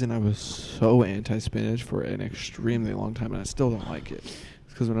main reason I was so anti-spinach for an extremely long time, and I still don't like it, is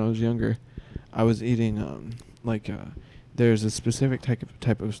because when I was younger, I was eating there's a specific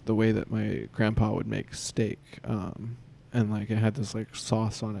type of the way that my grandpa would make steak, and like it had this like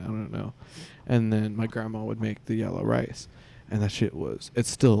sauce on it. I don't know, and then my grandma would make the yellow rice, and that shit it's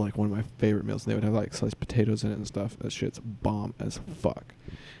still like one of my favorite meals. And they would have like sliced potatoes in it and stuff. That shit's bomb as fuck.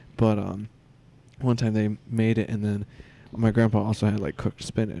 But one time they made it, and then my grandpa also had like cooked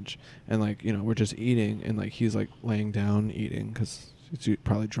spinach, and like we're just eating, and like he's like laying down eating because he's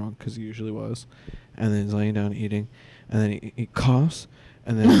probably drunk because he usually was, and then he's laying down eating, and then he coughs,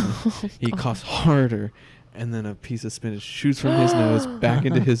 and then he coughs harder, and then a piece of spinach shoots from his nose back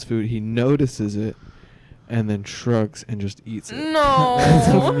into his food. He notices it, and then shrugs and just eats it. No. That's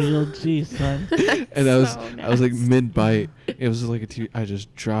a real G, son. And I was like nasty. mid bite. It was just like I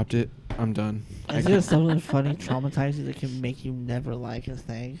just dropped it. I'm done. Is there something funny, traumatizing that can make you never like a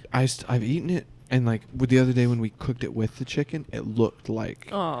thing? I've eaten it, and like with the other day when we cooked it with the chicken, it looked like.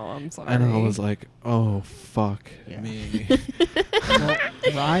 Oh, I'm sorry. And I was like, oh fuck Yeah. me. Well,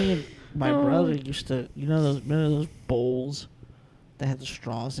 Ryan, my Oh. brother used to, remember those bowls that had the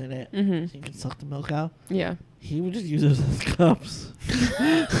straws in it, Mhm. so you could suck the milk out. Yeah. He would just use those as cups.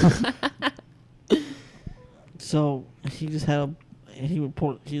 So he just had and he would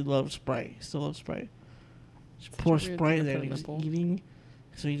pour. He loved Sprite. He still loves Sprite. Just Such a pour weird Sprite thing in to there, put and in he a was bowl. eating.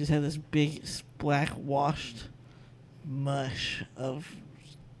 So he just had this big black washed mush of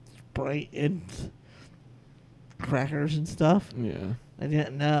Sprite and crackers and stuff. Yeah. I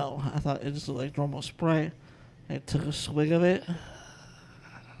didn't know. I thought it just looked like normal Sprite. I took a swig of it.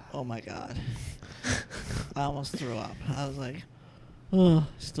 Oh my god. I almost threw up. I was like, oh,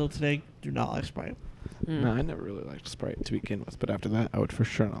 still today, do not like Sprite. Mm. No, I never really liked Sprite to begin with, but after that, I would for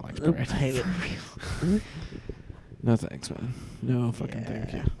sure not like I Sprite. hate it. No thanks, man. No fucking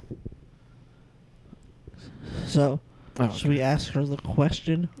thank Yeah. you. So, Oh, should we ask her the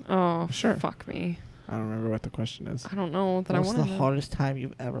question? Oh, Sure. fuck me. I don't remember what the question is. I don't know that What's I the want to know. hardest time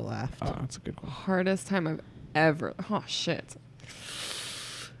you've ever laughed? Oh, that's a good one. Hardest time I've ever. Oh shit.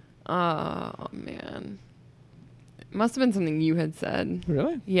 Oh man. It must have been something you had said.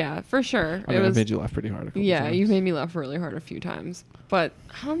 Really? Yeah, for sure. I It mean, I was. made you laugh pretty hard. A couple Yeah, times. you've made me laugh really hard a few times. But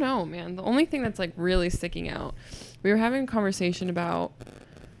I don't know, man. The only thing that's like really sticking out, we were having a conversation about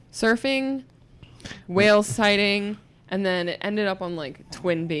surfing, whale sighting, and then it ended up on like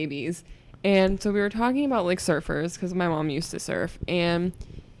twin babies. And so we were talking about like surfers because my mom used to surf, and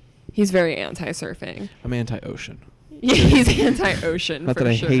he's very anti-surfing. I'm anti-ocean. Yeah, he's anti-ocean. Not for that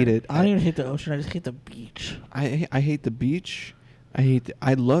I sure. hate it. I don't even hate the ocean. I just hate the beach. I hate the beach.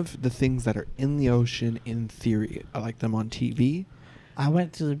 I love the things that are in the ocean in theory. I like them on TV. I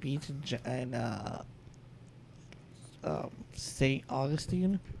went to the beach in St.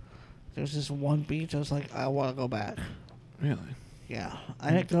 Augustine. There's this one beach. I was like, I want to go back. Really? Yeah,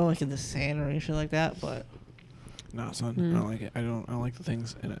 I didn't go like in the sand or anything like that, but No, son. Mm. I don't like it. I don't like the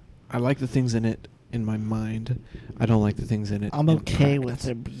things in it. I like the things in it in my mind. I don't like the things in it. I'm in okay with practice.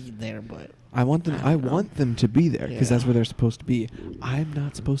 them being there. But I want them. I I don't know. want them to be there because that's Yeah. where they're supposed to be. I'm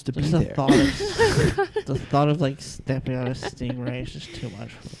not supposed to be just the there. thought of the thought of like stepping on a stingray is just too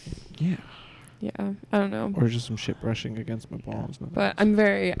much for me. Yeah. Yeah, I don't know. Or just some shit brushing against my balls. nothing But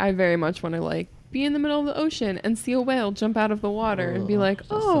else. I very much want to like be in the middle of the ocean and see a whale jump out of the water and be like, That's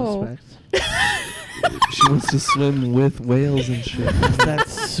oh. suspect. She wants to swim with whales and shit.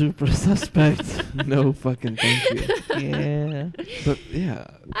 That's super suspect. No fucking thank you. Yeah. But yeah.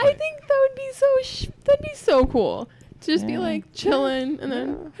 I think that would be that'd be so cool to just be Yeah. like chilling and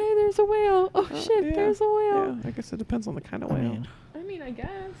then hey, there's a whale. Oh shit, yeah, there's a whale. Yeah, I guess it depends on the kind of I whale. mean, I mean, I guess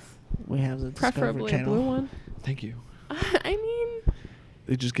we have the Discovery preferably a Channel. blue one. Thank you. I mean,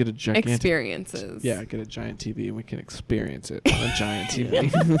 They just get a gigantic experiences. Yeah, get a giant TV and we can experience it on a giant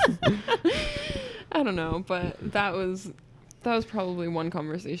TV. I don't know, but that was probably one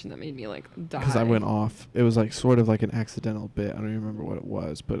conversation that made me like die. Because I went off. It was like sort of like an accidental bit. I don't even remember what it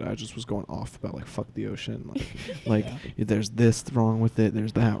was, but I just was going off about like fuck the ocean. Like Yeah. there's this wrong with it.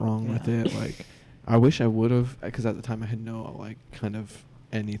 There's that wrong with Yeah. it. Like I wish I would have, because at the time I had no like kind of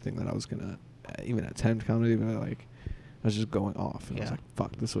anything that I was gonna even attempt comedy. But like I was just going off, and I was Yeah. like,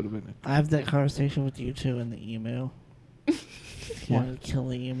 fuck, this would have been. I have that conversation with you two in the email. Yeah. Wanted to kill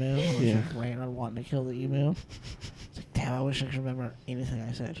the email. I was Yeah. like ran on wanting to kill the email. It's like, damn, I wish I could remember anything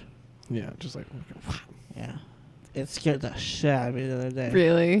I said. Yeah, just like Yeah. It scared the shit out of me the other day.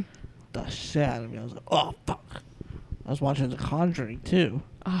 Really? the shit out of me. I was like, oh, fuck. I was watching The Conjuring, too.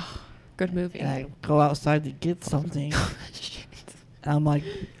 Oh, good movie. And I go outside to get something. Shit. And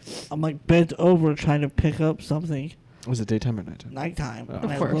I'm like bent over trying to pick up something. Was it daytime or nighttime? Nighttime. Oh. And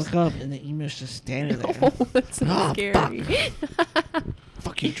Of I course. look up and the emu's just standing there. Oh, that's so Oh, scary.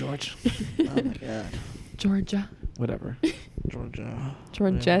 Fuck you, George. Oh my god. Georgia. Whatever. Georgia.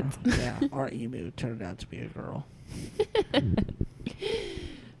 Georgette. whatever. Yeah, our emu turned out to be a girl.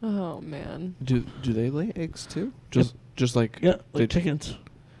 Oh man. Do they lay eggs too? Just like Yeah, they- like chickens.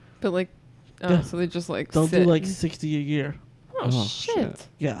 But like, Yeah. so they just like They'll sit do like and- 60 a year. Oh, Oh, shit. shit.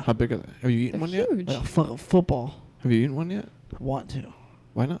 Yeah. How big are they? Have you eaten They're one yet? huge. Like a fucking football. Have you eaten one yet? Want to.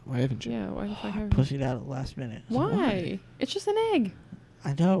 Why not? Why haven't you? Yeah. Why the fuck haven't you? Pussied out at the last minute. Why? It's just an egg.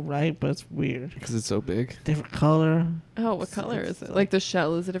 I know, right? But it's weird. Because it's so big. Different color. Oh, what It's- color it's is it? like- Like the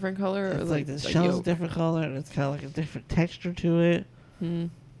shell is a different color, or It's like the shell's a yolk? different color and it's kind of like a different texture to it. Hmm.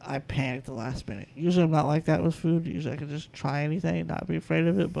 I panicked the last minute. Usually I'm not like that with food. Usually I can just try anything and not be afraid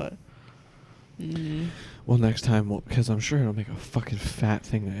of it, but Mm. Well, next time, because I'm sure it'll make a fucking fat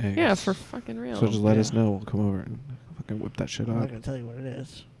thing of eggs. Yeah, for fucking real. So just let us Yeah. know. We'll come over and fucking whip that shit I'm up. not going to tell you what it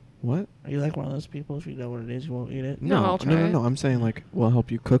is. What? Are you like one of those people, if you know what it is, you won't eat it? No, I'll no, try no, it. no. I'm saying like we'll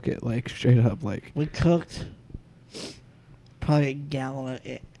help you cook it, like straight up, like. We cooked probably a gallon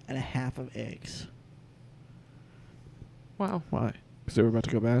and a half of eggs. Wow. Why? Because they were about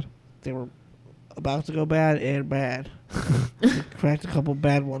to go bad. They were about to go bad and bad. We cracked a couple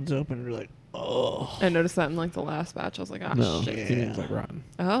bad ones open and we're like, oh. I noticed that in like the last batch. I was like, ah, no, shit. he means like rotten.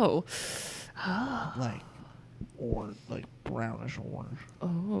 Oh. Like orange, like brownish orange.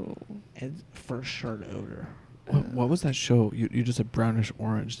 Oh. And for sure the odor. What was that show? You just said brownish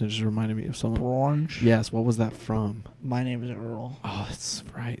orange. And it just reminded me of someone. Orange? Yes. What was that from? My name is Earl. Oh, that's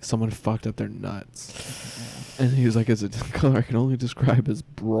right. Someone fucked up their nuts. And he was like, "It's a color I can only describe as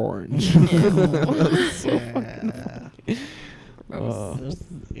bronze." Yeah. Oh.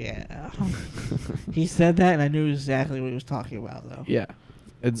 Yeah. He said that, and I knew exactly what he was talking about, though. Yeah,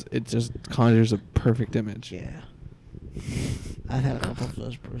 it just conjures a perfect image. Yeah. I've had a couple of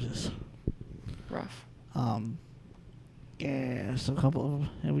those bruises. Rough. Yeah, so a couple of them,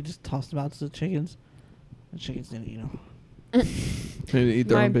 and we just tossed them out to the chickens. The chickens didn't eat them. Maybe eat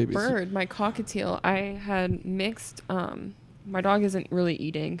their My own babies. bird, my cockatiel, I had mixed. My dog isn't really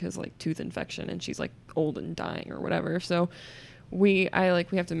eating because like tooth infection, and she's like old and dying or whatever. So we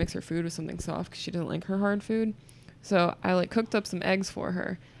have to mix her food with something soft because she doesn't like her hard food. So I like cooked up some eggs for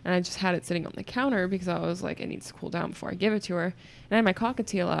her, and I just had it sitting on the counter because I was like, it needs to cool down before I give it to her. And I had my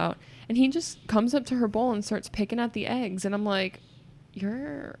cockatiel out, and he just comes up to her bowl and starts picking at the eggs, and I'm like,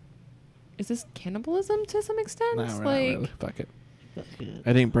 is this cannibalism to some extent? Nah, we're not Like, really. Fuck it. That's good.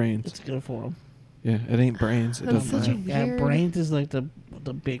 It ain't brains. It's good for them. Yeah, it ain't brains. It That's doesn't such a matter. Yeah, weird- brains is like the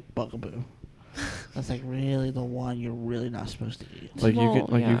big bugaboo. That's like really the one you're really not supposed to eat. Like you Well,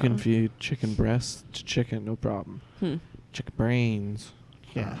 can, you can yeah. feed chicken breasts to chicken, no problem. Chicken brains.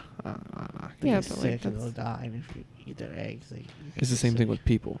 Yeah. They Yeah, get but, like, sick and they'll that's- die, and if you eat their eggs, they It's the same thing with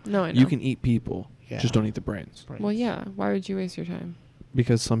people. No, I know. You can eat people, Yeah. just don't eat the brains. brains. Well, yeah. Why would you waste your time?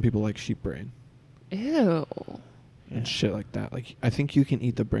 Because some people like sheep brain Ew. Yeah. and shit like that. Like I think you can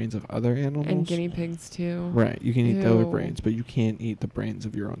eat the brains of other animals. And guinea pigs too. Right, you can eat the other Ew. brains, but you can't eat the brains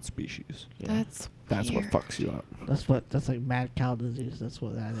of your own species. Yeah. That's What fucks you up. That's like mad cow disease. That's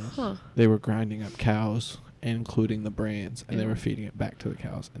what that is. Huh. They were grinding up cows, including the brains, and they Ew. were feeding it back to the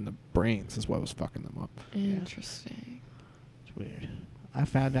cows, and the brains is what was fucking them up. Interesting. It's weird. I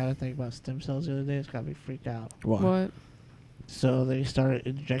found out a thing about stem cells the other day. It's got me freaked out. Why? What? So they started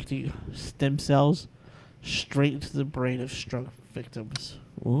injecting stem cells straight into the brain of stroke victims.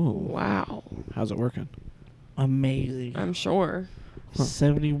 Ooh. Wow. How's it working? Amazing. I'm sure. Huh.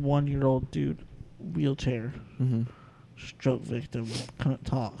 71-year-old dude, wheelchair, Mm-hmm. stroke victim, couldn't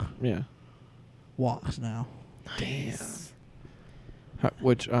talk, Yeah. walks now. Nice.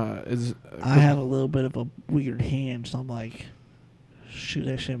 Which is. I have a little bit of a weird hand, so I'm like, shoot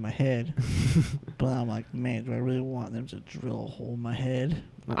that shit in my head. But I'm like, man, do I really want them to drill a hole in my head?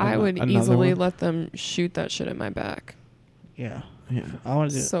 I would Another easily one? let them shoot that shit in my back. Yeah. Yeah. I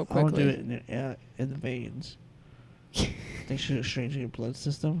want to do So I want to do quickly. it in the veins. They shoot it straight into your blood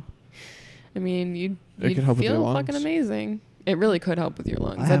system. I mean, It you'd could help with your feel fucking lungs. amazing. It really could help with your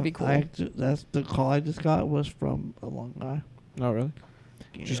lungs. That'd be cool. That's the call I just got was from a lung guy. Oh, really?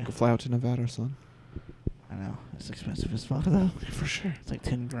 Yeah. Just go fly out to Nevada, son. I know. It's expensive as fuck, though. For sure. It's like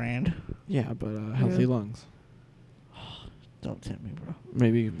 10 grand. Yeah, but healthy Yeah. lungs. Don't tempt me, bro.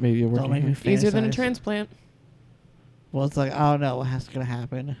 Maybe a Don't working make me hand. Easier than a fantasize. transplant. Well, it's like, I don't know what's going to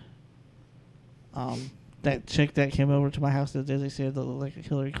happen. that chick that came over to my house the day they said that looked like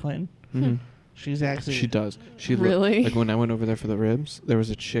Hillary Clinton. Mhm. She's actually She does. She Really? like when I went over there for the ribs, there was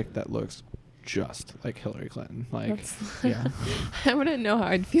a chick that looks just like Hillary Clinton. Like, That's- yeah. I wouldn't know how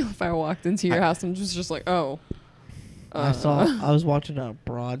I'd feel if I walked into your house and just like, oh. I was watching a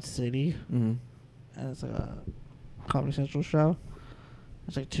Broad City, mhm. and it's like a Comedy Central show.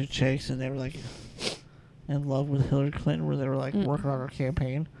 It's like two chicks, and they were like in love with Hillary Clinton, where they were like working on her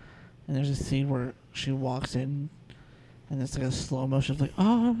campaign. And there's a scene where she walks in, and it's like a slow motion, it's like,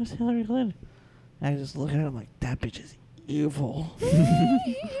 oh, it's Hillary Clinton. And I just look at her, I'm like, that bitch is evil.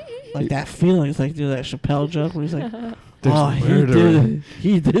 Like that feeling, it's like, that Chappelle joke where he's like, There's oh, murder.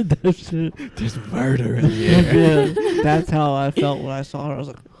 he did that shit. There's murder in the air. Yeah, that's how I felt when I saw her. I was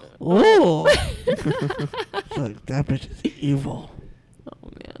like, oh. It's like, that bitch is evil. Oh,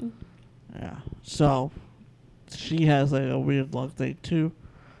 man. Yeah. So, she has like a weird lung thing too,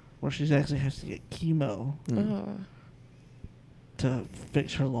 where she actually has to get chemo Oh. to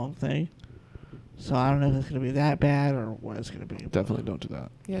fix her lung thing. So I don't know if it's gonna be that bad or what it's gonna be. Definitely don't do that.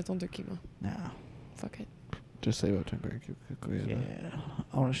 Yeah, don't do chemo. No. Fuck it. Just save up 10 grand quickly. Yeah.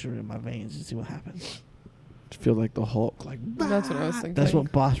 I want to shoot it in my veins and see what happens. Feel like the Hulk. Like, That's what I was thinking. That's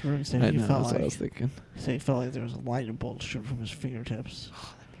what Boss Ruin said. I He know. felt That's what I was like. thinking. He said he felt like there was a lightning bolt shooting from his fingertips.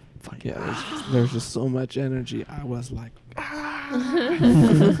 Fuck yeah. There's just so much energy. I was like,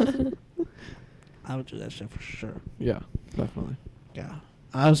 I would do that shit for sure. yeah, definitely. Yeah.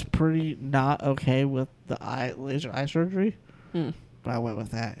 I was pretty not okay with the laser eye surgery, Mm. but I went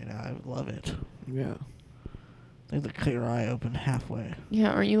with that. I love it. Yeah. They like cut your eye open halfway.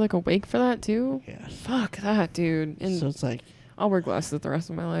 Yeah, aren't you like awake for that too? Yeah. Fuck that, dude. And So it's like I'll wear glasses the rest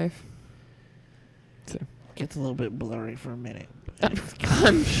of my life. gets a little bit blurry for a minute.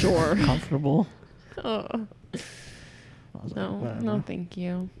 I'm sure. Comfortable. Oh, I was no, like, whatever. no, thank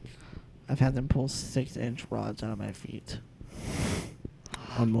you. I've had them pull 6-inch rods out of my feet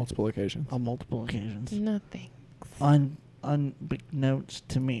On multiple occasions. on multiple occasions. Nothing. Unbeknownst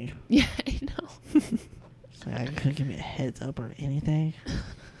to me. Yeah, I know. So I couldn't give me a heads up or anything.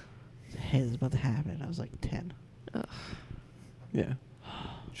 Hey, this is about to happen. I was like 10. Ugh. Yeah.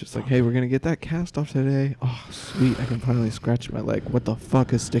 Just like, hey, we're going to get that cast off today. Oh, sweet. I can finally scratch my leg. What the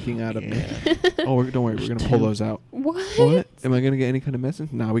fuck is sticking out of me? Yeah. Oh, don't worry. We're going to pull those out. What? What? Am I going to get any kind of medicine?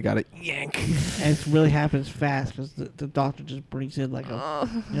 Nah, we got it. Yank. And it really happens fast because the doctor just brings in like a, Ugh.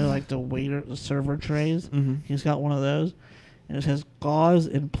 like the server trays. Mm-hmm. He's got one of those, and it has gauze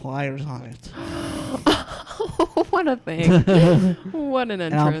and pliers on it. What a thing. What an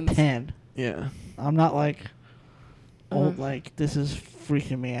And I'm entrance. 10. Yeah. I'm not like, Uh. like this is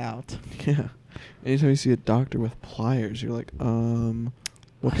freaking me out. Yeah. Anytime you see a doctor with pliers, you're like, what I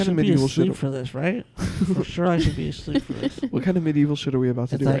kind of should be medieval asleep shit? for this, right? For sure, I should be asleep for this. What kind of medieval shit are we about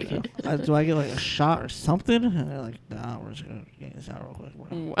to It's do like, right now? do I get like a shot or something? And they're like, nah, we're just gonna get this out real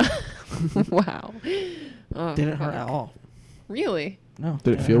quick. Bro. Wow. Oh, Didn't hurt fuck. at all. Really? No.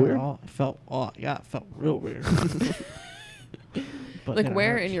 Did it didn't feel hurt weird? At all. It felt, yeah, it felt real weird. But Like then it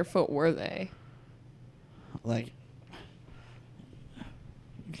where hurt. in your foot were they? Like,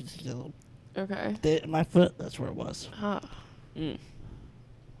 you can see the little Okay. my foot. That's where it was. Ah. Mm.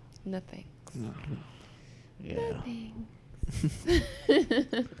 Nothing. No. Yeah. Nothing.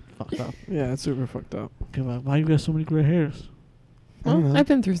 Fucked up. Yeah, it's super fucked up. People are like, why you got so many gray hairs? I don't Well, know. I've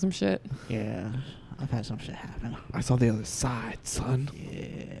been through some shit. Yeah. I've had some shit happen. I saw the other side, son.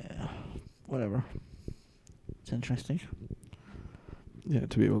 Yeah. Whatever. It's interesting. Yeah,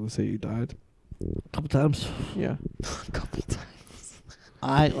 to be able to say you died. A couple times. Yeah. A couple times.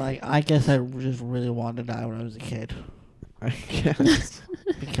 I guess I just really wanted to die when I was a kid I guess.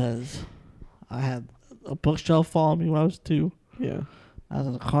 because I had a bookshelf fall on me when I was 2. Yeah. I was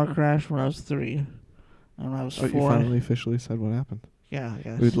in a car crash when I was 3. And when I was Oh, 4. you finally officially said what happened. Yeah, I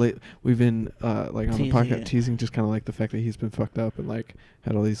guess. We've been like on the Teasing podcast it. teasing just kind of like the fact that he's been fucked up and like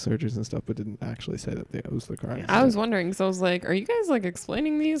had all these surgeries and stuff, but didn't actually say that it was the car. Yeah. I was wondering because I was like, are you guys like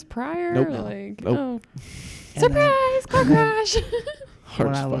explaining these prior? Nope. Like, Nope. oh. And then Surprise! Car crash! Hard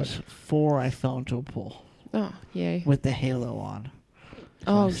when as I fuck. was 4, I fell into a pool Oh, yay. with the halo on.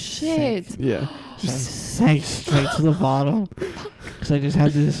 Oh, I shit. sank. Yeah. So I Just sank straight to the bottom because I just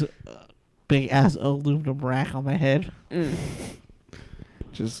had this big ass aluminum rack on my head. Mm.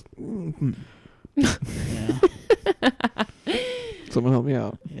 just Yeah. someone help me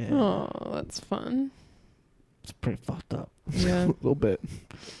out. Yeah. Oh, that's fun. It's pretty fucked up. Yeah. A little bit. A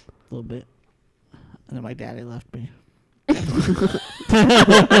little bit. And then my daddy left me.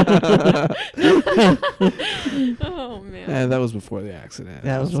 Oh, man. And that was before the accident.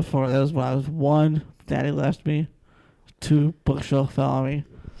 That was when I was 1. Daddy left me. 2, bookshelf fell on me.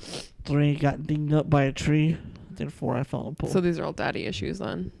 3 got dinged up by a tree. Then 4 I fell in a pool. So these are all daddy issues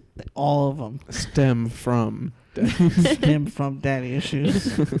then. All of them Stem from. stem from daddy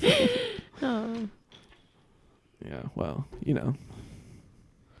issues. Oh. Yeah, well, you know.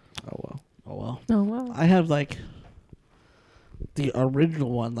 Oh, well. Oh well. Oh wow. I have like the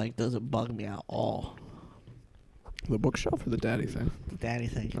original one. Like doesn't bug me at all. The bookshelf or the daddy thing? The daddy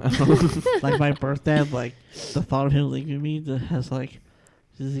thing. Like my birthday, like the thought of him leaving me has like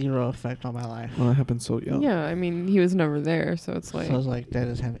 0 effect on my life. Well, that happened so young. Yeah, I mean he was never there, so it's like So I was like, that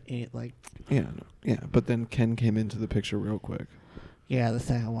doesn't have any like. Yeah, yeah. But then Ken came into the picture real quick. Yeah, the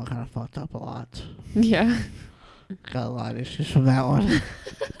second one kind of fucked up a lot. yeah. Got a lot of issues from that one.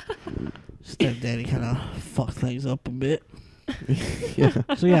 Stepdaddy kind of fucked things up a bit. Yeah.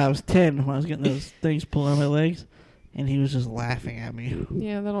 So yeah, I was 10 when I was getting those things pulled on my legs, and he was just laughing at me.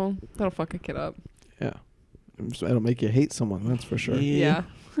 Yeah, that'll fuck a kid up. Yeah. So it'll make you hate someone, that's for sure. Yeah.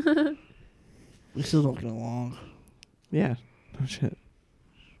 Yeah. We still don't get along. Yeah. No shit.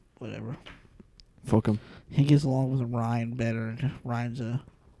 Whatever. Fuck him. He gets along with Ryan better. And Ryan's a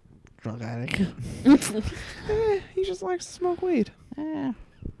drug addict. He just likes to smoke weed. Eh.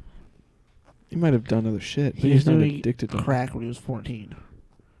 He might have done other shit, but He he's was not doing addicted to crack when he was 14.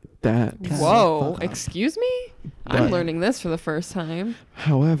 that. Kinda Whoa, fuck up. excuse me? I'm But- learning this for the first time.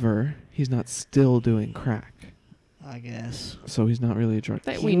 However, he's not still doing crack. I guess. So he's not really a drug.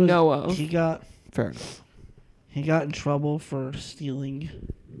 That He we was- know of. He got Fair enough. in trouble for stealing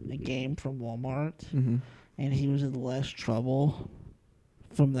a game from Walmart, Mm-hmm. and he was in less trouble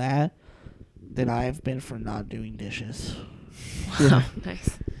from that than I've been for not doing dishes. Yeah.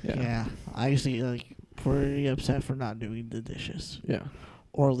 Nice. Yeah. I used to get like pretty upset for not doing the dishes Yeah.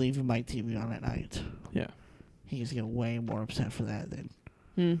 or leaving my TV on at night. Yeah. He used to get way more upset for that than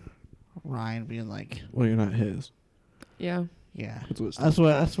Hmm. Ryan being like, Well, you're not his. Yeah. yeah. That's what it's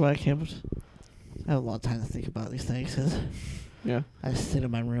That's why I came. I have a lot of time to think about these things. 'Cause Yeah. I sit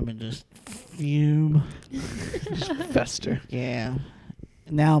in my room and just fume. Fester. Yeah.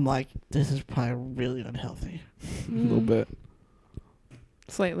 Now I'm like, this is probably really unhealthy. A little Mm, bit.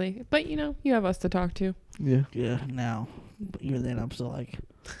 Slightly. But you know, you have us to talk to. Yeah. Yeah. Now, but even then, I'm still like,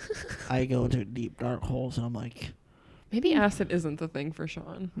 I go into deep dark holes, and I'm like, Maybe acid isn't the thing for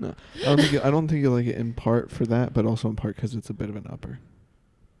Sean. No. I don't think you like it in part for that, but also in part because it's a bit of an upper.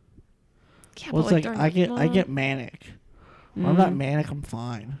 Yeah, well, but it's like I get manic. When I'm not Mm. manic, I'm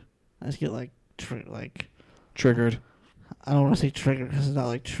fine. I just get like Triggered. I don't want to say triggered because it's not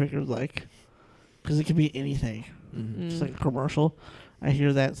like triggered like because it could be anything. Mm-hmm. It's like a commercial. I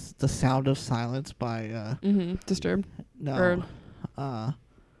hear that's The Sound of Silence by Disturbed. no Or- oh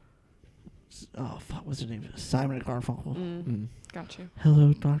fuck, what's his name? Simon and Garfunkel. Mm. Got you.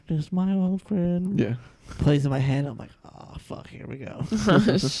 Hello, darkness, my old friend. Yeah. Plays in my head. I'm like, oh fuck, here we go.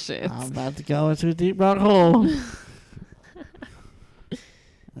 Oh, shit. I'm about to go into a deep dark hole.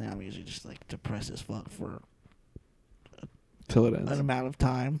 And I'm usually just like depressed as fuck for Till it an ends. amount of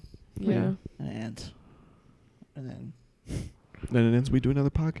time, Yeah. and then Then it ends. We do another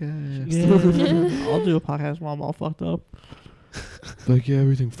podcast. yeah, I'll do a podcast while I'm all fucked up. Like, yeah,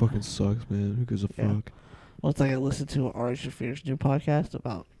 everything fucking sucks, man. Who gives a Yeah. fuck? Well, it's like I listened to Ari Shafir's new podcast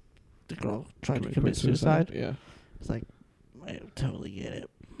about the girl trying to commit suicide. Yeah. It's like, I totally get it.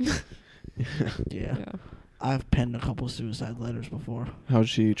 Yeah. Yeah. Yeah. I've penned a couple suicide letters before. How'd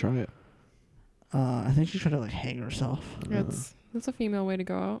she try it? I think she tried to like hang herself. That's a female way to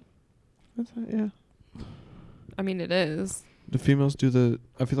go out. Yeah. I mean, it is. Do females do the...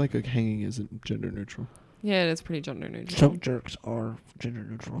 I feel like hanging isn't gender neutral. Yeah, it is pretty gender neutral. Choke jerks are gender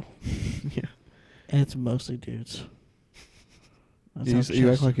neutral. Yeah. And it's mostly dudes. That's You, how you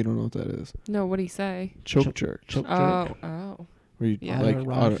act chest- like you don't know what that is. No, what'd he say? Choke jerk. choke jerk. Oh. Where you Yeah. like...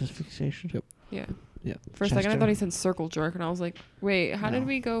 Autoerotic asphyxiation. Yep. Yeah. Yeah. For a second, I Chester. thought he said circle jerk, and I was like, wait, how No. did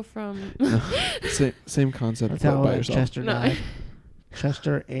we go from... Same concept, That's but how by yourself. Chester No. died.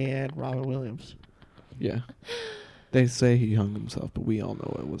 Chester and Robin Williams. Yeah. They say he hung himself, but we all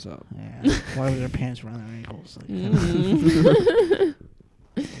know what was up. Yeah. Why were their pants around their ankles? Like, Mm.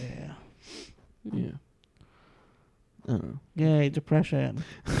 yeah. Yeah. I don't know. Yay, depression.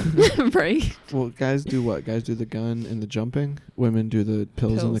 Right? Well, guys do what? Guys do the gun and the jumping. Women do the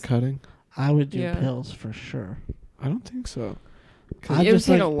pills and the Pills. cutting. I would do Yeah. pills for sure. I don't think so. I'm It would just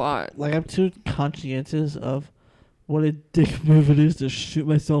take like- a lot. Like, I'm too conscientious of what a dick move it is to shoot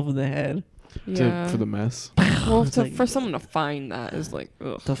myself in the head. Yeah. For the mess. Well, It's like- for someone to find that is like,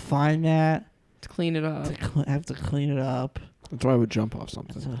 ugh. To find that, To clean it up. to have to clean it up. That's why I would jump off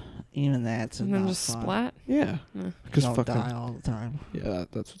something. So even that's And then not just fun. splat. Yeah. Yeah. Because Don't fucking... die all the time. Yeah,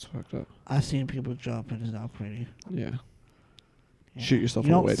 that's what's fucked up. I've seen people jump and it's not pretty. Yeah. Shoot yourself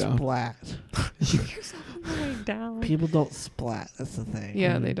you on the don't way down. splat. Shoot yourself on the way down. People don't splat. That's the thing.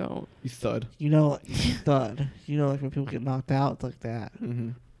 Yeah, they don't. You thud. You know, like, thud. You know, like when people get knocked out, it's like that.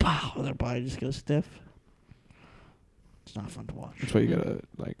 Mm-hmm. Pow! Their body just goes stiff. It's not fun to watch. That's why you gotta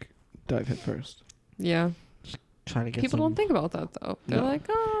like dive head first. Yeah. Try to get People some, don't think about that though. They're No. like,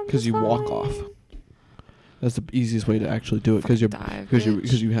 oh, Because you walk off. That's the easiest way to actually do it. Because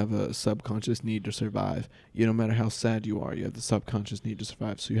you have a subconscious need to survive. No matter how sad you are, you have the subconscious need to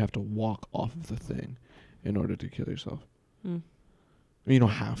survive. So you have to walk off of the thing in order to kill yourself. Mm. You don't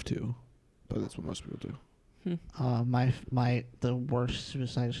have to, but that's what most people do. the worst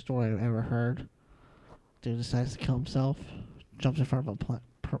suicide story I've ever heard. Dude decides to kill himself, jumps in front of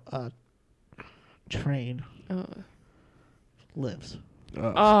a train, lives.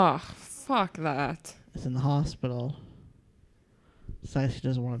 Oh, fuck that. Is in the hospital. Decides he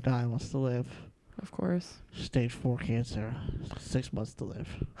doesn't want to die, wants to live. Of course. Stage 4 cancer, 6 months to live.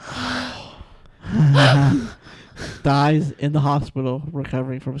 Dies in the hospital,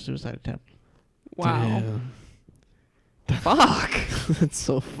 recovering from a suicide attempt. Wow. Damn. Fuck. That's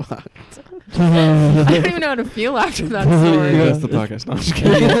so fucked. I don't even know how to feel after that story. Yeah, that's the podcast. No, I'm just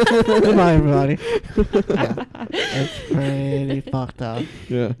kidding. Goodbye, everybody. Yeah, it's pretty fucked up.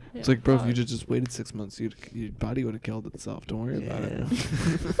 Yeah. It's like, bro, if you fuck. just waited 6 months, your body would have killed itself. Don't worry about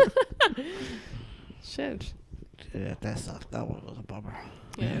it. Shit. Yeah, that sucked. That one was a bummer.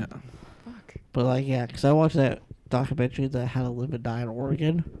 Yeah. Fuck. But like, yeah, because I watched that documentary, that How to Live and Die in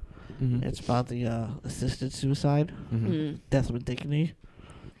Oregon. Mm-hmm. It's about the assisted suicide, Mm-hmm. Mm. death with dignity,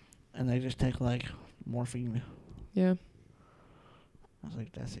 and they just take like morphine. Yeah. I was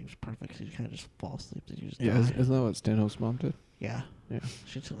like, that seems perfect. 'Cause you kind of just fall asleep and you just Yeah, die. isn't that what Stanhope's mom did? Yeah. Yeah.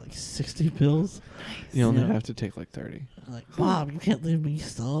 She took like 60 pills. You only Yeah. have to take like 30. I'm like, Mom, you can't leave me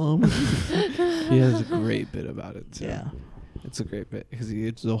some. He has a great bit about it, too. Yeah. It's a great bit because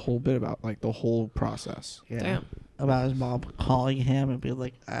it's a whole bit about like the whole process. Yeah. Damn. About his mom calling him and being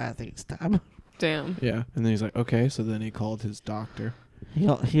like, I think it's time. Damn. Yeah, and then he's like, okay. So then he called his doctor. He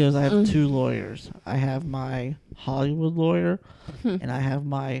goes, I have 2 lawyers. I have my Hollywood lawyer, and I have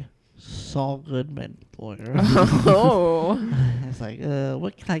my Saul Goodman lawyer. Oh. It's like,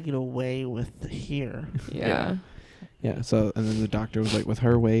 what can I get away with here? Yeah. Yeah. So and then the doctor was like, with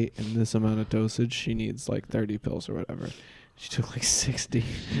her weight and this amount of dosage, she needs like 30 pills or whatever. She took like 60.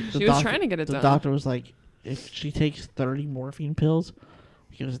 She was trying to get it The done. doctor was like, if she takes 30 morphine pills,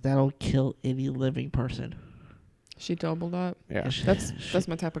 because that'll kill any living person. She doubled up. Yeah. That's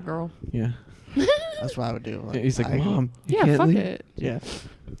my type of girl. Yeah. That's what I would do. He's like, Mom. You Yeah, can't fuck leave." it. Yeah.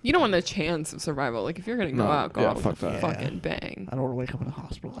 You don't want a chance of survival. Like if you're gonna go No, out, go yeah, out fuck with a that. fucking bang. I don't want to wake up in a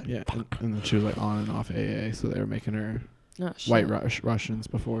hospital. Like, Yeah. fuck. And then she was like on and off AA, so they were making her Oh, shit. white Russians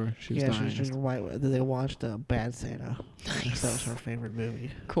before she was Yeah, she dying. was drinking white. Then they watched Bad Santa. Nice. That was her favorite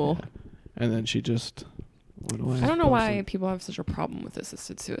movie. Cool. And then she just went away. I don't know why people have such a problem with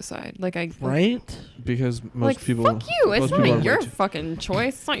assisted suicide. Like Right? Because most like people. fuck you. It's most people not are your way too- fucking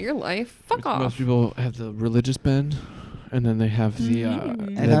choice. It's not your life. Fuck Most off. people have the religious bend, and then they have the Mhm. and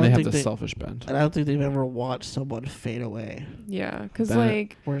And I then don't they have think the they- selfish bend. And I don't think they've ever watched someone fade away. Yeah, because That-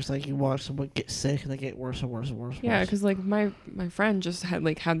 like Where it's like you watch someone get sick and they get worse and worse and worse. And yeah, worse. because like my friend just had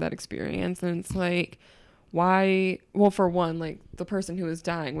that experience, and it's like, why? Well, for one, like the person who was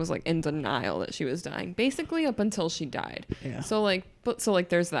dying was like in denial that she was dying, basically up until she died. Yeah. So like,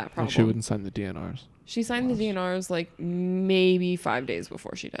 there's that problem. Like she wouldn't sign the DNRs. She signed the DNRs like maybe 5 days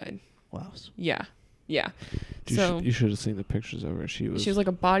before she died. Wow. Yeah, yeah. You, So you should have seen the pictures of her. She was like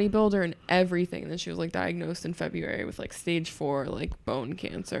a bodybuilder and everything. And then she was like diagnosed in February with like stage 4 like bone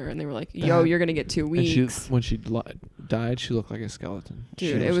cancer, and they were like, "Yo, That- you're gonna get 2 and she, weeks." when she died, she looked like a skeleton.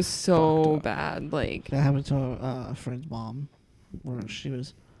 She Dude, it was so fucked up. bad. Like, That happened to a friend's mom, where she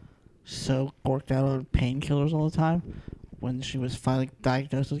was so corked out on painkillers all the time. When she was finally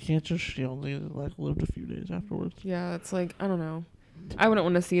diagnosed with cancer, she only like lived a few days afterwards. yeah, it's like I don't know. I wouldn't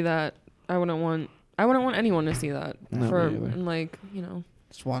want to see that. I wouldn't want anyone to see that. No, for me either. and like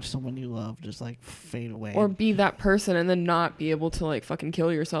Just watch someone you love just like fade away. or be that person and then not be able to like fucking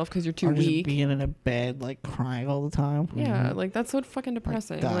kill yourself because you're too or just weak. being in a bed like crying all the time. Yeah, Mhm. like that's so fucking Like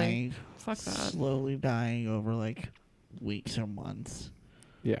depressing. dying, fuck that. slowly dying over like weeks or months.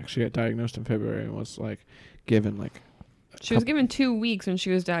 Yeah, she got diagnosed in February and was like given like. She was given 2 weeks when she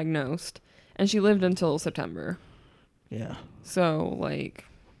was diagnosed, and she lived until September. Yeah, So like,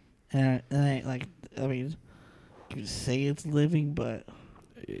 and I like I mean, you could say it's living, but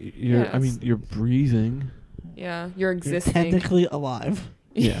You're. I mean, Yes. you're breathing, yeah, you're you're existing. technically alive.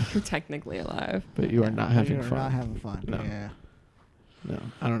 Yeah. You're technically alive. but you are Yeah, not but having you're fun. Not having fun. No. Yeah. No,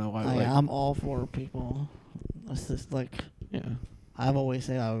 I don't know why. Like, I'm all for people assist like yeah, I've always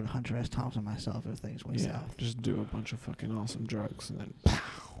said I would Hunter S. Thompson myself if things went Yeah, south. just do a bunch of fucking awesome drugs and then pow.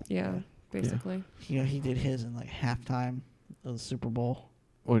 Yeah, basically. He did his in like halftime of the Super Bowl.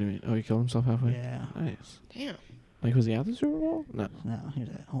 What do you mean? Oh, he killed himself halfway? Yeah. Nice. Damn. Like, was he at the Super Bowl? No. No, he was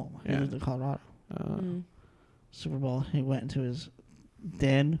at home. He Yeah. was in Colorado. Mm. Super Bowl. He went into his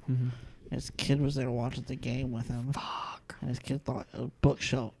den. Mm-hmm. His kid was there watching the game with him. Fuck. And his kid thought a book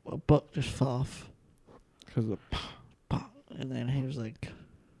just fell off. Because the Pop. And then he was like,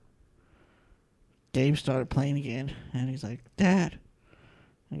 Gabe started playing again. And he's like, Dad.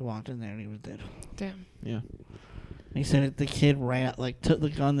 And he walked in there and he was dead. Damn. yeah. And he said that the kid ran out, like, took the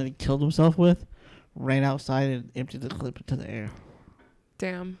gun that he killed himself with, ran outside and emptied the clip into the air.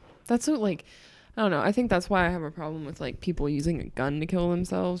 Damn. That's what, like, I don't know. I think that's why I have a problem with, like, people using a gun to kill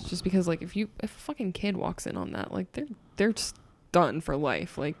themselves. Just because, like, if a fucking kid walks in on that, like, they're just done for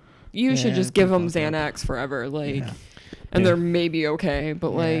life. Like, you should Yeah, just give them it's fucked up. Xanax forever. Like, Yeah. and Yeah. they're maybe okay,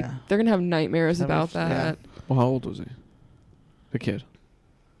 but, like, Yeah. they're going to have nightmares That about was- yeah. that. Well, how old was he? The kid.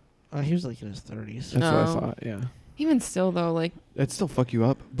 He was like in his 30s. That's what I No. thought, yeah. Even still, though, like, It'd still fuck you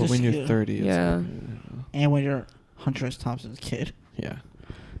up, but Just- when you're yeah. 30, it's Yeah. like, And when you're Hunter S. Thompson's kid, yeah.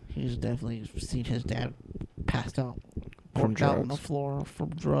 he's definitely seen his dad passed out, From worked out on the drugs. floor from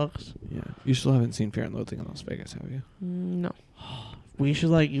drugs. Yeah. You still haven't seen Fear and Loathing in Las Vegas, have you? no. We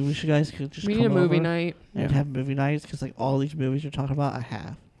should guys could just We come need a movie over night. and Yeah. have movie nights because like all these movies you're talking about, I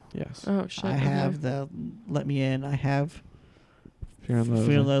have. Yes. Oh, shit. I okay. have the Let Me In. I have Fear and Loathing.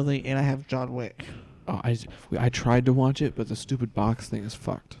 Fear and Loathing, and I have John Wick. Oh, I tried to watch it, but the stupid box thing is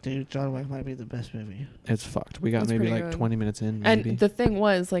fucked. Dude, John Wick might be the best movie. It's fucked. We got That's maybe pretty like good. 20 minutes in, maybe. And the thing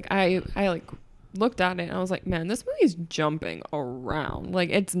was, like, I like looked at it and I was like, man, this movie's jumping around. Like,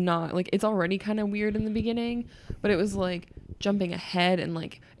 it's not like it's already kind of weird in the beginning, but it was like jumping ahead and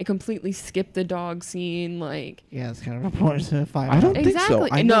like it completely skipped the dog scene. Like, Yeah, it's kind of important to find I out. don't think so. exactly.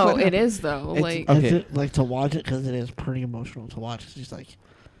 I know No, what it happened. is though. It's, Like, Okay. it's like to watch it because it is pretty emotional to watch. It's just like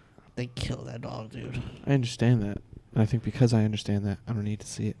they kill that dog, dude. I understand that. And I think because I understand that, I don't need to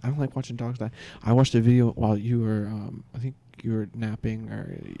see it. I don't like watching dogs die. I watched a video while you were, I think you were napping,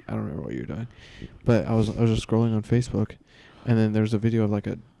 or I don't remember what you were doing. But I was just scrolling on Facebook, and then there's a video of like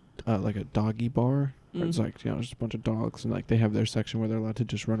a doggy bar. Where it's like, just a bunch of dogs, and like they have their section where they're allowed to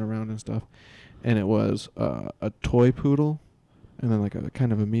just run around and stuff. And it was a toy poodle, and then like a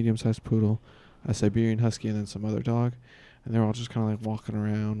kind of a medium-sized poodle, a Siberian husky, and then some other dog. And they're all just kind of like walking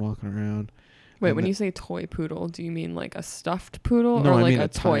around. wait, and when the- you say toy poodle, do you mean like a stuffed poodle No, or I like mean a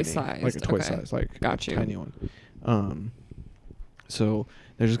toy tiny, size? like a toy Okay. size, like Got a you. tiny one. So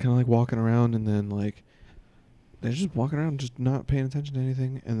they're just kind of like walking around, and then like they're just walking around, just not paying attention to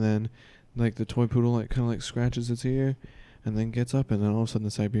anything, and then like the toy poodle like kind of like scratches its ear, and then gets up, and then all of a sudden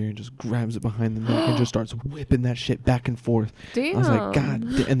the Siberian just grabs it behind the neck and just starts whipping that shit back and forth. Damn. I was like, God,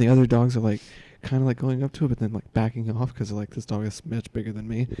 and the other dogs are like kind of like going up to it, but then like backing off because like this dog is much bigger than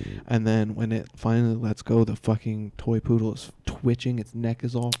me. And then when it finally lets go, the fucking toy poodle is twitching. Its neck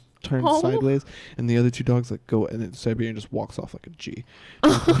is all turned Oh. sideways, and the other two dogs like go, and then Siberian just walks off like a G.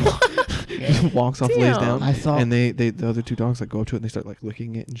 Just walks off, lays Damn. down, I saw. and the other two dogs like go up to it and they start like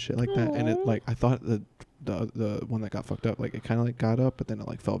licking it and shit like that. And it Aw. like I thought the one that got fucked up, like it kind of like got up, but then it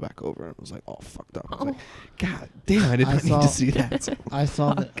like fell back over and it was like all fucked up. I was like, God damn, I did I not need saw- to see that. I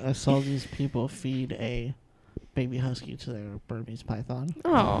saw these people feed a baby husky to their Burmese python.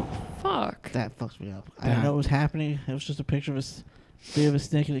 Oh, fuck. That fucks me up. I didn't know what was happening. It was just a picture of a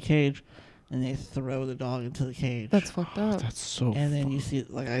snake in a cage, and they throw the dog into the cage. That's fucked up. That's so. and then you see,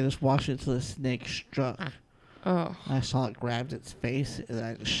 like, I just watched it until the snake struck. Oh. I saw it grabbed its face, and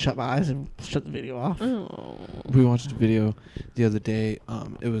I just shut my eyes and shut the video off. Oh. We watched a video the other day.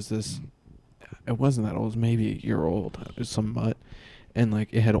 It was this. It wasn't that old. It was maybe a year old. It was some mutt, and like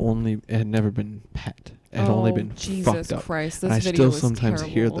it had never been pet. It had only been Jesus fucked up. Christ! This And I video still was sometimes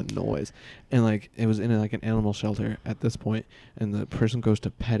hear the terrible. noise, and like it was in like an animal shelter at this point, and the person goes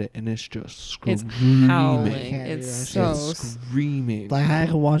to pet it, and it's just It's screaming. howling. Can't do It's that so. shit. It's screaming. Like, I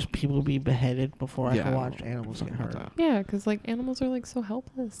can watch people be beheaded before I Yeah, can I watch don't- animals get something like hurt. that. Yeah, because like animals are like so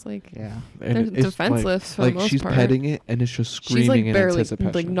helpless. Like Yeah. And they're it's defenseless for like the most she's part. petting it, and it's just screaming She's like in barely,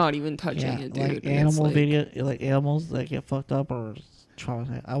 anticipation. like not even touching Yeah, it, dude. like and it's, animal like, video, like animals that get fucked up or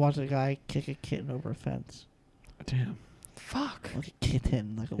traumatized. I watched a guy kick a kitten over a fence. Damn. Fuck. Like a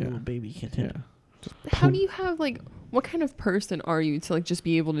kitten, like a Yeah. little baby kitten. Yeah. How do you have like? What kind of person are you to like just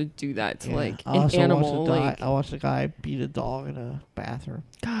be able to do that to Yeah. like I an also animal? I watched a guy beat a dog in a bathroom.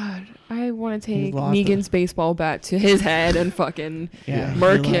 God, I want to He take lost Negan's baseball bat to his head and fucking Yeah.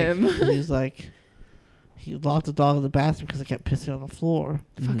 murk he, like, him. He's like, he locked the dog in the bathroom because it kept pissing on the floor.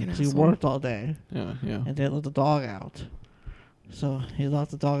 Fucking So he asshole. worked all day Yeah. Yeah. and didn't let the dog out. So he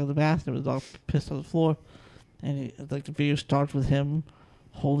locked the dog in the bathroom. The dog pissed on the floor, and the video starts with him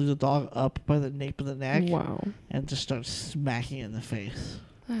holding the dog up by the nape of the neck, Wow. and just starts smacking it in the face.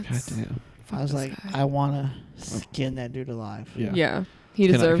 God That's, damn. fuck I was this like, guy. I want to skin that dude alive. Yeah. Yeah. He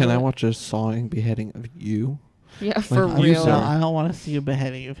Can deserves I it. watch a sawing beheading of you? Yeah, for Like, I you real. said- I don't want to see a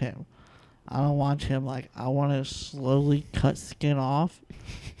beheading of him. I don't want him I want to slowly cut skin off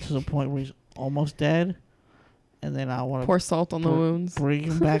to the point where he's almost dead, and then I want to Pour salt on the Br- wounds. bring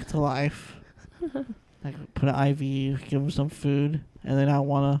him back to life. Put an IV, give him some food, and then I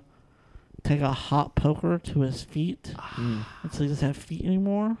want to take a hot poker to his feet Mm. until he doesn't have feet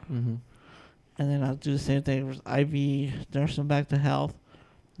anymore, Mm-hmm. and then I'll do the same thing with IV, nurse him back to health.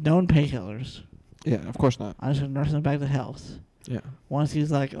 No painkillers. Yeah, of course not. I'm just gonna nurse him back to health. Yeah. Once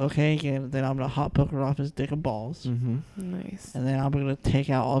he's okay again, then I'm gonna hot poker off his dick and balls, Mm-hmm. Nice. and then I'm gonna take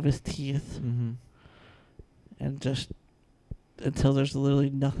out all of his teeth Mm-hmm. and just until there's literally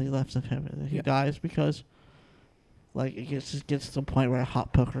nothing left of him, and then he Yeah. dies because just gets to the point where I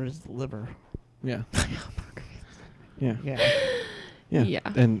hot poker his liver. Yeah. Yeah. Yeah. Yeah. Yeah.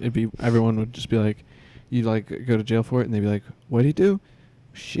 And everyone would just be like, you'd go to jail for it, and they'd be like, what'd he do?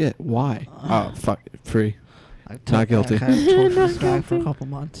 Shit, why? Oh, fuck it, free. Not guilty. I kind of tortured Not this guy for a guilty. couple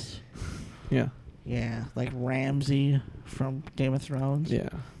months. Yeah. Yeah, like Ramsay from Game of Thrones Yeah.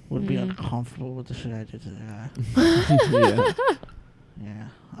 would be Mhm. uncomfortable with the shit I did to the guy. yeah. Yeah,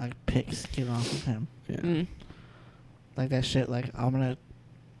 I pick skin off of him. Yeah. Mm. Like that shit, I'm gonna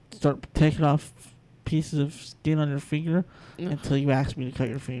start taking off pieces of skin on your finger until you ask me to cut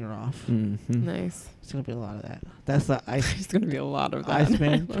your finger off. Mm-hmm. Nice. It's gonna be a lot of that. That's the ice. There's gonna be a lot of that.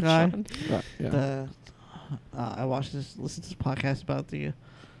 Iceman Oh, guy. Sean. Right. Yeah. I listened to this podcast about the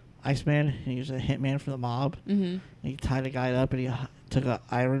Iceman. He was a hitman for the mob. Mhm. He tied a guy up and he took a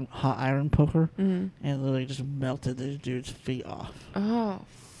hot iron poker Mhm. and literally just melted this dude's feet off. Oh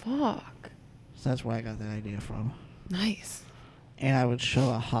fuck. So that's where I got that idea from. Nice. And I would shove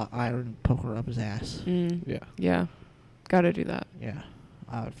a hot iron poker up his ass. Mm. Yeah. Yeah. Gotta do that. Yeah,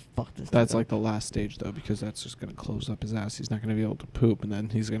 I would fuck this. That's dude like up. the last stage, though, because that's just going to close up his ass. He's not going to be able to poop, and then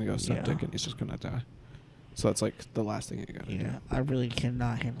he's going to go septic, Yeah. and he's just going to die. So that's like the last thing you got to Yeah, I really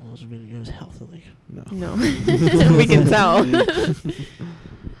cannot handle those videos healthily. do. No. We can tell. No.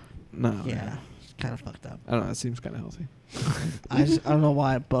 Yeah, it's kind of fucked up. I don't know. It seems kind of healthy. I don't know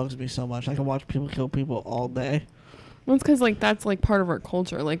why it bugs me so much. I can watch people kill people all day. Well, it's because that's part of our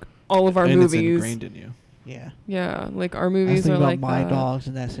culture. Like all of our and movies. it's ingrained in you. Yeah. Yeah, like our I movies think are about like my that. dogs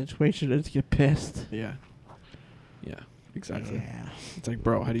in that situation and just get pissed. Yeah. Yeah. Exactly. Yeah. It's like,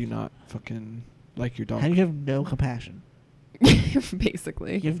 bro, how do you not fucking like your dog? How do you have no compassion?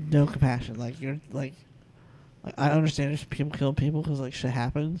 Basically. You have no compassion. You're I understand there's people killing people because shit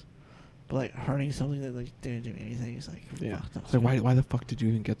happens, but hurting something that didn't do anything is Yeah. fucked up. It's like, why the fuck did you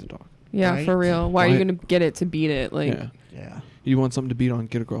even get the dog? Yeah, Right? for real. Why are Why- you gonna get it to beat it? Like, Yeah. Yeah. You want something to beat on?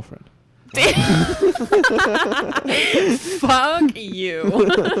 Get a girlfriend. fuck you.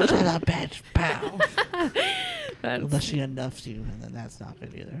 Shut up, bitch. Pow. Unless That's, she enoughs you, and then that's not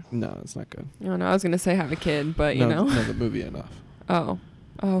good either. No, it's not good. I don't know. I was gonna say have a kid, but no, you know. No, the movie enough. Oh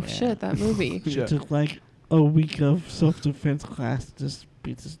Yeah. shit, that movie. It Shit. took a week of self-defense class to just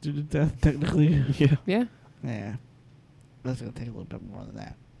beat this dude to death, technically. Yeah. Yeah, Yeah. That's gonna take a little bit more than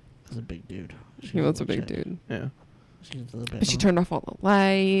that. He's a big dude. he was a big dude. Yeah. She's a little bit. But she turned off all the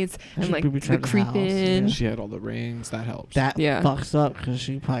lights And and she like maybe the turned the house, creeping. yeah. She had all the rings. That helps. That Yeah. fucks up because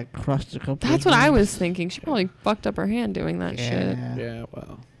she probably crushed a couple. That's of what I rings. was thinking. She probably fucked up her hand doing that shit. Yeah. Yeah.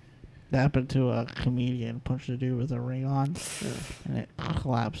 Well. That happened to a comedian. Punched a dude with a ring on, Yeah. and it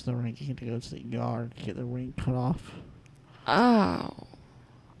collapsed the ring. He had to go to the yard to get the ring cut off. Oh.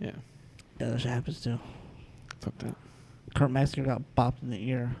 Yeah. Yeah, that shit happens too. Fuck that. Kurt Metzger got bopped in the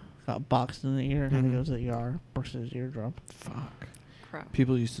ear. Got boxed in the ear and had to Mhm. go to the ER. Busted his eardrum. Fuck. Crap.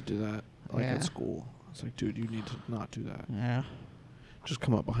 People used to do that Yeah. at school. It's like, dude, you need to not do that. Yeah. Just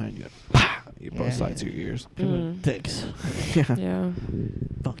come up behind you. Pah! You both Yeah. sides of your ears. People Mm. with dicks. Yeah. Yeah,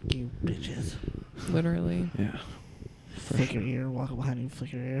 Fuck you, bitches. literally. Yeah. For Flick your sure. ear, walk behind you,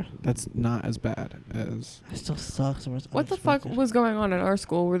 flick your ear. That's not as bad as. It still sucks. When it's What the fuck unexpected. was going on at our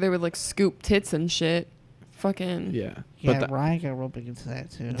school where they would scoop tits and shit? Fucking. Yeah. Yeah, But Ryan got real big into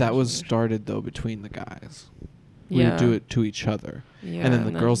that too. that was weird. started though between the guys. We Yeah. would do it to each other. Yeah, And then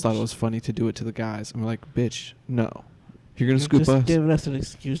the girls thought it was funny to do it to the guys. I'm like, bitch, no. You're gonna You're scoop just us. giving us an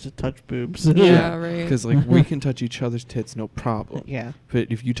excuse to touch boobs. Yeah, right. Because we can touch each other's tits, no problem. Yeah.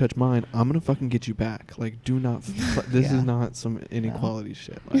 But if you touch mine, I'm gonna fucking get you back. Like, do not. This Yeah. is not some inequality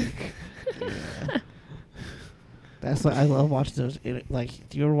shit. Like, Yeah. That's I love watching those. Do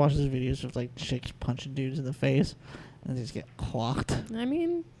you ever watch those videos of chicks punching dudes in the face, and they just get clocked. I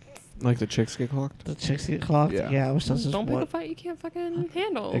mean, Like the chicks get clocked. The chicks get clocked. Yeah. Yeah, I wish that's just don't pick a what fight you can't fucking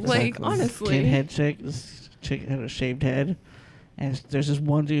handle. Exactly. Like, honestly. skinhead chick. This chick had a shaved head, and there's this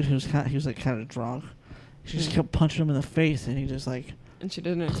one dude he was like kind of drunk. She just kept punching him in the face, and he just like. And she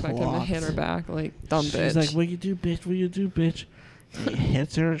didn't expect him to hit her Clocked. back. Like, dumb bitch. She's like, "What you do, bitch? What you do, bitch?" And he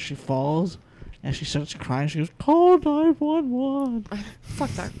hits her. She falls, and she starts crying. She goes, "Call 911."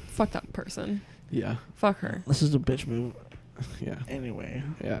 Fuck that person. Yeah. Fuck her. This is a bitch move. Yeah. Anyway,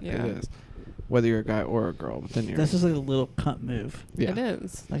 Yeah. Yeah. It is. Whether you're a guy or a girl, but then you're. this is like a little cunt move. Yeah. It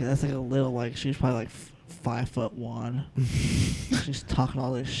is. Like that's like a little like she's probably like 5'1". She's talking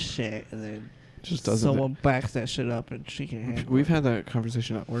all this shit, and then Just doesn't. someone backs that shit up, and she can handle We've it. had that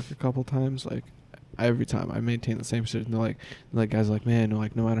conversation at work a couple times. Like, every time I maintain the same shit, and they're like guys are like, man, no,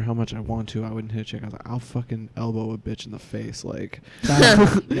 like no matter how much I want to, I wouldn't hit a chick. I was like, I'll fucking elbow a bitch in the face, like.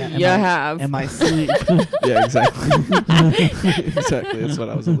 Yeah, You have. In my sleep. Yeah, exactly. Exactly. That's what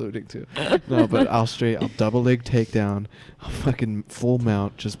I was alluding to. No, but I'll double leg takedown, I'll fucking full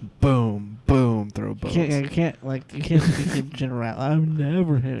mount, just boom, boom, throw You bones. can't speak in general. I've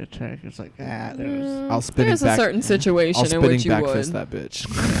never hit a chick. It's like there's I'll spinning There's back. a certain situation I'll in spinning which you back would. fist that bitch.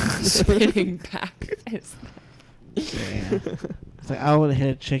 Spinning back fist. yeah. It's like I would have hit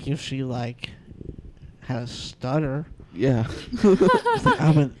a chick if she like had a stutter. Yeah. It's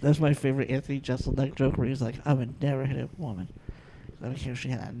like, that's my favorite Anthony Jeselnik joke where he's like, I would never hit a woman. I don't care if she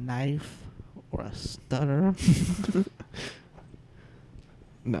had a knife or a stutter.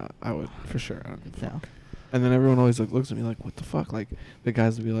 No, I would for sure. I don't give a fuck. No. And then everyone always like looks at me like, "What the fuck?" Like the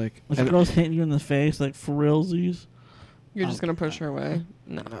guys would be like, If a and- girl's hitting you in the face, like for realsies, You're just gonna push her away.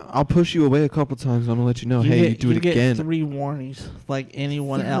 No. No, I'll push you away a couple times. I'm gonna let you know, hey, you do it get again. 3 warnings, like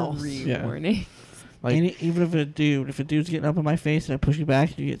anyone else. Yeah. Warning. Like, Even if a dude's getting up in my face and I push you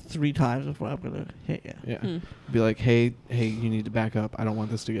back, you get 3 times before I'm gonna hit you. yeah. Hmm. Be like, hey, you need to back up. I don't want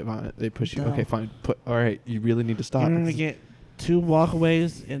this to get violent. They push you. No. Okay, fine. All right, you really need to stop. You're gonna get 2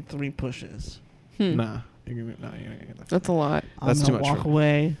 walkaways and 3 pushes. Nah. You're gonna get that. That's a lot. That's I'm too gonna much walk for-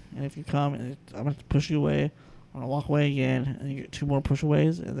 away, and if you come, and I'm gonna push you away. I'm gonna walk away again, and you get 2 more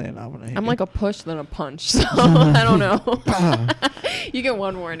pushaways, and then I'm gonna hit I'm you. like a push then a punch, so I don't know. Ah. You get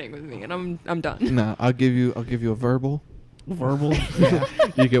 1 warning with me, and I'm done. Nah, I'll give you a verbal. verbal. Yeah.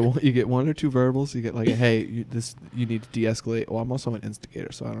 You get 1 or 2 verbals. You get like, hey, you need to de-escalate. Well, I'm also an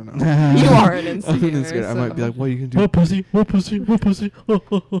instigator, so I don't know. You are an I'm an instigator. instigator. I might be so- like, what are you gonna do? What pussy? What pussy? What pussy?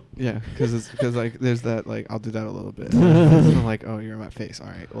 Yeah, because like there's that, like I'll do that a little bit. I'm like, oh, you're in my face. All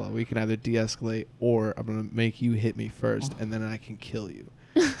right, well, we can either de-escalate or I'm gonna make you hit me first, and then I can kill you.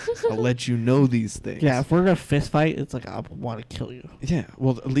 I'll let you know these things. Yeah, if we're gonna fist fight, it's like I want to kill you. Yeah.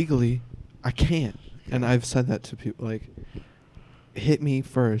 Well, legally, I can't, and I've said that to people. Like, hit me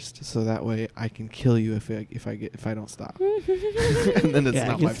first, so that way I can kill you if I don't stop. And then it's yeah,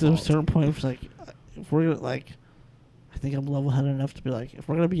 not it my gets to a fault. certain point. It's like if we're gonna like, I think I'm level-headed enough to be like, if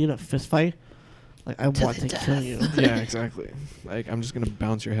we're gonna be in a fist fight, like I want to kill you. Yeah, exactly. Like I'm just gonna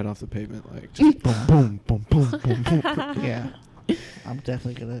bounce your head off the pavement, like just boom, boom, boom, boom, boom, boom. Yeah, I'm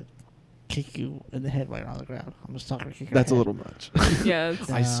definitely gonna kick you in the head right on the ground. I'm just not gonna kick your That's a head. little much. Yeah, it's,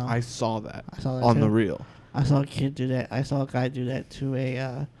 I saw that I saw that on too. the reel. I saw a kid do that. I saw a guy do that to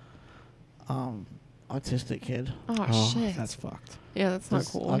a autistic kid. oh, shit. That's fucked. Yeah, that's not This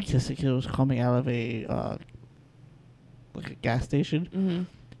cool. autistic kid was coming out of a like a gas station, Mm-hmm.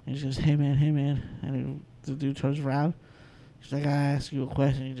 and he goes, "Hey man," and the dude turns around. He's like, "I ask you a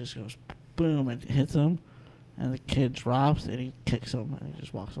question." He just goes, boom, and hits him, and the kid drops, and he kicks him, and he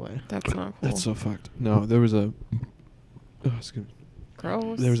just walks away. That's not cool. That's so fucked. No, there was a. Oh, excuse me.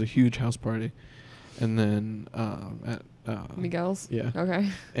 Gross. There was a huge house party, and then at Miguel's? Yeah. Okay.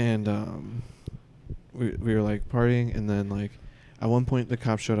 And we were like partying, and then like at one point the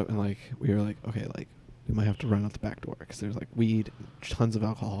cops showed up, and like we were like, okay, like we might have to run out the back door because there's like weed, tons of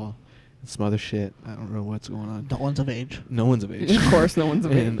alcohol, and some other shit. I don't know what's going on. No one's of age. No one's of age. Of course, no one's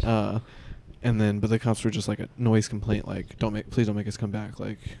of and age. and then but the cops were just like a noise complaint, like please don't make us come back,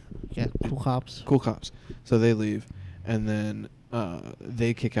 like Yeah, cool cops. cool cops. So they leave, and then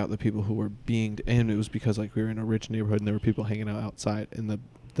they kick out the people who were and it was because like we were in a rich neighborhood and there were people hanging out outside, and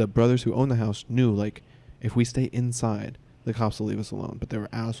the brothers who owned the house knew like if we stay inside the cops will leave us alone, but there were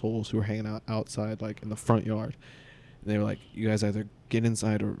assholes who were hanging out outside like in the front yard, and they were like, you guys either get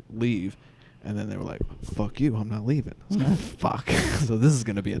inside or leave. And then they were like, fuck you, I'm not leaving. I was like, fuck. So this is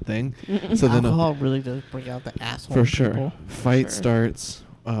going to be a thing. So then Alcohol really does bring out the asshole. for sure. People. Fight Sure. starts.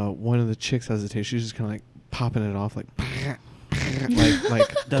 One of the chicks hesitates. She's just kind of like popping it off, like, like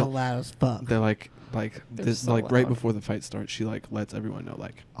They're don't- loud as fuck. they're like They're this so like right loud. before the fight starts. She like lets everyone know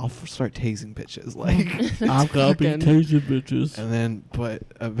like I'll start tasing bitches like. I'm gonna be fucking- tasing bitches. And then, but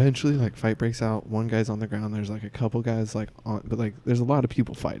eventually, like, fight breaks out. One guy's on the ground. There's like a couple guys like on, but like, there's a lot of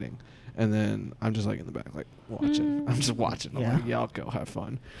people fighting. And then I'm just like in the back, like watching. I'm just watching. I'm Yeah. like, y'all go have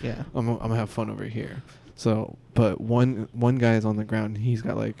fun. Yeah. I'm gonna have fun over here. So, but one guy is on the ground. He's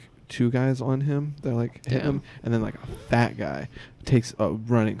got like two guys on him that like hit Damn. him, and then like a fat guy takes a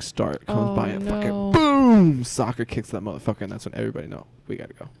running start, comes by Oh, and no. fucking boom, soccer kicks that motherfucker, and that's when everybody know we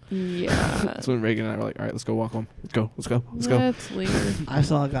gotta go. Yeah. That's when Reagan and I were like, all right, let's go walk home. Let's go. Let's go. Let's go. Let's leave. I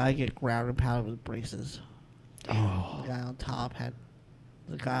saw a guy get ground and pounded with braces. Oh. The guy on top had,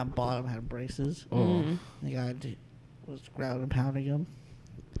 the guy on bottom had braces. Oh. Mm. The guy was ground and pounding him.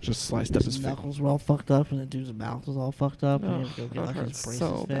 Just sliced up his face. knuckles were all fucked up, and the dude's mouth was all fucked up. And he had to go Ugh, get like that his hurts braces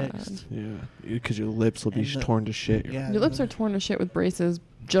so bad. fixed. Yeah, because your lips will be And the- torn to shit. Yeah, Your lips are torn to shit with braces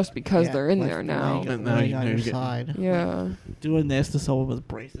just because they're in like there laying- now. And now laying you- on now your you're getting- side. Yeah. Doing this to someone with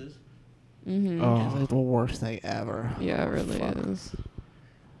braces Mm-hmm. Oh. is like the worst thing ever. Yeah, it really Fuck. is.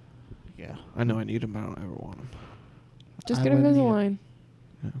 Yeah. I know I need them, but I don't ever want them. Just I get wouldn't Invisalign.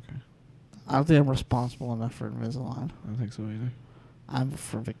 Yeah, okay. I don't think I'm responsible enough for Invisalign. I don't think so either. I'm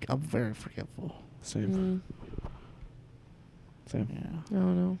very forgetful. Same. Same. Yeah. I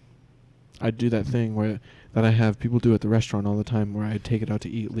don't know. I do that thing that I have people do at the restaurant all the time, where I take it out to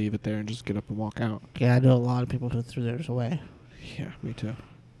eat, leave it there, and just get up and walk out. Yeah, I know a lot of people who threw theirs away. Yeah, me too.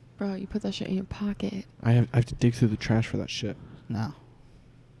 Bro, you put that shit in your pocket. I have to dig through the trash for that shit. No.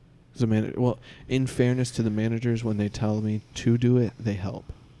 Well, in fairness to the managers, when they tell me to do it, they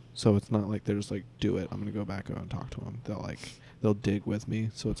help. So it's not like they're just like, do it. I'm gonna go back and talk to them. They'll dig with me.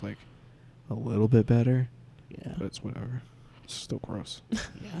 So it's like a little bit better, Yeah. but it's whatever. It's still gross.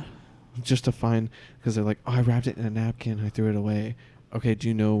 Yeah. Just to find, because they're like, oh, I wrapped it in a napkin. I threw it away. Okay, do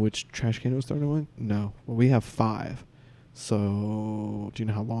you know which trash can it was thrown away? No. Well, we have 5. So, do you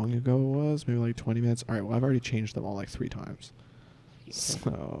know how long ago it was? Maybe like 20 minutes? All right, well, I've already changed them all like 3 times.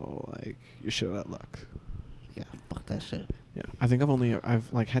 So, like, you're shit out of luck. Yeah. Fuck that shit. Yeah. I think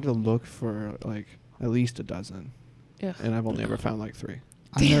I've like had to look for like at least a dozen. Yeah. And I've only ever found like 3.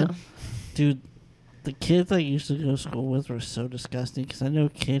 I know, Damn. dude, the kids I used to go to school with were so disgusting because I know a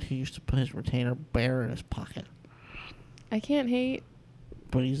kid who used to put his retainer bare in his pocket, I can't hate.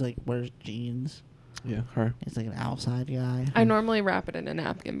 but he's like wears jeans. Yeah, her. He's like an outside guy. I normally wrap it in a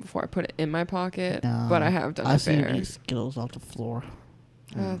napkin before I put it in my pocket, No, but I have done I've it seen him bare. eat Skittles off the floor.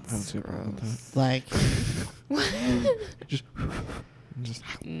 I don't That's see a problem with gross. Like, Just, just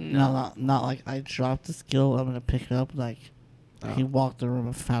no, not like I dropped the Skittle, I'm gonna pick it up. Like, he Oh. walked the room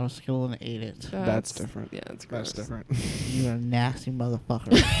and found a Skittle and ate it. That's different. Yeah, it's gross. That's different. You're a nasty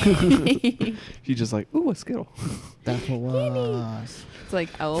motherfucker. She's just like, ooh, a Skittle. That's what it was. It's like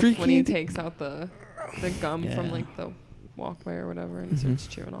Elf Free when he candy. takes out the gum from Yeah. like the walkway or whatever and Mhm. starts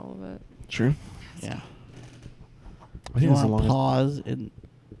chewing all of it. True. Yeah. I You think that's the want to longest. pause and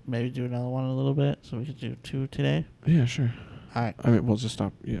maybe do another one in a little bit so we could do 2 today? Yeah, sure. All right. I mean, we'll just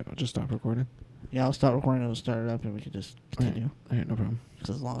stop. Yeah, just stop recording. Yeah, I'll start recording and we'll start it up and we can just continue. All right, no problem. It's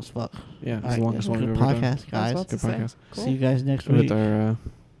as long as fuck. Yeah, All it's right, the longest one good we've ever done. podcast, I was guys. about to Good say. podcast. Cool. See you guys next With week. our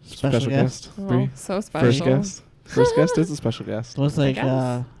special guest. Oh, Bree. so special. First guest. First guest is a special guest. So it's like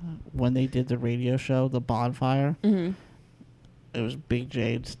guess. when they did the radio show, The Bonfire, Mm-hmm. it was Big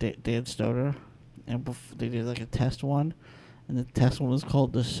J and Dan Stoner, and they did like a test one, and the test one was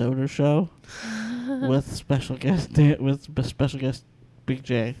called The Soda Show with special guest Big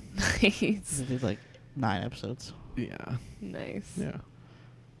J. Nice. They did like 9 episodes. Yeah. Nice. Yeah.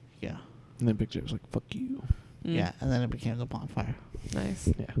 Yeah. And then Big J was like, fuck you. Mm. Yeah, and then it became The Bonfire. Nice.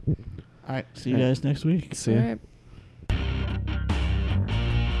 Yeah. All right, see you All right. guys next week. See ya. All right.